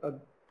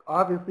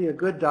obviously a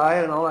good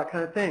diet and all that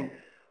kind of thing.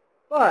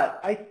 But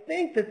I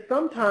think that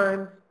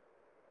sometimes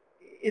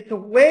it's a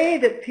way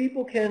that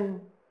people can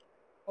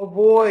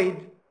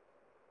avoid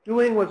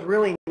doing what's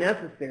really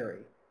necessary.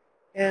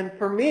 And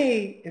for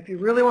me, if you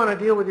really want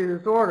to deal with your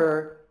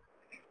disorder,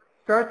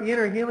 start the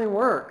inner healing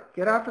work.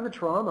 Get after the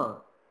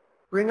trauma.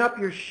 Bring up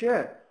your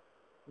shit.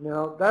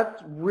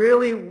 That's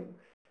really,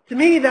 to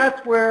me,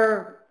 that's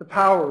where the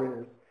power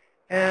is.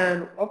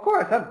 And of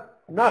course, I'm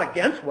not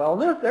against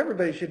wellness.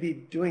 Everybody should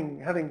be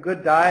having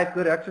good diet,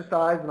 good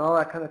exercise, and all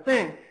that kind of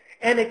thing.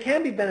 And it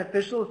can be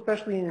beneficial,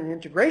 especially in an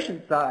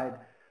integration side.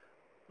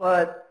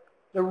 But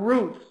the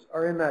roots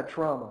are in that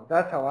trauma.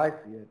 That's how I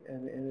see it,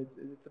 and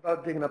it's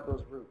about digging up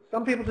those roots.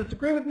 Some people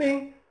disagree with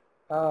me,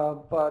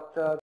 but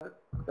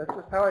that's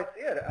just how I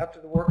see it after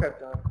the work I've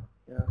done.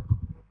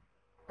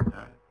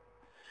 Yeah.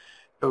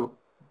 So,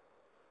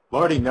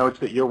 Lordy notes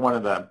that you're one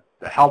of the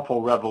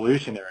helpful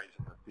revolutionaries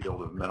in the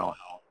field of mental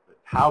health. But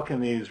how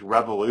can these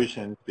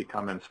revolutions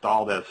become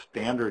installed as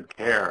standard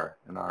care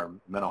in our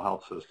mental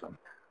health system?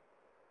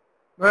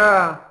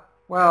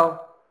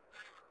 Well,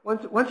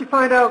 once you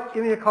find out,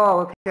 give me a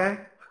call, okay?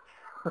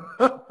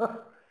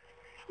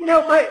 You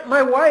know,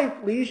 my wife,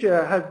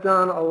 Leisha, has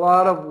done a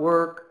lot of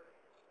work.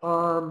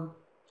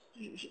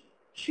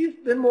 She's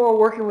been more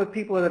working with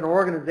people at an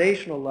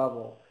organizational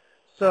level.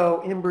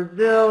 So in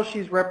Brazil,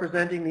 she's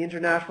representing the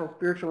International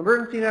Spiritual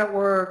Emergency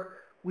Network.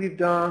 We've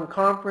done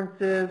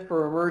conferences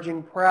for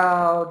Emerging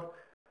Proud.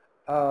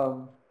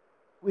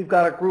 We've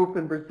got a group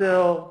in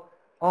Brazil,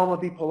 Alma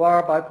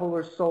Bipolar,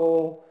 Bipolar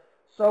Soul.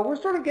 So we're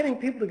sort of getting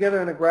people together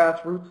on a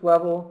grassroots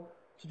level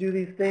to do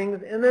these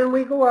things. And then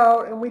we go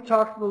out and we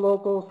talk to the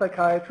local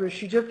psychiatrist.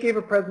 She just gave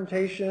a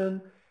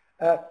presentation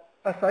at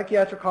a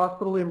psychiatric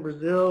hospital in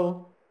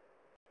Brazil.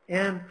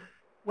 And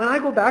when I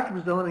go back to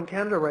Brazil and in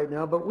Canada right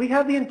now, but we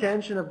have the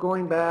intention of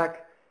going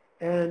back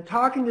and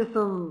talking to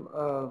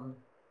some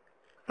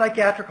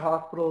psychiatric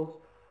hospitals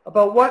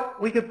about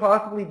what we could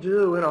possibly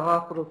do in a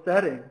hospital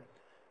setting.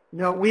 You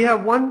know, we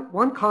have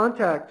one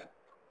contact.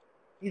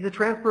 He's a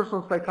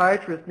transpersonal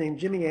psychiatrist named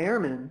Jimmy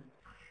Ehrman,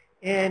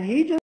 and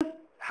he just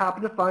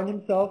happened to find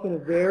himself in a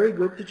very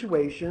good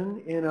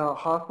situation in a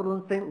hospital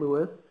in St.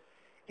 Louis,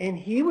 and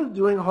he was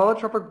doing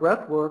holotropic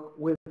breath work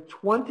with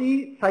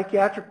 20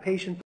 psychiatric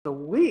patients a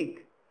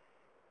week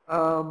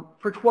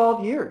for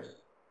 12 years.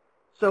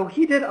 So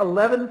he did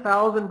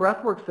 11,000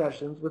 breathwork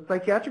sessions with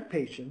psychiatric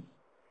patients,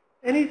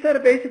 and he said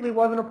it basically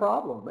wasn't a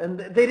problem. And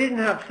they didn't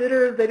have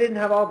sitters, they didn't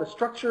have all the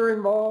structure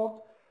involved,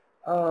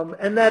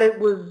 and that it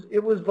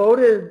was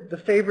voted the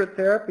favorite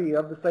therapy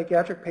of the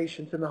psychiatric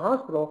patients in the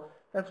hospital.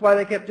 That's why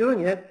they kept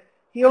doing it.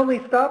 He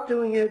only stopped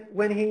doing it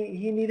when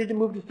he needed to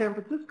move to San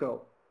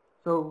Francisco.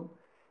 So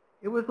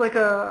it was like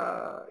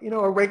a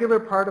regular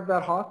part of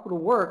that hospital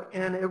work,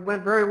 and it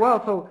went very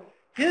well. So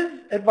his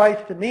advice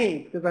to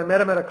me, because I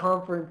met him at a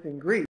conference in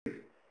Greece,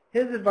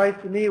 his advice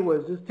to me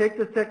was just take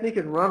this technique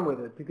and run with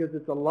it, because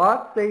it's a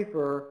lot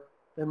safer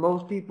than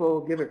most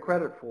people give it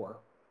credit for.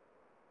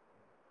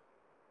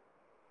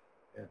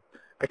 Yeah.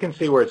 I can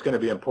see where it's going to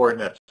be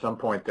important at some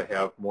point to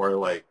have more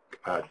like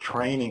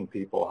training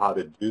people how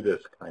to do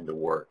this kind of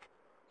work.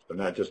 So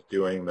not just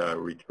doing the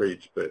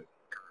retreats, but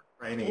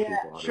training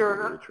people how to do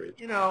the retreats.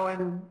 You know,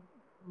 and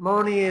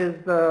Moni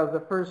is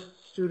the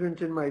first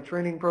student in my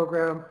training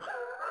program.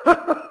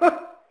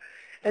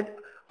 And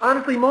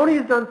honestly, Moni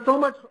has done so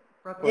much.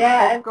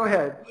 Yeah. Go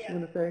ahead. Yeah. You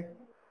want to say?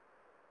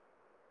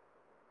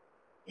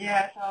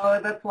 Yeah, so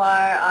that's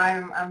why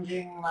I'm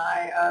doing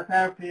my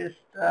therapist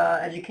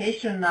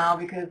education now,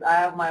 because I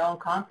have my own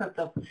concept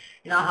of,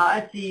 how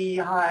I see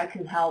how I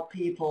can help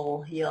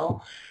people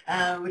heal,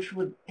 which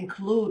would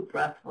include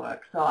breath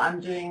work. So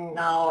I'm doing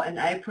now in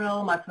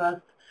April my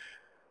first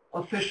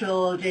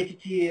official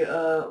JTT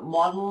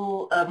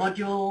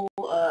module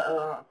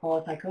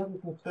for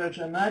psychosis and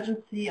spiritual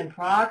emergency in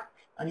Prague,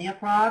 near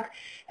Prague,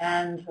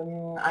 and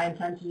I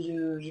intend to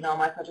do,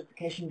 my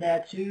certification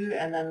there too,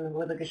 and then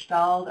with the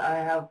Gestalt I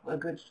have a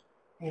good,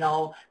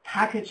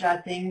 package, I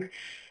think,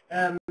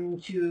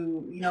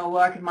 to,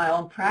 work in my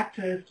own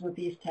practice with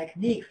these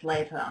techniques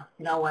later,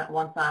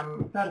 once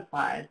I'm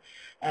certified.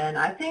 And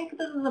I think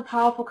this is a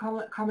powerful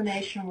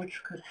combination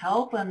which could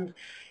help. And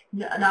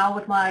now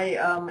with my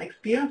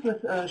experience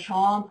with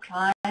Sean's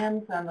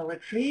clients and the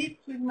retreats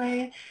we've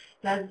made,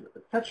 there's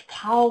such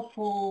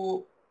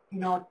powerful,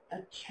 a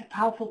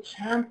powerful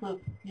chance of,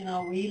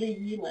 really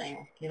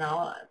healing,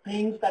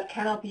 things that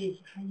cannot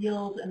be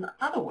healed in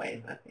other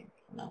ways, I think,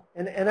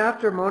 And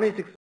after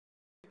Moni's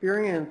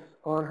experience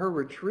on her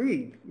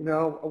retreat,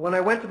 when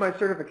I went to my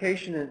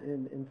certification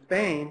in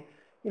Spain,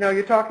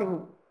 you're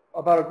talking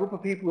about a group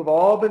of people who've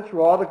all been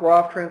through all the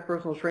Groff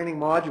transpersonal training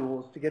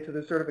modules to get to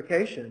their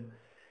certification.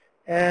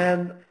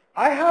 And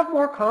I have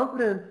more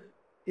confidence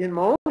in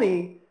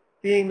Moni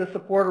being the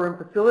supporter and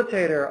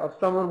facilitator of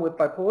someone with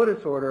bipolar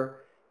disorder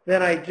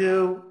than I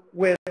do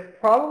with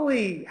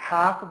probably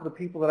half of the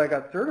people that I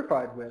got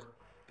certified with,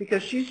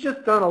 because she's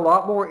just done a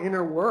lot more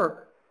inner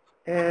work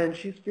and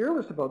she's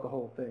fearless about the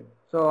whole thing.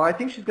 So I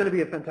think she's going to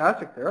be a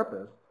fantastic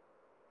therapist,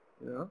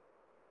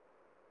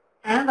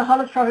 And the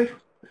holotropic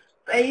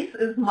space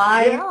is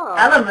my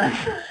element.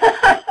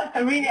 I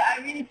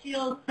really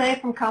feel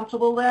safe and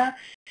comfortable there,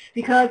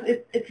 because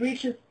it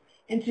reaches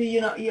into,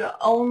 your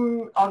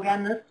own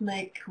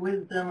organismic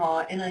wisdom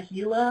or inner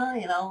healer,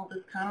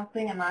 this kind of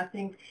thing. And I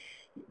think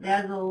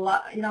there's a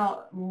lot,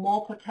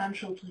 more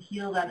potential to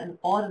heal than in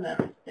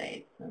ordinary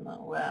states,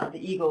 where the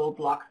ego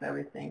blocks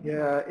everything.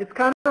 Yeah, it's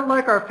kind of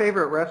like our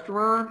favorite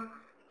restaurant.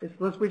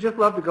 We just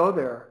love to go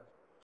there.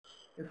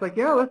 It's like,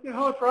 let's get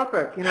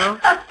holotropic,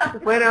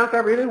 just lay down,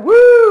 start breathing,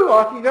 woo,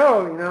 off you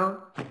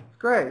go, It's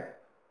great.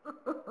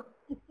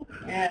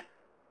 Yeah.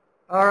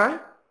 All right.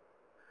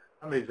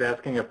 Somebody's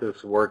asking if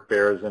this work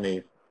bears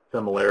any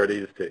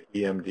similarities to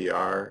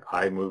EMDR,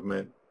 eye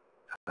movement,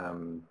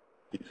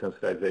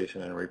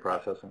 desensitization, and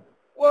reprocessing.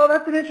 Well,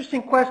 that's an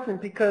interesting question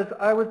because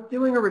I was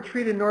doing a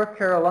retreat in North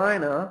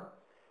Carolina,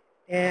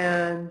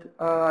 and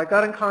I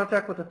got in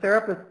contact with a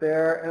therapist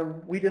there,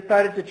 and we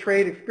decided to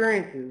trade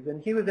experiences.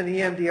 And he was an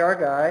EMDR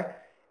guy,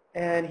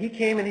 and he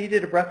came and he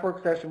did a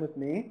breathwork session with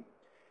me,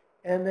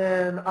 and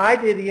then I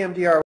did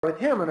EMDR with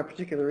him on a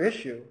particular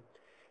issue.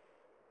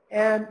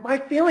 And my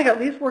feeling,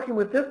 at least working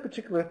with this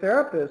particular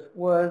therapist,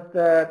 was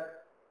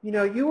that, you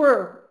know, you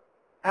were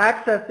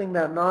accessing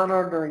that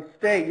non-ordinary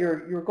state.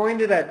 You're going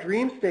to that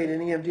dream state in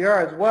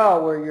EMDR as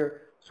well, where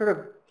you're sort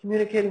of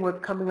communicating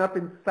what's coming up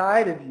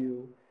inside of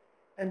you.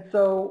 And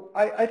so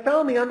I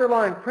found the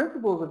underlying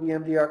principles of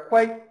EMDR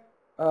quite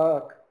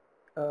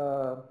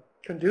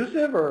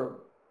conducive or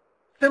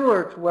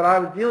similar to what I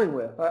was dealing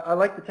with. I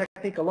like the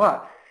technique a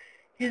lot.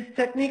 His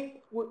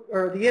technique,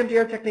 or the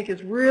EMDR technique,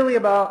 is really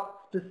about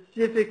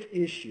specific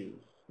issues.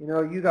 You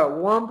know, you got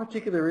one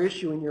particular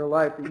issue in your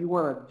life that you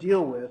want to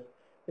deal with,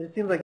 and it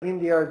seems like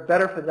EMDR is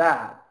better for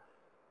that.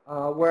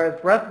 Whereas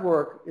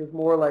breathwork is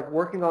more like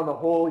working on the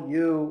whole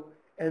you,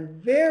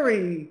 and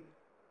very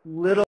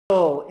little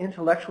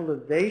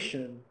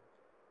intellectualization,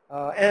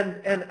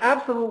 and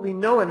absolutely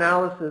no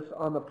analysis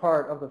on the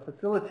part of the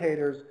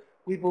facilitators.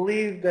 We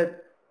believe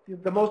that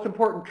the most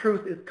important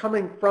truth is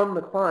coming from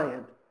the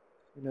client,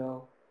 you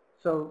know.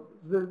 So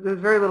there's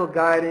very little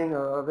guiding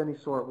of any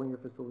sort when you're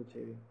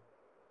facilitating.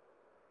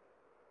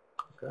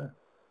 Okay.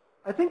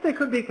 I think they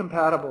could be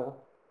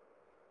compatible.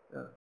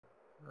 Yeah.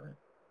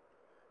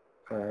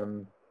 All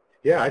right.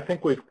 Yeah, I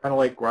think we've kind of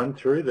like run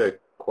through the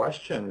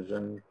questions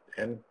and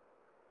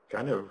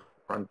kind of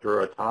run through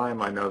our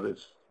time. I know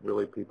there's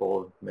really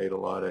people have made a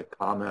lot of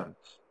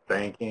comments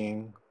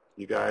thanking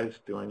you guys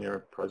doing your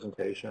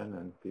presentation,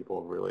 and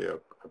people really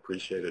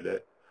appreciated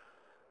it.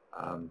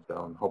 So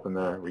I'm hoping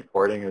the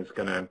recording is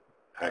going to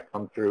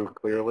come through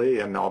clearly,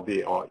 and I'll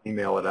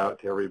email it out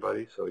to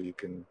everybody so you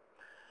can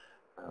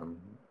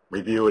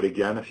review it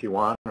again if you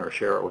want, or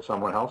share it with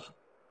someone else.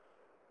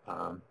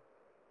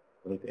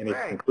 Any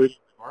concluding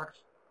remarks?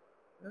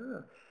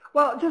 Yeah.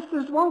 Well,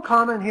 there's one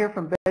comment here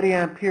from Betty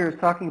Ann Pierce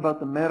talking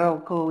about the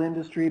medical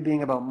industry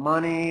being about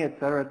money, et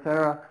cetera, et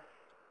cetera.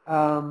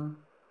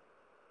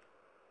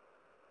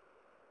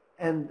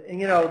 And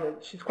you know,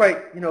 she's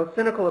quite, you know,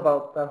 cynical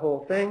about that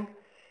whole thing.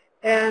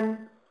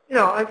 And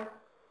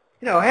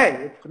hey,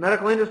 it's the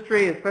medical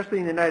industry, especially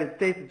in the United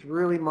States. It's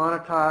really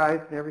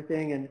monetized and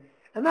everything,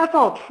 and that's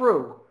all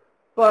true.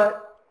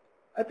 But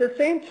at the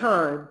same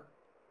time,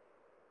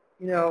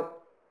 you know,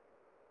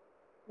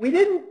 we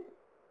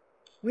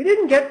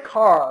didn't get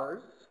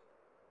cars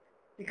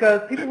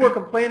because people were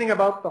complaining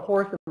about the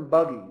horse and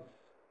buggies.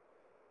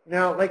 You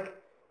know, like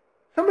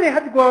somebody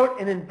had to go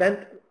out and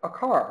invent a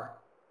car.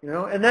 You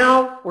know, and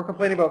now we're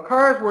complaining about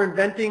cars. We're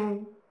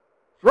inventing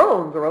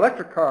drones or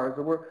electric cars,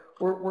 or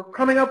we're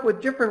coming up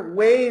with different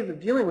ways of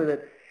dealing with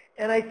it.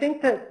 And I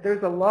think that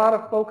there's a lot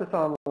of focus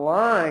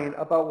online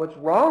about what's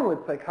wrong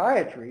with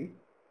psychiatry.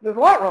 There's a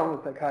lot wrong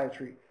with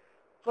psychiatry,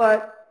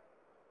 but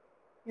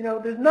you know,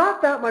 there's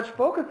not that much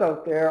focus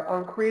out there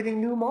on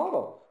creating new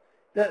models.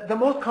 The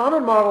most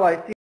common model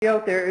I see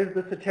out there is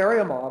the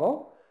Soteria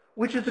model,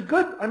 which is it's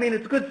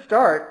a good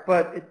start,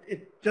 but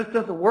it just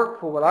doesn't work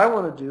for what I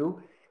want to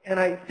do. And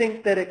I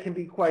think that it can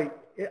be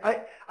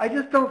I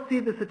just don't see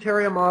the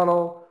Soteria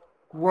model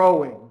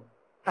growing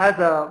as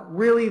a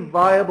really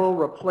viable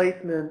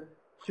replacement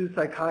to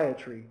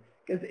psychiatry,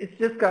 because it's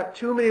just got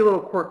too many little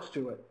quirks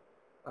to it,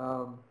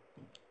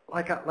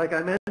 like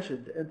I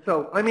mentioned. And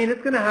so, I mean,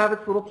 it's going to have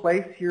its little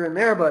place here and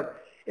there,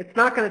 but it's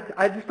not going to,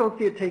 I just don't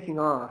see it taking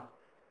off.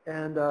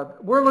 And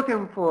we're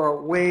looking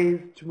for ways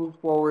to move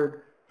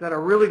forward that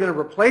are really going to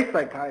replace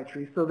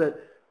psychiatry, so that,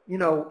 you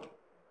know,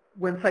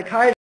 when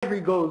psychiatry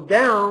goes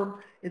down,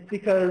 it's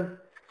because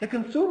the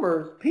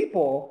consumers,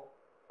 people,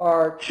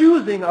 are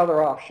choosing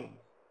other options.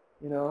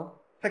 You know,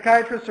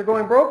 psychiatrists are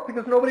going broke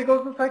because nobody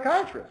goes to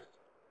psychiatrists.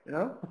 You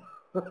know,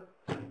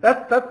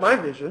 that's my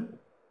vision.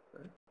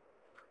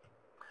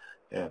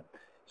 Yeah,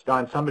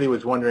 Sean, somebody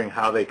was wondering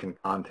how they can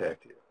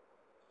contact you.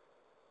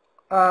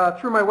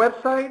 Through my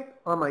website,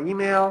 on my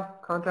email,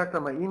 contact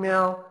on my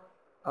email,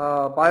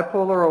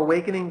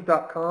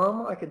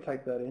 bipolarawakenings.com. I can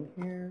type that in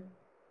here.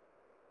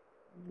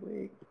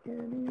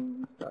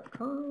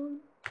 Awakenings.com.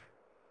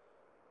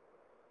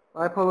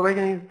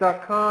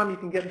 bipolarawakenings.com. You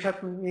can get in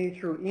touch with me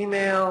through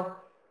email.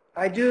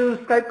 I do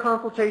Skype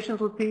consultations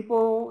with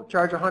people,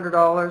 charge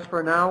 $100 for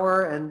an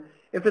hour, and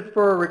if it's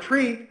for a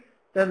retreat,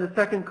 then the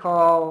second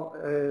call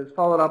is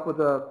followed up with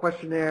a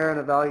questionnaire and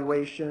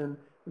evaluation,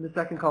 and the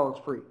second call is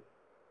free.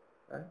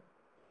 Okay?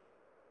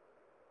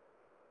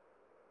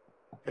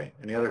 Okay.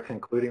 Any other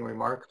concluding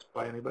remarks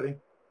by anybody?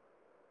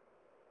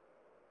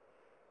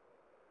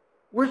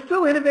 We're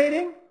still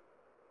innovating.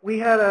 We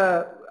had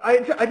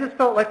I just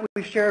felt like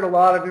we shared a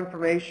lot of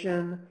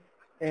information,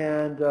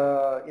 and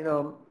you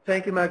know,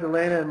 thank you,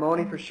 Magdalena and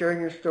Moni, for sharing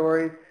your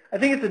stories. I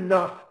think it's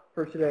enough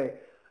for today.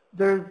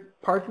 there's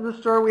parts of the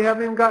store we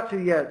haven't even got to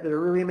yet that are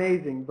really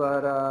amazing,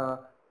 but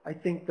I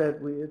think that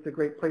it's a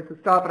great place to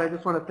stop, and I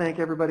just want to thank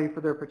everybody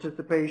for their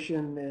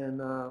participation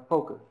and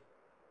focus.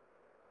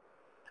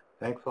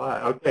 Thanks a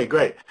lot. Okay,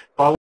 great.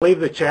 I'll leave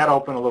the chat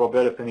open a little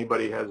bit if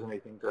anybody has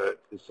anything to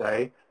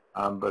say,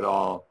 but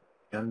I'll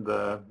end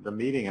the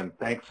meeting, and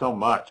thanks so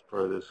much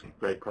for this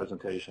great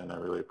presentation. I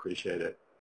really appreciate it.